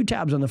see these two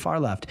tabs on the far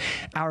left,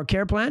 our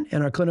care plan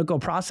and our clinical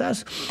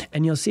process,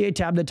 and you'll see a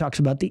tab that talks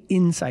about the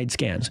insight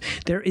scans.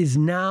 There is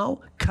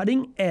now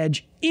cutting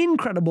edge,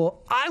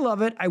 incredible. I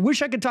love it. I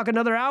wish I could talk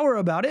another hour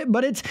about it,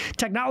 but it's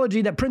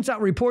technology that prints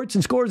out reports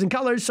and scores and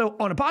colors. So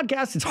on a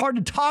podcast, it's hard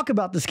to talk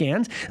about the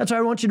scans. That's why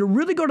I want you to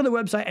really go to the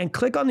website and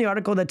click on the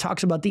article that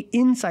talks about the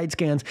insight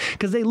scans,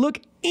 because they look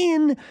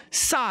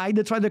inside.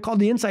 That's why they're called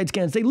the insight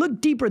scans. They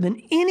look deeper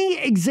than any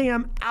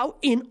exam out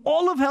in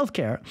all of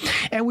healthcare.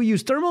 And we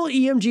use thermal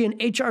EMG and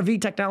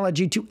HRV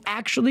technology to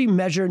actually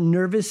measure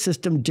nervous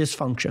system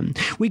dysfunction.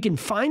 We can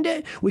find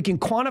it, we can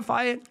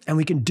quantify it, and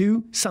we can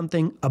do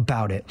something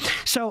about it.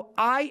 So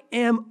I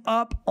am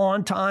up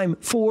on time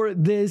for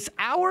this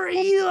hour.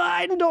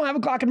 I don't have a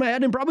clock in my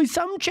head, and probably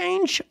some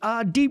change,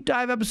 deep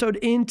dive episode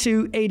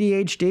into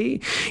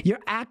ADHD. Your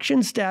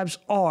action steps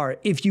are,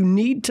 if you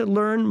need to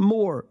learn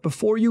more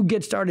before you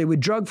get started with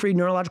drug-free,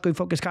 neurologically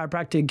focused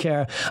chiropractic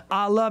care,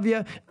 I love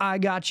you. I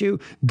got you.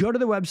 Go to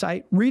the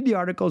website, read the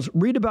articles,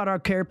 read about our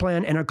care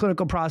plan and our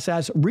clinical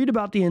process, read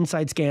about the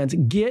insight scans,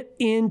 get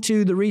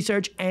into the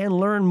research and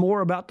learn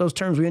more about those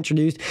terms we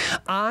introduced.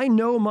 I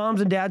know moms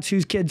and dads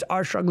whose kids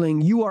are struggling.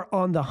 You are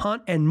on the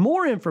hunt, and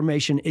more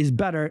information is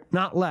better,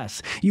 not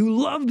less. You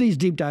love these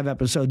deep dive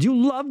episodes. You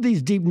love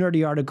these deep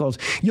nerdy articles.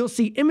 You'll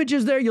see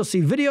images there. You'll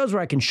see videos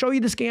where I can show you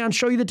the scans,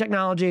 show you the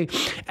technology,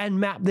 and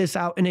map this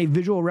out in a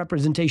visual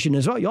representation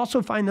as well. You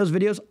also find those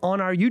videos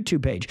on our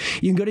YouTube page.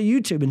 You can go to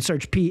YouTube and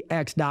search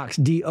PX Docs,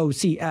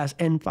 DOCS,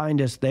 and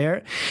find us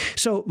there.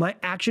 So my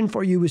action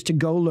for you is to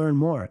go learn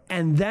more.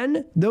 And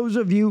then those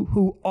of you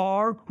who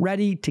are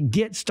ready to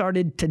get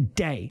started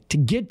today, to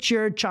get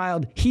your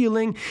child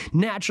healing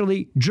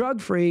naturally,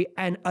 drug-free,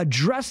 and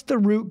address the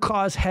root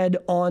cause head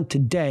on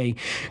today,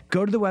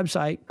 go to the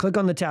website, click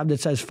on the tab that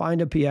says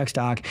Find a PX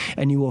Doc,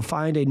 and you will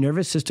find a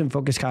nervous system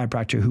focused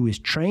chiropractor who is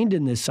trained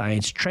in this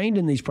science, trained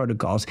in these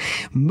protocols,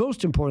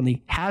 most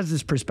importantly, has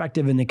this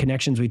perspective and the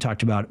connections we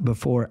talked about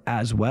before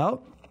as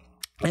well.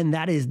 And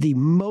that is the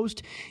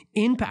most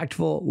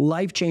impactful,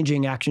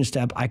 life-changing action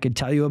step I could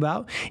tell you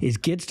about, is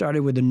get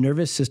started with a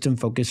nervous system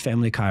focused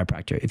family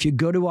chiropractor. If you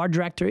go to our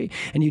directory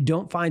and you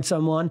don't find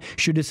someone,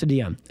 shoot us a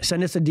DM.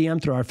 Send us a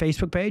DM through our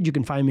Facebook page. You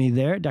can find me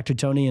there, Dr.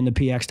 Tony and the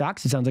PX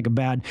Docs. It sounds like a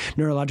bad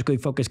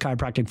neurologically focused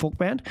chiropractic folk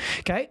band.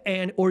 Okay.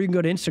 Or you can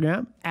go to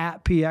Instagram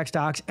at PX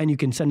Docs and you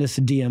can send us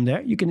a DM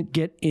there. You can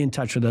get in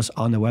touch with us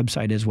on the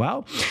website as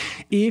well.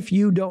 If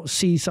you don't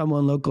see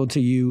someone local to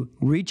you,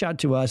 reach out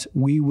to us.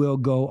 We will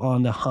go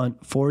on the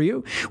hunt for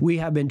you. We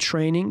have been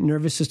training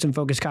nervous system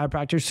focused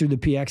chiropractors through the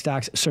PX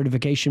Docs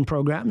certification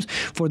programs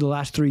for the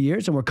last 3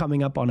 years, and we're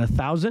coming up on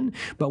 1,000,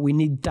 but we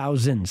need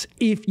thousands.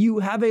 If you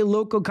have a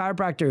local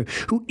chiropractor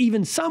who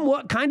even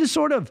somewhat kind of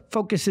sort of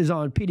focuses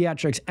on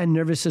pediatrics and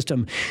nervous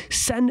system,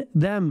 send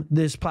them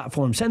this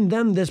platform, send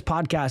them this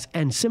podcast,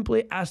 and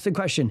simply ask the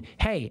question,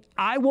 hey,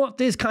 I want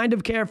this kind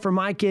of care for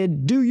my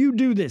kid. Do you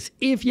do this?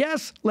 If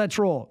yes, let's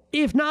roll.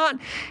 If not,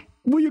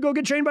 will you go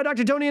get trained by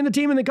Dr. Tony and the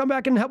team and then come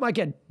back and help my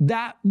kid?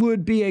 That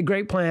would be a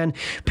great plan.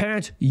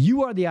 Parents,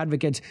 you are the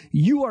advocates.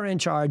 You are in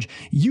charge.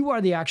 You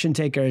are the action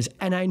takers.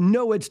 And I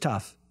know it's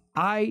tough.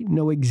 I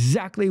know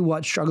exactly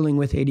what struggling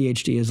with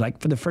ADHD is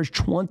like. For the first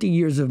 20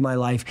 years of my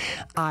life,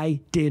 I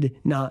did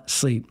not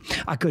sleep.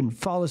 I couldn't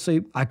fall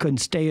asleep. I couldn't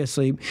stay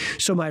asleep.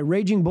 So my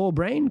raging bull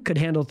brain could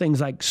handle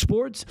things like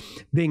sports,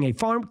 being a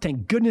farm.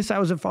 Thank goodness I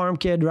was a farm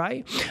kid,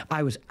 right?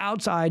 I was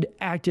outside,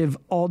 active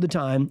all the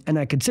time, and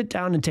I could sit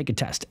down and take a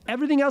test.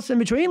 Everything else in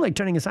between, like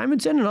turning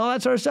assignments in and all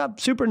that sort of stuff,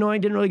 super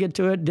annoying. Didn't really get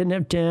to it. Didn't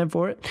have time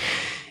for it.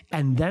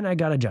 And then I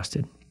got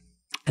adjusted.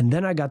 And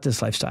then I got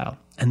this lifestyle.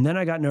 And then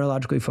I got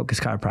neurologically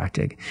focused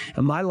chiropractic.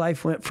 And my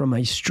life went from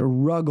a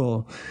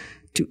struggle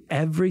to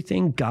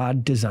everything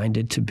God designed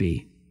it to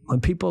be. When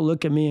people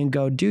look at me and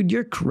go, dude,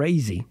 you're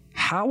crazy.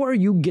 How are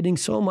you getting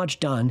so much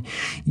done,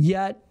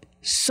 yet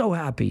so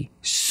happy,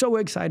 so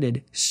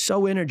excited,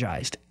 so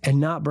energized, and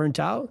not burnt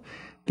out?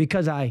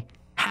 Because I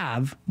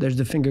have, there's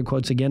the finger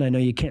quotes again, I know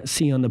you can't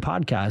see on the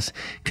podcast,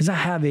 because I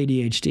have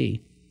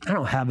ADHD. I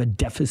don't have a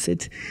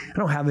deficit. I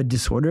don't have a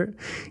disorder.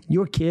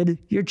 Your kid,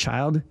 your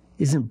child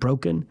isn't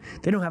broken.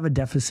 They don't have a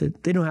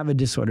deficit. They don't have a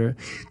disorder.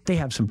 They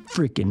have some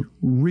freaking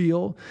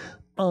real,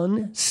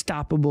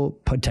 unstoppable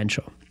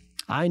potential.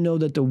 I know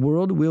that the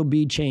world will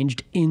be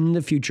changed in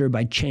the future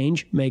by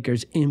change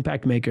makers,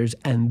 impact makers,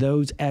 and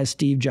those, as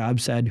Steve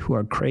Jobs said, who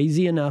are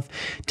crazy enough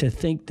to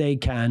think they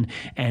can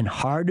and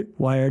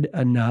hardwired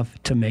enough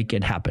to make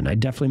it happen. I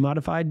definitely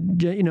modified,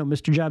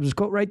 Mr. Jobs'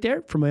 quote right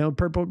there for my own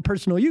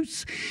personal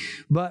use.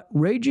 But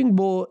Raging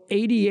Bull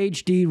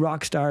ADHD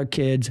rockstar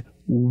kids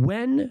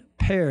when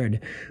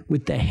paired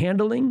with the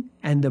handling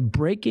and the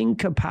braking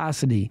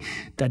capacity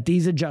that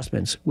these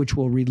adjustments, which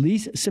will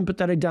release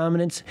sympathetic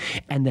dominance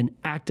and then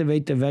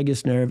activate the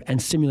vagus nerve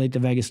and stimulate the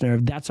vagus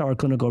nerve, that's how our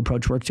clinical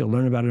approach works. You'll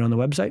learn about it on the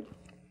website.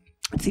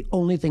 It's the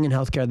only thing in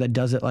healthcare that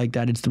does it like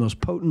that. It's the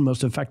most potent,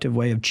 most effective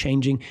way of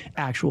changing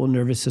actual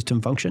nervous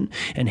system function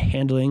and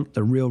handling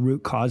the real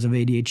root cause of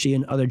ADHD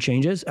and other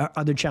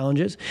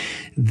challenges.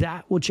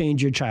 That will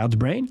change your child's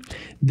brain.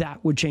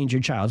 That will change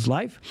your child's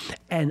life.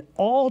 And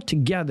all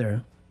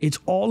together, it's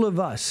all of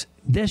us,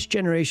 this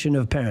generation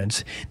of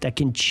parents, that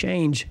can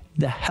change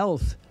the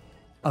health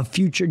of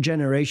future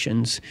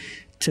generations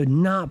to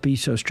not be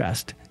so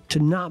stressed, to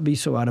not be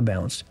so out of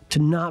balance, to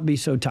not be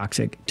so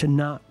toxic, to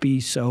not be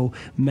so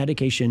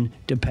medication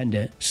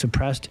dependent,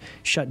 suppressed,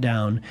 shut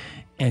down,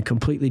 and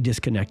completely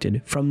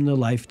disconnected from the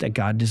life that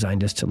God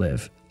designed us to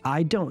live.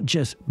 I don't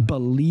just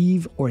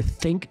believe or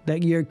think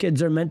that your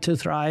kids are meant to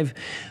thrive.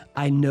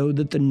 I know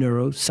that the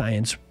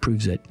neuroscience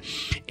proves it.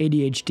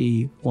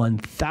 ADHD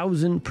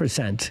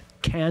 1000%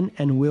 can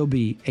and will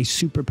be a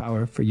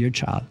superpower for your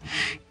child.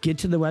 Get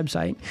to the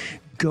website.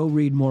 Go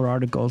read more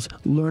articles,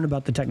 learn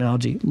about the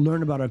technology,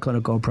 learn about our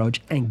clinical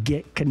approach, and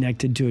get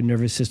connected to a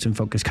nervous system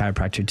focused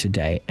chiropractor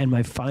today. And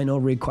my final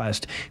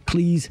request,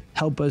 please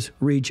help us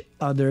reach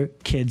other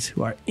kids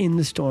who are in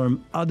the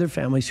storm, other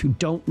families who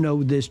don't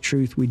know this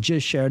truth we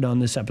just shared on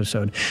this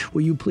episode.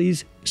 Will you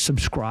please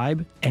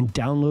subscribe and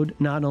download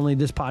not only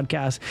this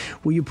podcast,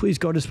 will you please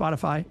go to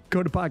Spotify,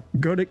 go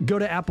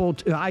to Apple,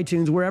 to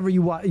iTunes, wherever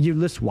you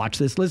watch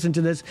this, listen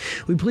to this.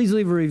 Will you please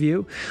leave a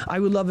review? I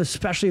would love,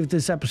 especially if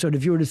this episode,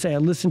 if you were to say, I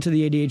listened to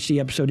the ADHD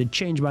episode, it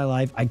changed my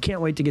life. I can't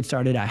wait to get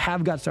started. I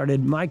have got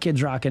started. My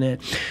kid's rocking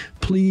it.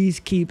 Please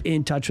keep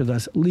in touch with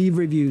us. Leave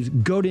reviews.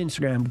 Go to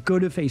Instagram. Go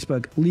to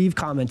Facebook. Leave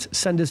comments.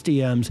 Send us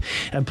DMs.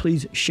 And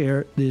please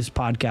share this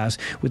podcast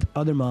with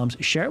other moms.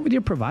 Share it with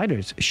your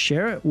providers.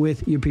 Share it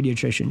with your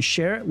pediatrician.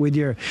 Share it with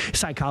your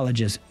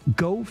psychologist.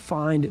 Go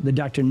find the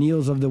Dr.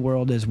 Neils of the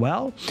world as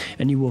well,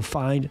 and you will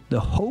find the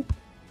hope,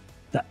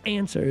 the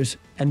answers,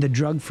 and the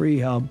drug-free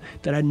help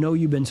that I know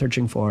you've been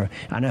searching for.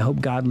 And I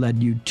hope God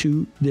led you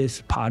to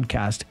this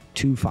podcast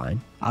to find.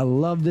 I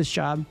love this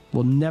job.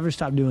 We'll never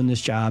stop doing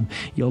this job.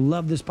 You'll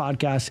love this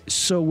podcast.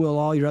 So will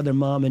all your other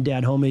mom and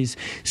dad homies.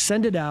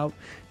 Send it out.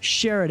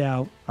 Share it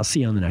out. I'll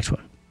see you on the next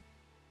one.